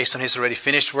based on His already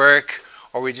finished work?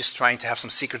 Or are we just trying to have some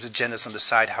secret agendas on the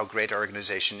side, how great our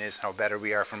organization is, how better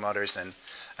we are from others, and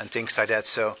things like that.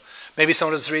 So maybe some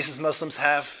of those reasons Muslims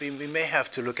have, we may have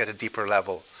to look at a deeper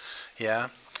level. Yeah.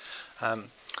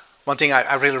 One thing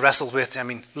I really wrestled with,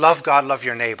 love God, love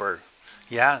your neighbor.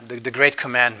 Yeah, the great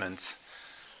commandments.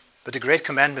 But the great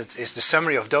commandment is the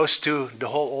summary of those two, the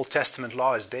whole Old Testament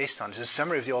law is based on. It's a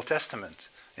summary of the Old Testament.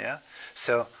 Yeah.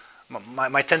 So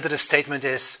my tentative statement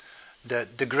is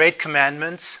the great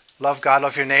commandment, love God,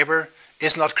 love your neighbor,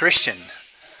 is not Christian.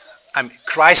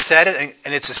 Christ said it,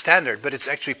 and it's a standard, but it's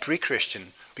actually pre-Christian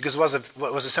because it was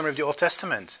a summary of the Old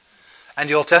Testament. And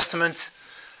the Old Testament,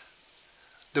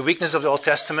 the weakness of the Old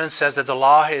Testament says that the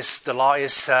law has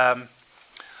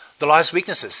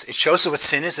weaknesses. It shows us what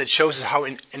sin is. It shows us how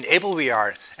unable we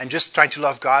are, and just trying to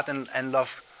love God and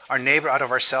love our neighbor out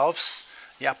of ourselves.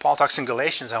 Yeah, Paul talks in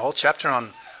Galatians a whole chapter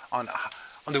on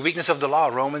the weakness of the law.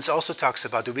 Romans also talks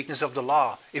about the weakness of the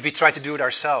law. If we try to do it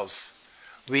ourselves,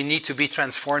 we need to be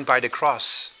transformed by the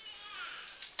cross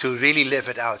to really live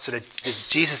it out, so that it's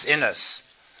Jesus in us.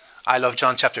 I love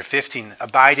John chapter 15.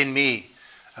 Abide in me.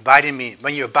 Abide in me.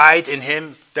 When you abide in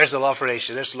Him, there's the love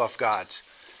relationship. There's the love of God.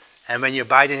 And when you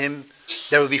abide in him,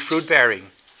 there will be fruit bearing.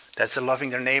 That's the loving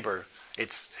their neighbor.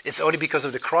 It's only because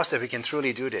of the cross that we can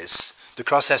truly do this. The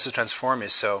cross has to transform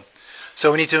us.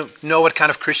 So we need to know what kind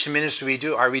of Christian ministry we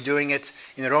do. Are we doing it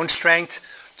in our own strength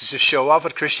to show off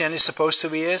what Christianity is supposed to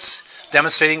be is,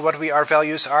 demonstrating what our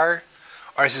values are?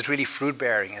 Or is it really fruit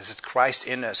bearing? Is it Christ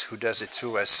in us who does it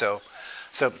through us? So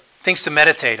things to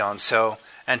meditate on.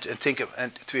 And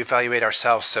to evaluate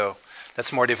ourselves. So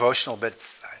that's more devotional, but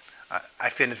I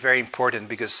find it very important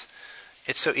because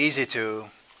it's so easy to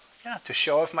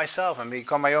show off myself and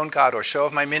become my own God, or show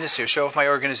off my ministry, or show off my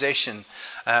organization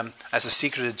as a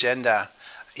secret agenda,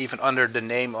 even under the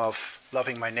name of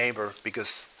loving my neighbor,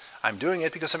 because I'm doing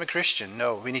it because I'm a Christian.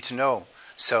 No, we need to know.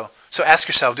 So ask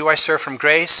yourself, do I serve from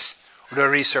grace, or do I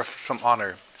really serve from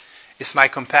honor? Is my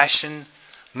compassion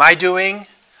my doing,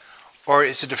 or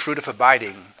is it the fruit of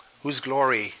abiding? Whose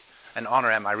glory and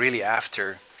honor am I really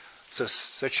after? So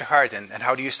search your heart, and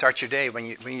how do you start your day when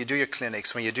you do your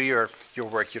clinics, when you do your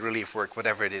work, your relief work,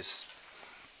 whatever it is.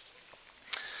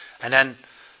 And then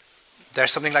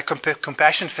there's something like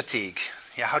compassion fatigue.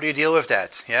 Yeah, how do you deal with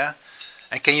that? Yeah,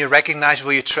 and can you recognize,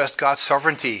 will you trust God's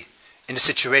sovereignty in the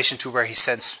situation to where He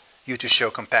sends you to show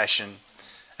compassion,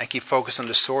 and keep focused on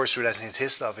the source, realizing it's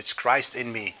His love, it's Christ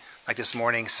in me. Like this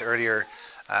morning's earlier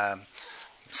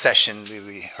session,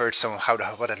 we heard some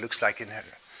what it looks like in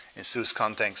Sue's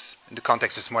context, in the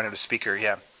context this morning of the speaker.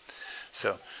 Yeah.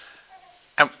 So,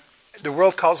 the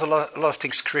world calls a lot of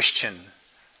things Christian,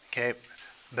 okay,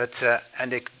 but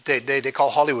and they call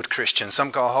Hollywood Christian.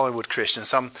 Some call Hollywood Christian.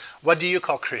 Some, what do you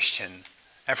call Christian?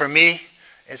 And for me,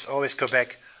 it's always go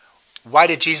back. Why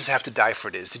did Jesus have to die for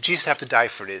this? Did Jesus have to die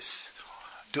for this?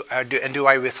 Do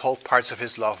I withhold parts of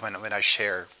His love when I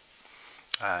share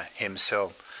Him?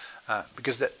 So,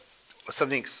 because that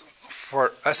something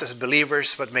for us as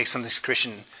believers, what makes something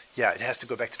Christian? Yeah, it has to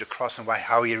go back to the cross and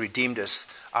how He redeemed us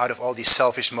out of all these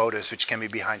selfish motives which can be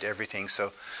behind everything.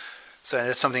 So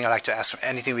that's something I like to ask for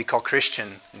anything we call Christian,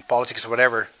 in politics or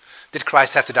whatever. Did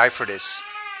Christ have to die for this?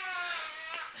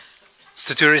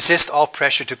 So to resist all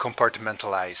pressure to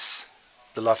compartmentalize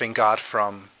the loving God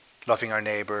from loving our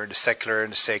neighbor, the secular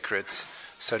and the sacred.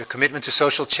 So the commitment to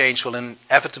social change will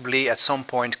inevitably at some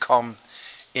point come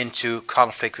into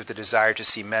conflict with the desire to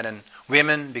see men and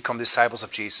women become disciples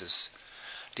of Jesus.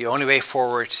 The only way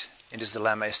forward in this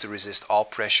dilemma is to resist all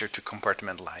pressure to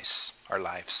compartmentalize our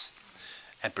lives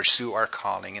and pursue our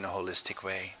calling in a holistic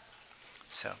way.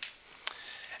 So,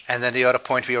 and then the other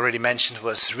point we already mentioned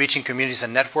was reaching communities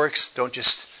and networks. Don't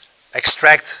just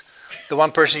extract the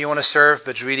one person you want to serve,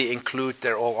 but really include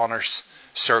their all honors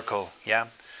circle. Yeah.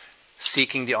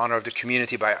 Seeking the honor of the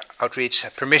community by outreach,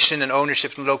 permission and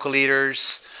ownership from local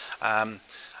leaders. I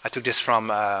took this from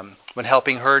when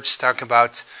Helping Hurts, talking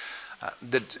about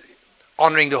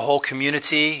honoring the whole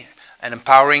community and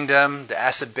empowering them, the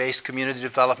asset-based community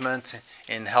development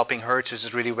in Helping Hurts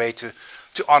is really a way to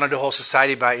honor the whole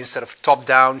society by, instead of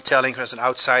top-down telling as an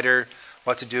outsider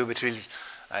what to do, but really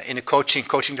in a coaching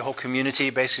the whole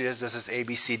community. Basically, this is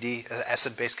ABCD,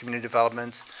 asset-based community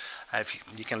development. And if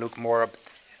you can look more up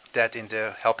that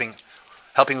into helping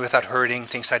without hurting,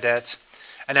 things like that,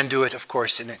 and then do it, of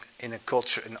course, in a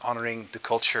culture, in honoring the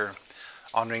culture,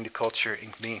 in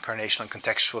being incarnational and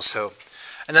contextual. So,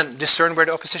 and then discern where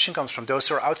the opposition comes from. Those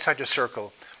who are outside the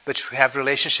circle, but who have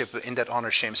relationship in that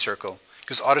honor-shame circle,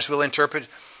 because others will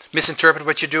misinterpret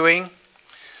what you're doing.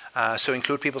 So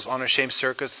include people's honor-shame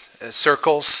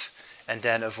circles, and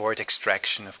then avoid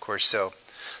extraction, of course. So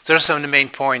those are some of the main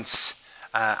points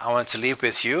I want to leave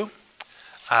with you.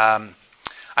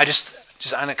 I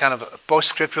just on a kind of a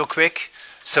postscript real quick.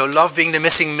 So love being the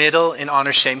missing middle in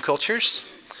honor-shame cultures.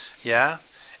 Yeah.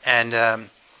 And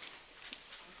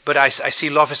but I see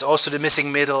love is also the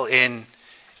missing middle in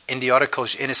the other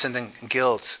culture, innocent and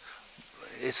guilt.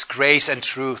 It's grace and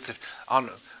truth.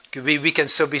 We can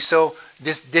so be so,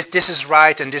 this is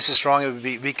right and this is wrong.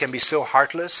 We can be so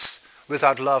heartless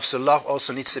without love. So love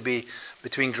also needs to be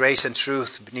between grace and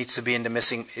truth, needs to be in the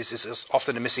missing, is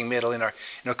often the missing middle in our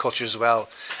culture as well.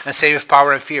 And same with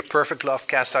power and fear. Perfect love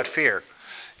casts out fear.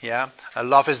 Yeah,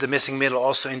 love is the missing middle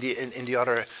also in the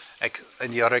other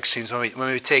extremes.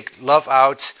 When we take love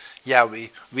out, yeah,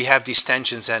 we have these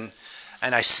tensions, and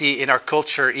I see in our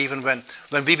culture, even when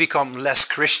we become less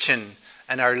Christian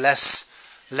and are less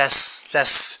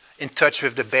in touch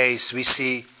with the base, we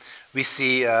see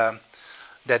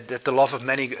that the love of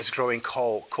many is growing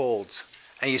cold,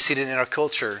 and you see it in our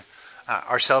culture,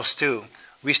 ourselves too.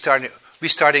 We're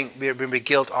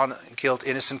guilt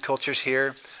innocent cultures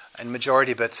here in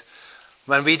majority, but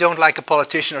when we don't like a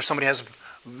politician or somebody has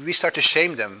we start to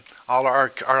shame them. All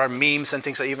our memes and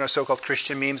things, like even our so-called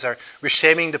Christian memes, we're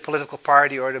shaming the political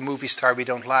party or the movie star we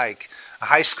don't like.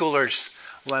 High schoolers,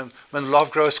 when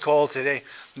love grows cold,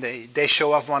 they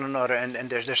show off one another, and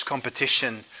there's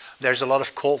competition. There's a lot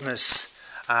of coldness,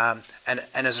 and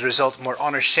as a result, more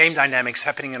honor-shame dynamics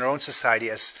happening in our own society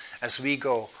as we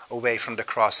go away from the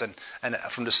cross and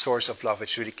from the source of love,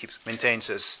 which really maintains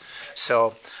us.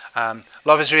 So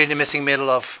love is really the missing middle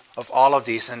of all of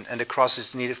these, and the cross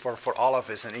is needed for all of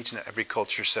us in each and every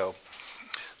culture. So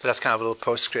that's kind of a little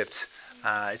postscript.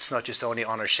 It's not just only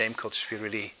honor-shame culture we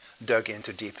really dug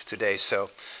into deep today. So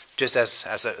just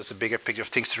as a bigger picture of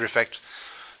things to reflect.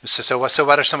 So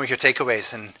what are some of your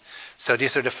takeaways? And so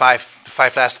these are the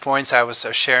five last points I was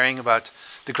sharing about.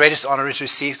 The greatest honor is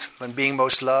received when being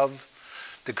most loved.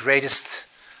 The greatest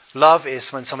love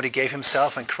is when somebody gave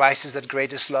himself, and Christ is that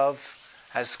greatest love,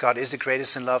 as God is the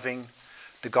greatest in loving.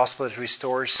 The gospel that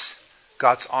restores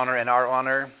God's honor and our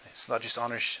honor. It's not just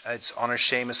honor, it's honor,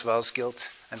 shame as well as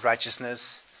guilt and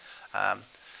righteousness.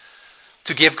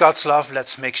 To give God's love,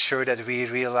 let's make sure that we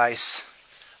realize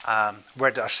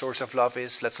where our source of love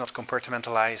is. Let's not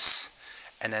compartmentalize,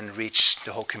 and then reach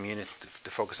the whole community. The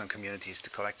focus on communities, the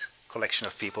collection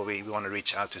of people we want to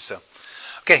reach out to. So,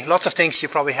 okay, lots of things you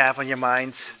probably have on your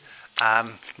mind.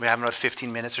 We have another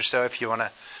 15 minutes or so. If you want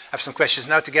to have some questions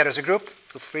now together as a group,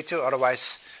 feel free to.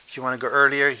 Otherwise, if you want to go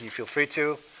earlier, you feel free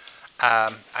to.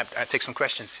 I take some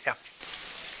questions. Yeah.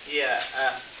 Yeah.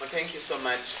 Well, thank you so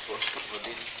much for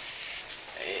this.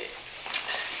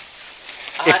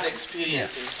 I had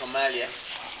experience in Somalia,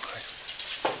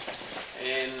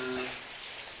 and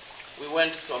we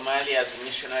went to Somalia as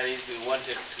missionaries. We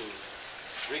wanted to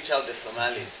reach out the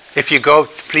Somalis. If you go,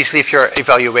 please leave your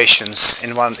evaluations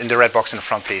in the red box in the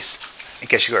front, please, in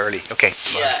case you go early. Okay.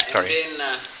 Yeah, sorry. And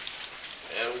then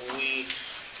we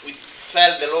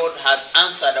felt the Lord had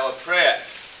answered our prayer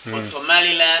for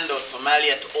Somaliland or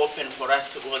Somalia to open for us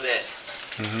to go there.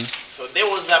 Mm-hmm. So there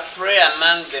was a prayer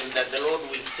among them that the Lord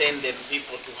will send them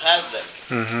people to help them.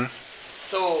 Mm-hmm.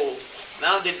 So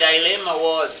now the dilemma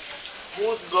was,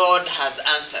 whose God has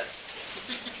answered?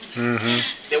 Mm-hmm.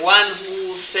 The one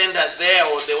who sent us there,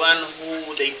 or the one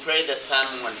who they prayed the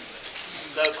someone?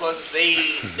 So because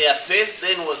their faith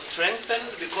then was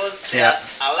strengthened because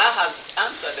Allah has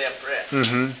answered their prayer.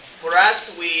 Mm-hmm. For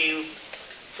us, we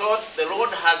thought the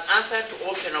Lord has answered to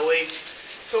open a way.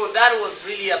 So that was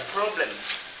really a problem.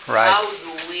 Right. How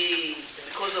do we,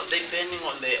 because of them depending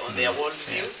on their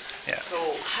worldview, so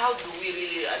how do we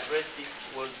really address these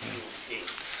worldview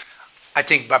things? I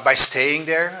think by staying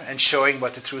there and showing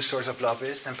what the true source of love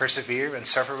is, and persevere and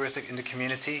suffer with it in the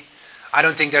community. I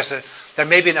don't think there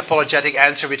may be an apologetic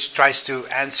answer which tries to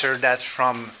answer that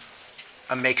from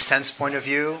a make sense point of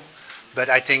view, but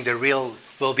I think the real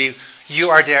will be you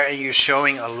are there and you're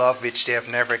showing a love which they have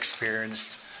never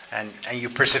experienced, and you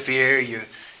persevere,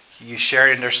 you share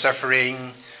in their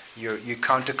suffering, you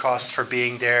count the cost for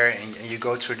being there, and you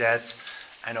go through that,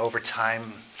 and over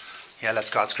time,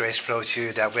 let God's grace flow to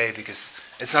you that way, because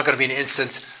it's not going to be an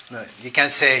instant. No, you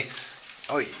can't say,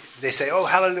 they say,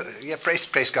 hallelujah,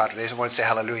 praise God. They don't want to say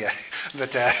hallelujah,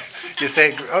 but you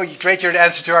say, great, you're the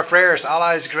answer to our prayers.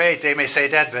 Allah is great. They may say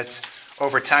that, but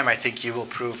over time, I think you will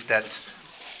prove that.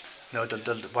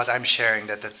 What I'm sharing,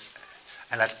 that's,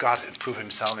 and let God prove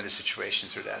Himself in the situation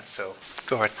through that. So,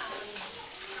 go ahead.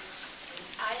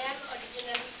 I am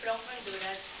originally from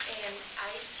Honduras, and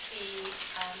I see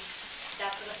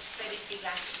that prosperity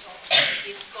gospel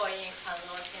is going a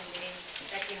lot in the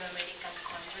Latin American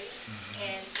countries,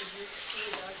 and you see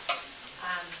those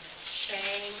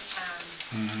shame,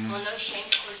 honor shame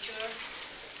culture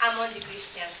among the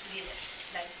Christian leaders,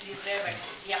 like the reverend,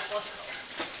 the apostle.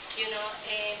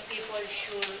 And people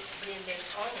should bring them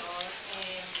honor,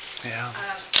 and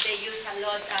they use a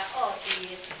lot the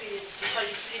Holy Spirit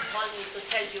told me to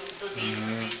tell you, do this,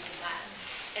 do this, do that.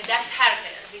 And that's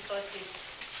harder because it's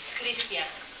Christian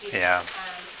people. Yeah.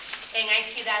 And I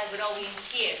see that growing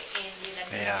here in the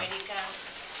Latin American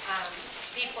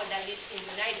people that live in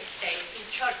the United States, in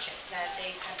churches, that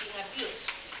they have been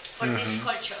abused for this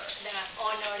culture, the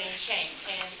honor and shame.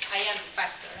 And I am the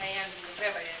pastor, I am the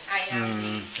reverend, I am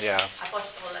the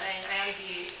apostle, and I am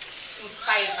the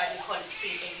inspired by the Holy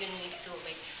Spirit, and you need to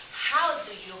read. How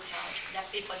do you help the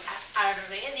people that are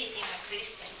already in a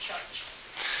Christian church?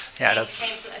 Yeah, that's.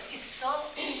 It's so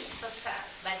sad,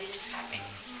 but it is happening.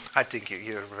 I think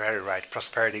you're very right.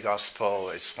 Prosperity gospel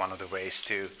is one of the ways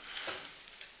to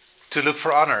look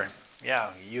for honor.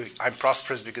 Yeah, I'm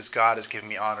prosperous because God has given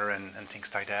me honor and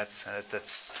things like that.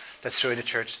 That's true in the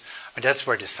church. But that's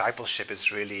where discipleship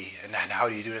is really, and how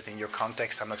do you do it in your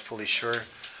context? I'm not fully sure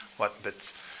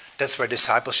but that's where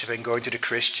discipleship and going to the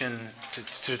Christian,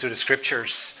 to the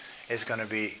scriptures is going to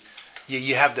be.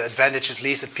 You have the advantage at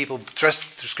least that people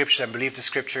trust the scriptures and believe the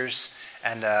scriptures,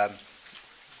 and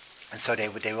so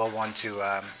they will want to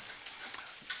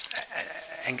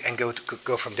and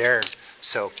go from there.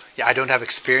 So yeah, I don't have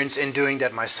experience in doing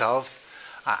that myself.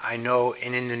 I know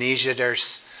in Indonesia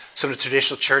there's some of the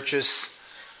traditional churches.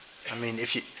 I mean,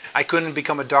 I couldn't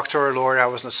become a doctor or a lawyer. I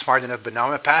was not smart enough, but now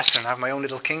I'm a pastor and I have my own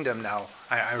little kingdom now.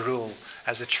 I rule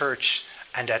as a church,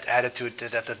 and that attitude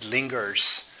that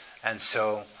lingers. And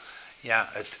so, yeah,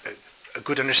 a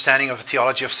good understanding of the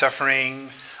theology of suffering,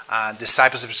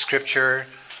 disciples of the Scripture.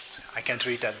 I can't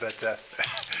read that, but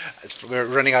we're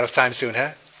running out of time soon, huh?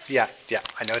 Yeah,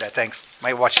 I know that. Thanks.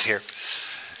 My watch is here.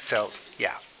 So,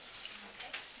 yeah.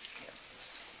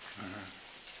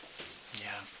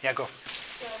 Yeah, go.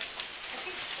 So I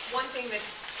think one thing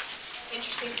that's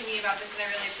interesting to me about this, and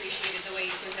I really appreciated the way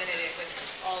you presented it with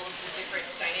all of the different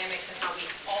dynamics and how we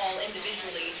all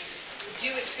individually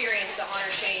do experience the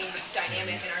honor-shame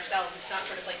dynamic in ourselves. It's not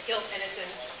sort of like guilt,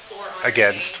 innocence, or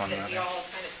Against honor-shame, one that we another. all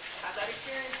kind of have that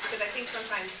experience. Because I think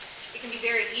sometimes it can be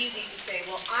very easy to say,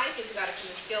 well, I think about it from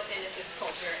this guilt, innocence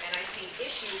culture, and I see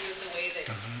issues with the way that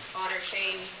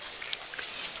honor-shame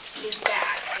is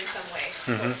bad in some way,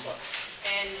 quote unquote.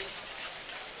 And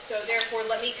so therefore,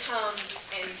 let me come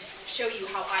and show you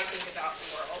how I think about the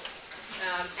world.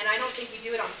 And I don't think we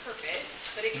do it on purpose,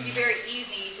 but it can be very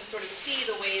easy to sort of see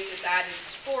the ways that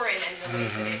is foreign and the ways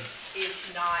that it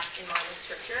is not in line with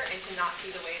Scripture, and to not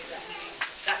see the ways that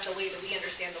the way that we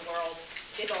understand the world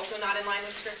is also not in line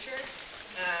with Scripture.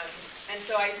 And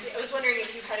so I was wondering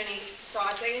if you had any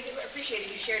thoughts. I appreciated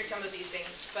you shared some of these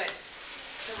things, but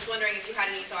I was wondering if you had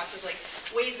any thoughts of like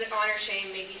ways that honor shame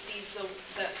maybe sees the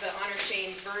honor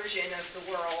shame version of the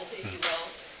world, if you will,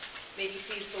 maybe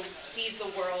sees the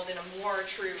world in a more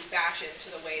true fashion to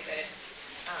the way that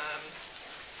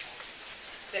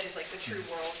that is like the true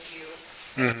world view.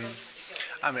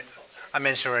 I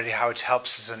mentioned already how it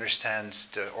helps us understand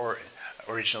the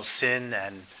original sin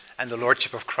and the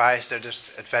lordship of Christ.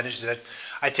 There's advantages of it.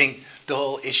 I think the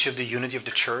whole issue of the unity of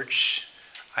the church,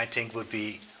 I think, would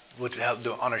help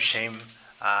the honor shame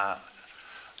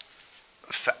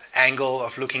angle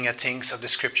of looking at things of the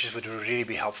scriptures would really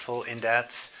be helpful in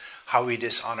that. How we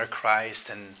dishonor Christ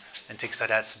and things like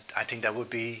that. So I think that would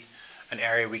be an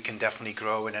area we can definitely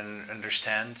grow in and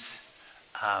understand.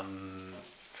 And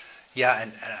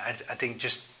I think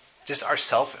just our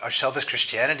selfish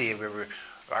Christianity,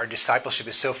 our discipleship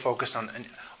is so focused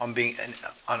on being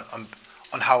on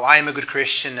how I am a good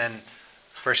Christian and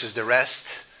versus the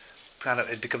rest. Kind of,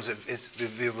 it becomes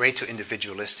we're way too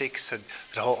individualistic. So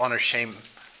the whole honor shame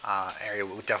area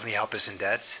would definitely help us in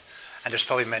that. And there's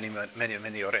probably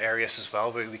many other areas as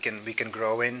well where we can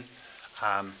grow in.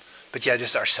 But yeah,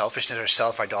 just our selfishness, our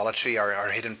self-idolatry, our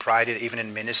hidden pride, even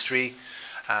in ministry.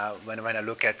 When I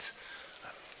look at,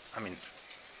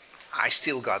 I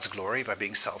steal God's glory by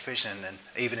being selfish and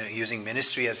even using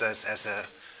ministry as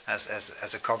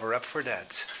a cover up for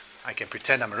that. I can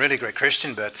pretend I'm a really great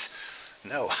Christian, but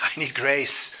no, I need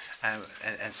grace. And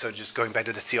so just going back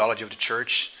to the theology of the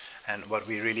church and what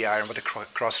we really are and what the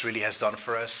cross really has done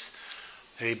for us,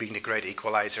 really being the great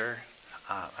equalizer.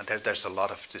 And there's a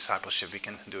lot of discipleship we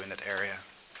can do in that area.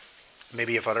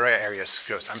 Maybe if other areas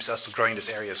grow. I'm also growing this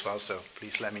area as well, so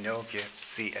please let me know if you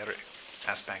see other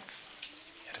aspects.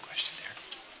 You had a question there.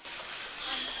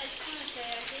 I just want to say,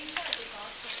 I think that the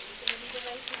gospel is going to be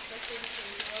divisive, especially in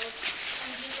today's world.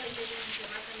 I'm just like digging into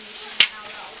the Reformation and how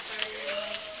that all started, and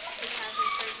like the Catholic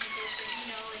Church and such. Like,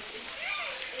 like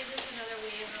it's just another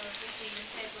wave of the same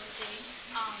type of thing.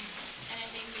 And I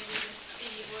think maybe just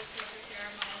being able to prepare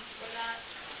our minds for that,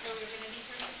 where we're going to be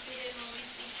persecuted when we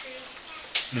speak truth,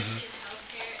 especially in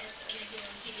healthcare and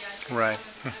like pediatrics. Right.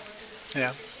 I work as a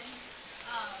pediatrician.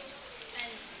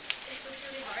 And it's just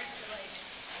really hard to like.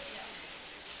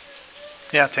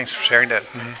 Yeah, thanks for sharing that.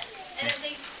 And I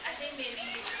think maybe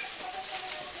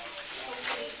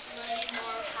hopefully learning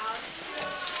more how to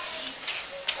speak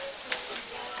to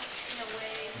people in a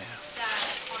way that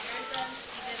honors them,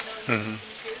 even though you're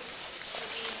speaking truth,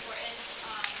 would be important.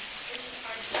 It's just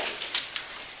hard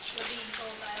because we're being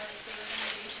told by like the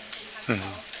organizations that you have to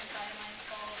follow certain guidelines,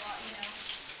 blah blah blah.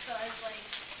 So as like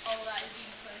all of that is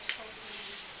being pushed, hopefully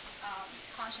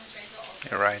conscience raise will also.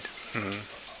 You're right.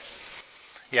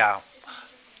 Yeah.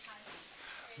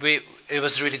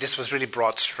 This was really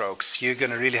broad strokes. You're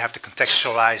going to really have to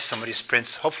contextualize some of these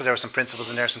principles. Hopefully there are some principles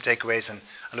in there, some takeaways, and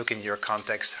look in your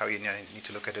context how you need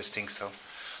to look at those things. So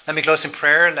let me close in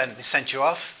prayer and then we send you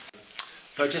off.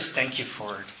 Lord, just thank you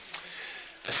for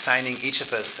assigning each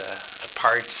of us a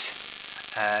part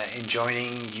in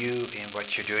joining you in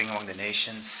what you're doing among the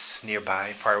nations,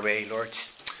 nearby, far away, Lord.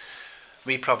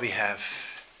 We probably have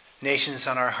nations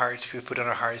on our heart, we put on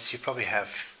our hearts. You probably have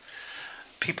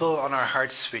people on our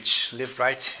hearts which live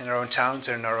right in our own towns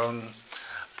or in our own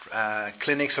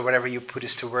clinics or whatever you put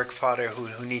us to work, Father,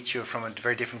 who need you from a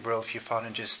very different worldview, Father.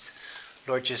 And just,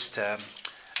 Lord, and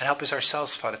help us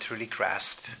ourselves, Father, to really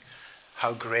grasp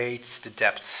how great the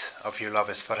depth of your love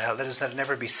is, Father. Let us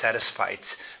never be satisfied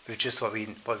with just what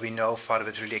we know, Father,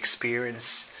 but really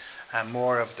experience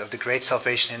more of the great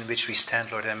salvation in which we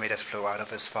stand, Lord, and may that flow out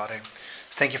of us, Father.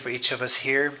 So thank you for each of us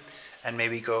here, and may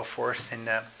we go forth and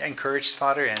encouraged,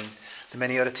 Father, and the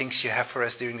many other things you have for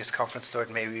us during this conference,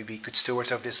 Lord. May we be good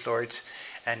stewards of this, Lord,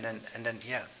 and then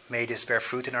may this bear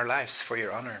fruit in our lives for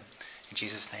your honor. In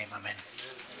Jesus' name, amen.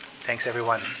 Thanks,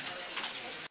 everyone.